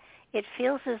space. It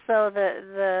feels as though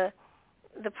the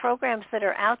programs that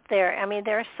are out there, I mean,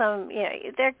 there are some,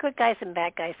 there are good guys and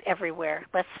bad guys everywhere,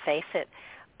 let's face it.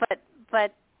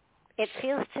 But it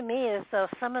feels to me as though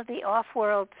some of the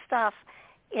off-world stuff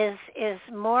is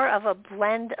more of a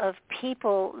blend of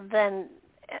people than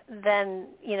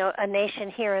a nation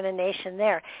here and a nation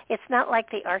there. It's not like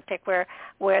the Arctic where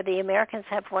the Americans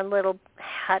have one little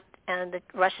hut and the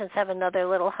Russians have another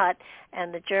little hut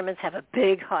and the Germans have a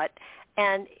big hut.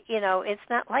 And, it's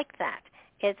not like that.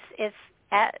 It's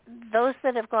those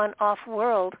that have gone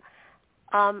off-world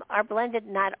are blended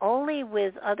not only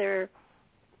with other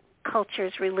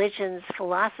cultures, religions,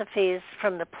 philosophies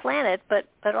from the planet, but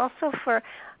also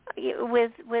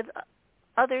with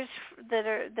others that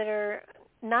are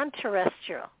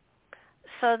non-terrestrial,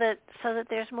 so that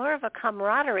there's more of a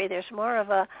camaraderie, there's more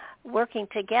of a working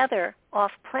together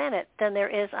off planet than there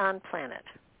is on planet.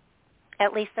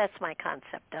 At least that's my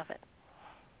concept of it.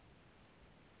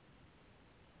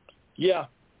 Yeah,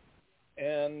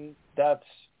 and that's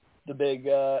the big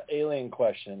alien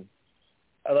question.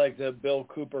 I like the Bill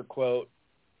Cooper quote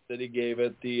that he gave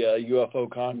at the UFO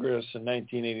Congress in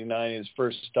 1989, his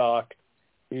first talk.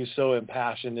 He was so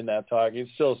impassioned in that talk. You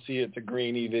still see it's a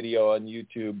grainy video on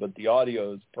YouTube, but the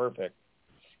audio is perfect.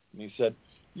 And he said,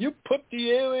 you put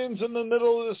the aliens in the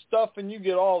middle of this stuff and you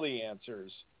get all the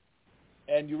answers.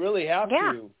 And you really have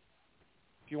to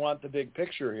if you want the big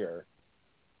picture here,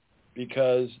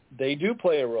 because they do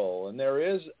play a role, and there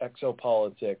is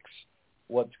exopolitics,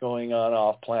 what's going on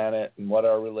off planet and what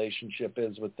our relationship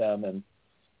is with them. And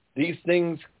these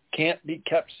things can't be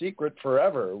kept secret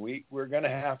forever. We're going to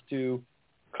have to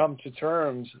come to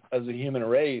terms as a human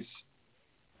race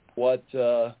what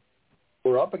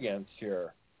we're up against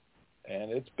here.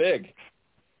 And it's big.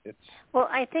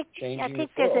 I think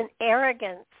there's an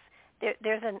arrogance.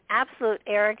 There's an absolute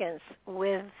arrogance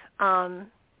with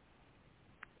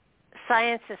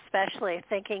science, especially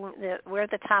thinking that we're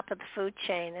the top of the food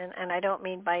chain, and I don't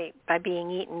mean by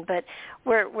being eaten, but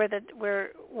we're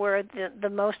the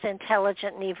most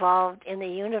intelligent and evolved in the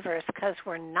universe, because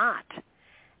we're not.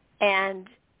 And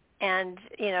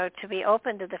to be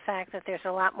open to the fact that there's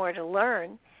a lot more to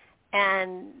learn,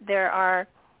 and there are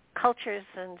cultures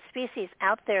and species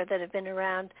out there that have been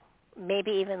around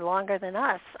maybe even longer than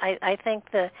us. I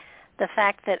think the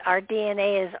fact that our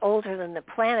DNA is older than the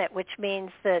planet, which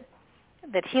means that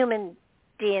human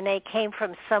DNA came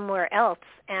from somewhere else,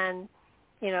 and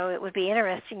it would be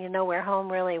interesting to know where home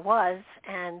really was.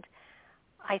 And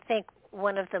I think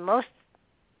one of the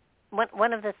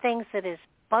things that has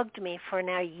bugged me for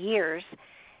now years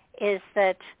is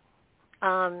that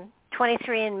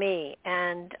 23andMe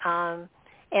and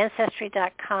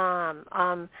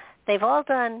Ancestry.com, they've all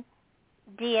done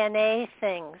DNA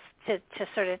things to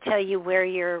sort of tell you where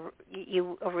you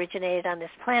originated on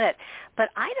this planet. But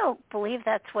I don't believe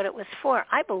that's what it was for.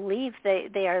 I believe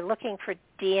they are looking for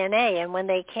DNA. And when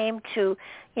they came to,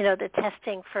 the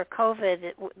testing for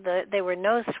COVID, they were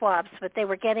nose swabs, but they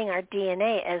were getting our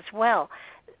DNA as well.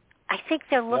 I think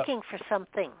they're looking for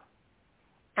something,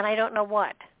 and I don't know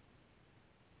what.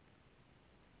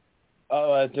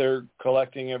 They're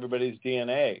collecting everybody's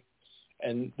DNA.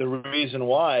 And the reason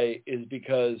why is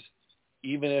because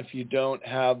even if you don't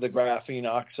have the graphene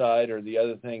oxide or the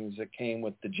other things that came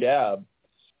with the jab,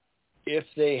 if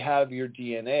they have your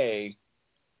DNA,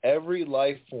 every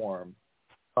life form,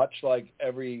 much like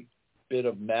every bit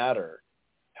of matter,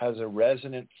 has a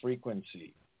resonant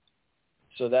frequency.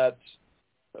 So that's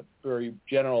a very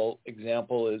general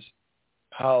example, is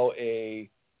how a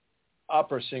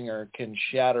opera singer can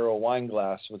shatter a wine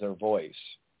glass with her voice.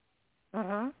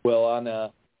 Mm-hmm. Well, on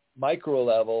a micro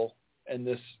level, and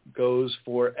this goes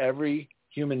for every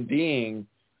human being,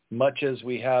 much as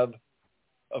we have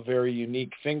a very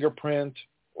unique fingerprint,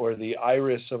 or the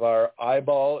iris of our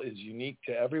eyeball is unique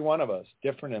to every one of us,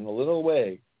 different in a little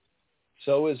way,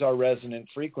 so is our resonant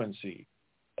frequency.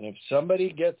 And if somebody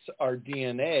gets our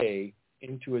DNA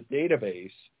into a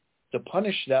database to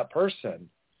punish that person,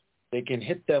 they can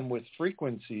hit them with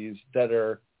frequencies that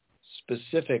are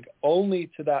specific only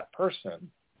to that person,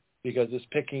 because it's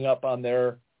picking up on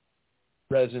their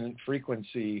resonant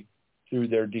frequency through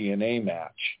their DNA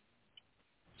match.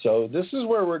 So this is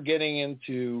where we're getting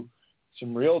into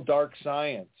some real dark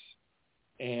science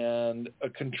and a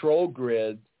control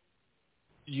grid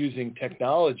using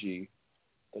technology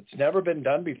that's never been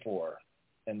done before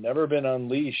and never been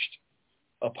unleashed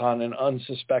upon an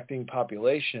unsuspecting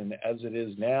population as it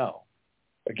is now.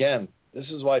 Again, this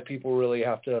is why people really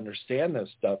have to understand this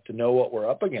stuff to know what we're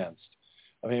up against.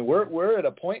 I mean, we're at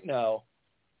a point now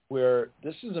where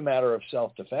this is a matter of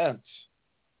self-defense.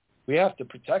 We have to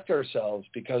protect ourselves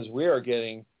because we are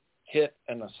getting hit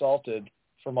and assaulted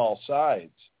from all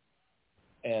sides.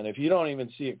 And if you don't even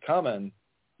see it coming,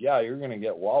 you're going to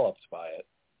get walloped by it.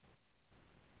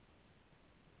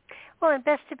 Well, and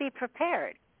best to be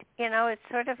prepared. It's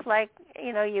sort of like,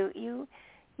 you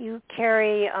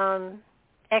carry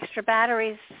extra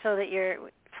batteries so that your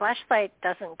flashlight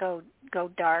doesn't go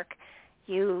dark.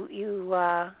 You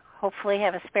hopefully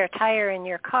have a spare tire in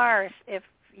your car if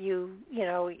you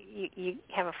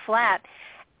have a flat.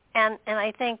 And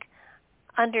I think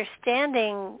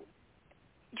understanding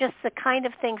just the kind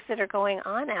of things that are going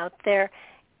on out there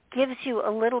gives you a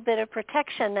little bit of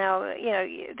protection. Now,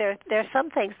 there are some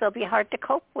things they'll be hard to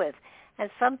cope with, and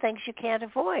some things you can't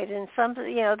avoid, and some,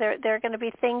 there are going to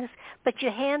be things, but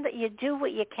you do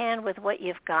what you can with what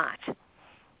you've got.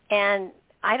 And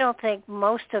I don't think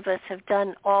most of us have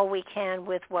done all we can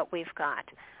with what we've got.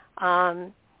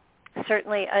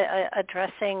 Certainly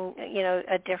addressing,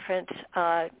 a different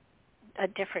a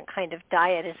different kind of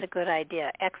diet is a good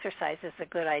idea. Exercise is a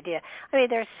good idea. I mean,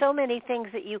 there's so many things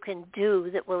that you can do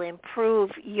that will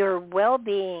improve your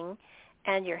well-being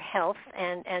and your health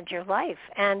and your life.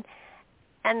 And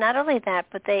not only that,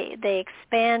 but they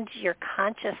expand your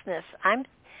consciousness.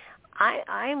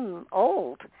 I'm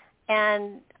old,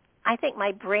 and I think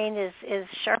my brain is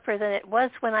sharper than it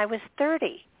was when I was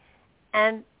 30,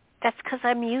 and that's because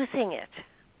I'm using it.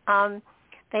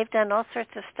 They've done all sorts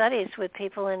of studies with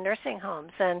people in nursing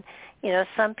homes, and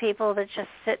some people that just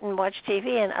sit and watch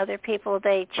TV, and other people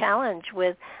they challenge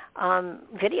with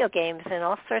video games and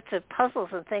all sorts of puzzles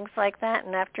and things like that.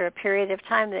 And after a period of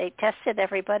time, they tested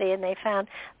everybody, and they found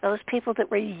those people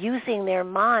that were using their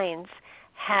minds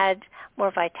had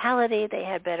more vitality. They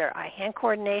had better eye-hand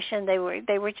coordination. They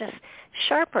were just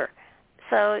sharper.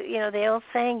 So the old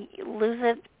saying,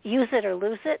 use it or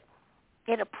lose it.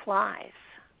 It applies.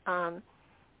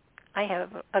 I have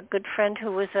a good friend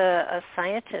who was a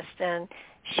scientist, and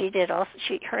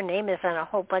her name is on a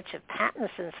whole bunch of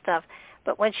patents and stuff.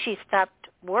 But when she stopped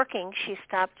working, she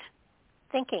stopped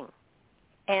thinking,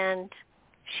 and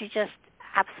she just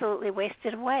absolutely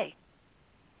wasted away.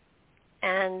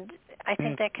 And I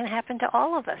think that can happen to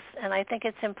all of us. And I think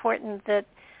it's important that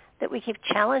we keep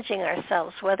challenging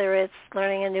ourselves, whether it's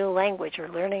learning a new language or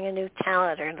learning a new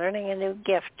talent or learning a new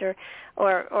gift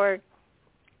or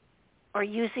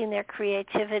using their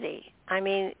creativity. I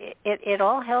mean, it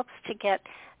all helps to get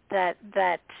that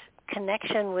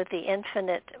connection with the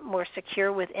infinite more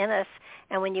secure within us.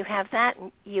 And when you have that,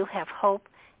 you have hope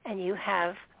and you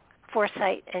have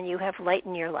foresight and you have light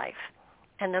in your life.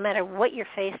 And no matter what you're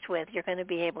faced with, you're going to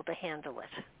be able to handle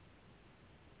it.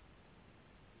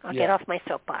 I'll get off my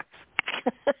soapbox.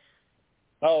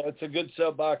 Oh, it's a good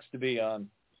soapbox to be on.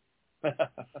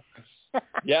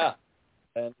 Yeah,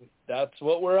 and that's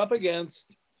what we're up against.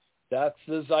 That's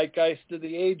the zeitgeist of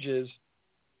the ages.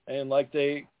 And like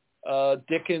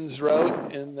Dickens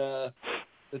wrote in the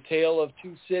Tale of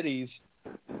Two Cities,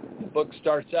 the book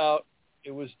starts out,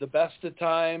 it was the best of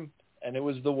time and it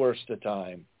was the worst of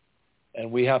time. And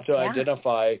we have to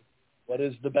identify what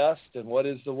is the best and what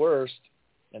is the worst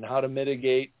and how to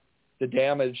mitigate the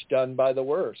damage done by the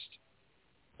worst.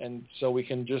 And so we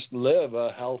can just live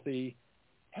a healthy,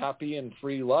 happy, and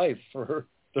free life for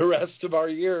the rest of our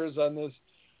years on this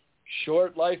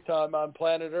short lifetime on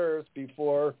planet Earth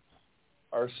before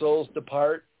our souls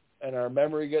depart and our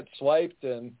memory gets swiped,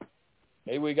 and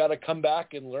maybe we got to come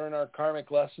back and learn our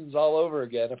karmic lessons all over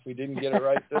again if we didn't get it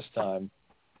right this time.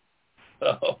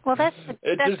 So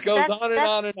it just goes on and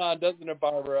on and on, doesn't it,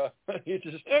 Barbara? It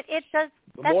does.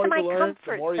 That's my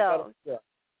comfort, though.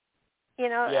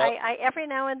 I every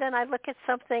now and then I look at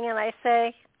something and I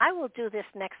say, I will do this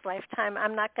next lifetime.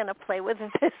 I'm not going to play with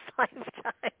it this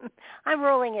lifetime. I'm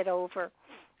rolling it over.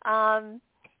 I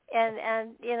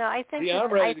think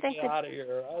I'm ready to get out of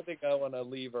here. I think I want to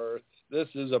leave Earth. This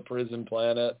is a prison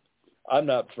planet. I'm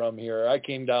not from here. I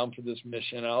came down for this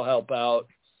mission. I'll help out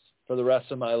for the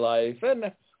rest of my life.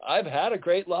 And I've had a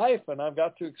great life, and I've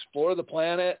got to explore the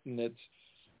planet, and it's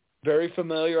very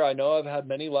familiar. I know I've had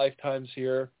many lifetimes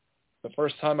here. The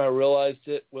first time I realized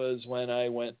it was when I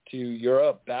went to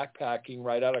Europe backpacking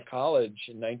right out of college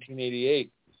in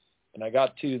 1988. And I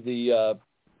got to the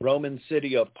Roman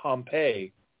city of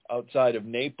Pompeii outside of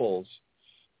Naples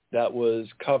that was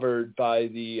covered by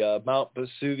the Mount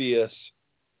Vesuvius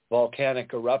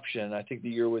volcanic eruption. I think the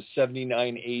year was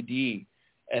 79 AD.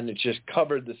 And it just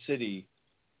covered the city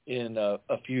in a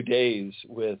few days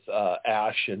with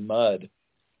ash and mud.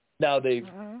 Now they've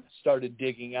started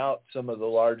digging out some of the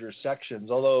larger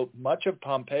sections, although much of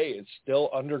Pompeii is still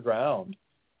underground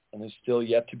and is still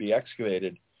yet to be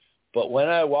excavated. But when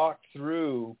I walked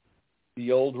through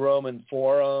the old Roman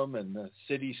Forum and the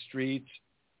city streets,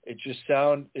 it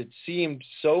seemed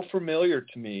so familiar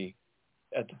to me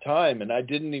at the time, and I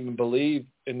didn't even believe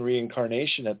in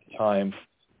reincarnation at the time.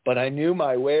 But I knew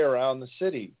my way around the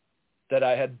city, that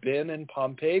I had been in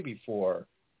Pompeii before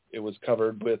it was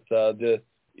covered with the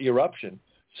eruption.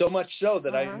 So much so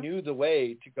that I knew the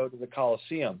way to go to the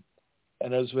Colosseum.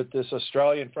 And I was with this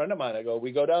Australian friend of mine. I go,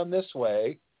 we go down this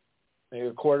way, maybe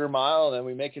a quarter mile, and then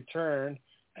we make a turn,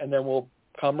 and then we'll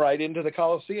come right into the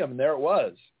Colosseum. And there it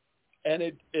was. And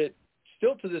it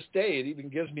still to this day, it even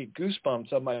gives me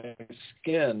goosebumps on my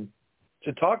skin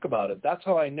to talk about it. That's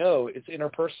how I know it's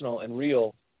interpersonal and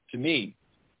real to me.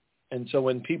 And so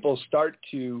when people start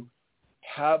to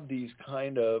have these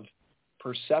kind of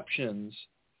perceptions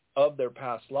of their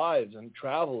past lives, and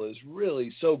travel is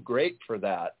really so great for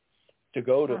that, to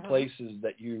go to places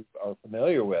that you are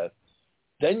familiar with,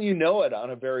 then you know it on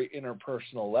a very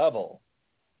interpersonal level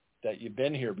that you've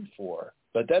been here before.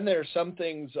 But then there's some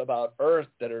things about Earth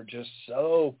that are just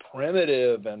so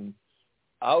primitive and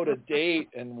out of date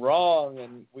and wrong,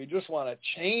 and we just want to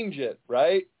change it,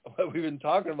 right? What we've been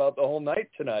talking about the whole night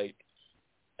tonight,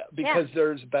 because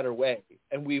there's a better way.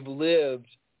 And we've lived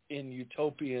in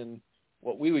utopian,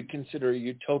 what we would consider a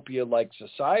utopia-like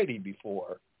society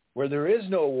before, where there is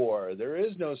no war, there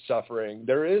is no suffering,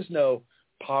 there is no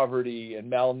poverty and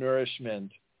malnourishment.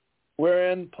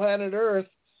 Where in planet Earth,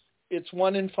 it's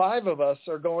 1 in 5 of us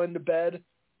are going to bed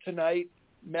tonight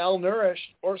malnourished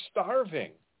or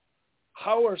starving.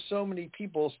 How are so many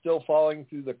people still falling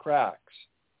through the cracks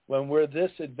when we're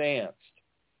this advanced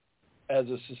as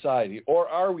a society? Or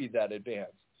are we that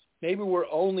advanced? Maybe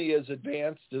we're only as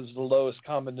advanced as the lowest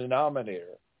common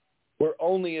denominator. We're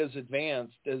only as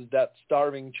advanced as that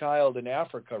starving child in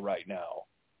Africa right now.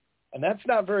 And that's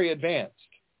not very advanced.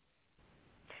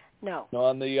 No.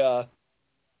 On the,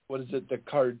 what is it, the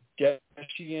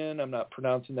Kardashian, I'm not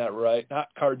pronouncing that right, not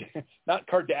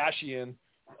Kardashian,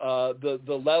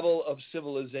 the level of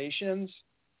civilizations,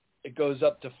 it goes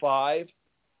up to 5.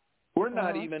 We're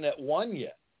not even at 1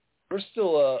 yet. We're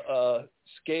still a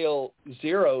scale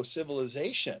 0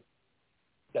 civilization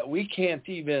that we can't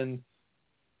even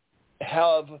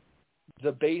have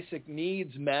the basic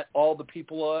needs met, all the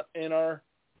people in our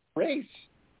race.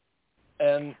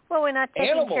 And well, we're not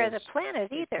taking care of animals the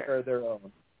planet either. Are their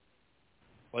own.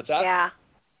 What's that? Yeah.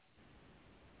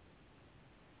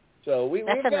 So we've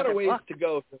got a ways to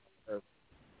go.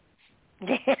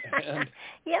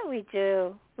 Yeah, we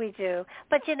do. We do.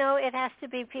 But, you know, it has to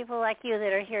be people like you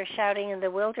that are here shouting in the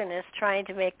wilderness trying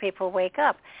to make people wake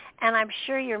up. And I'm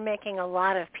sure you're making a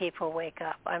lot of people wake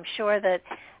up. I'm sure that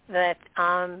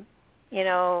you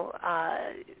know,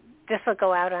 this will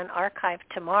go out on archive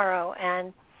tomorrow,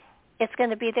 and it's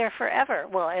going to be there forever.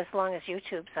 Well, as long as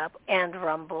YouTube's up and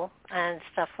Rumble and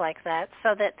stuff like that.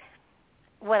 So that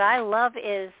what I love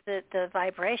is that the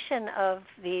vibration of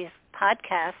these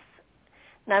podcasts,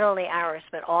 not only ours,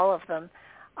 but all of them,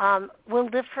 will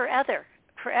live forever.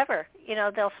 You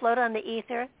know, they'll float on the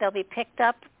ether. They'll be picked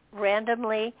up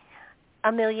randomly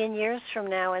 1 million years from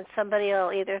now, and somebody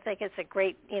will either think it's a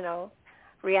great, you know,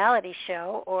 reality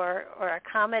show or a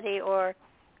comedy or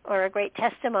a great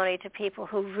testimony to people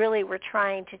who really were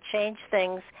trying to change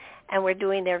things and were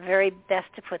doing their very best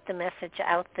to put the message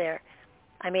out there.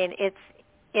 I mean, it's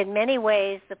in many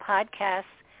ways the podcasts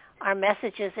are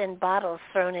messages in bottles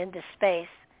thrown into space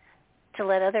to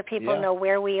let other people know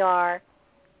where we are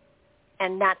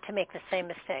and not to make the same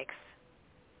mistakes.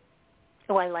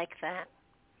 Oh, I like that.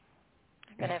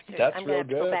 I'm gonna have to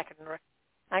go back and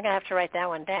I'm gonna have to write that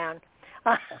one down.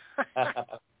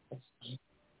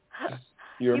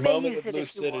 Your you moment may use of it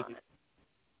lucidity. if you want.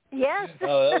 Yes.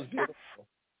 Oh, that was beautiful.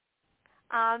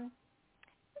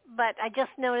 But I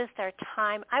just noticed our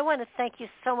time. I want to thank you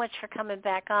so much for coming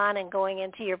back on and going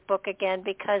into your book again,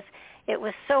 because it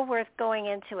was so worth going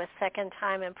into a second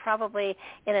time and probably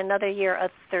in another year a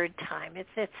third time.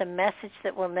 It's a message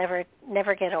that will never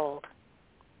get old.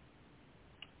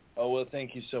 Oh, well,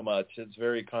 thank you so much. It's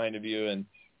very kind of you. And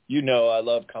you know I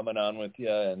love coming on with you.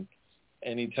 And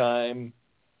anytime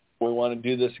we want to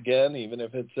do this again, even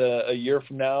if it's a year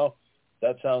from now,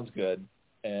 that sounds good.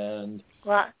 And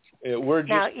we're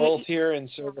just both here in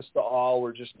service to all.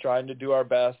 We're just trying to do our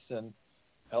best and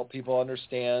help people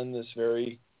understand this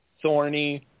very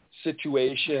thorny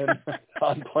situation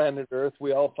on planet Earth.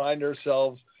 We all find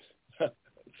ourselves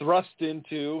thrust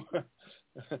into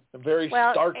a very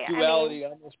stark duality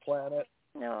on this planet.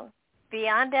 No.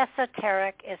 Beyond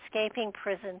Esoteric, Escaping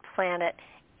Prison Planet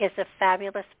is a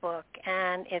fabulous book,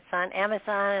 and it's on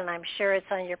Amazon, and I'm sure it's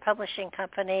on your publishing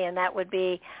company, and that would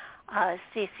be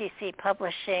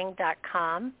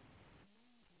cccpublishing.com.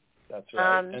 That's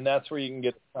right. And that's where you can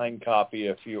get a signed copy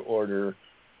if you order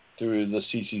through the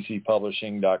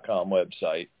cccpublishing.com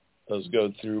website. Those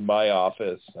go through my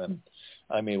office, and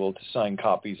I'm able to sign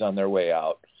copies on their way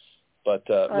out. But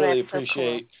really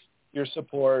appreciate your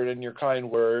support and your kind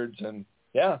words. And,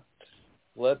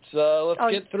 let's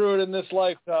get through it in this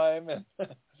lifetime. And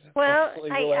well,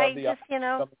 I just, you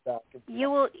know, you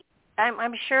will...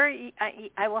 I'm sure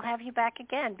I will have you back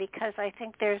again, because I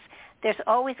think there's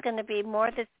always going to be more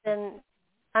that's been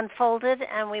unfolded,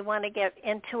 and we want to get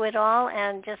into it all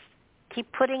and just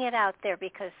keep putting it out there,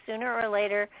 because sooner or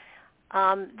later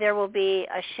there will be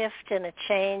a shift and a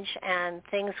change, and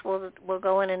things will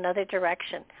go in another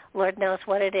direction. Lord knows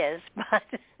what it is,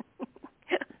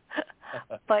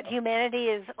 but humanity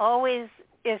is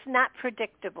not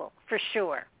predictable, for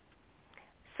sure.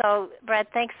 So, Brad,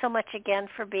 thanks so much again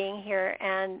for being here,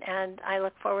 and I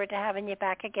look forward to having you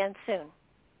back again soon.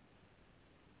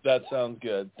 That sounds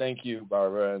good. Thank you,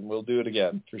 Barbara, and we'll do it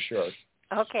again for sure.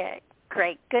 Okay,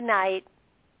 great. Good night.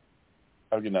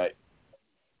 Have a good night.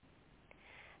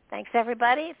 Thanks,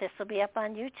 everybody. This will be up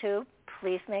on YouTube.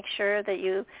 Please make sure that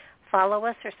you follow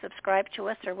us or subscribe to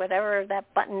us or whatever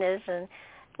that button is, and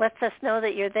lets us know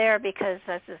that you're there, because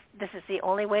this is the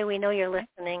only way we know you're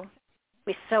listening.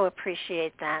 We so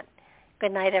appreciate that.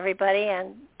 Good night, everybody,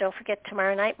 and don't forget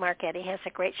tomorrow night, Mark Eddy has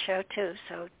a great show, too,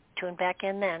 so tune back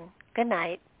in then. Good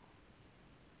night.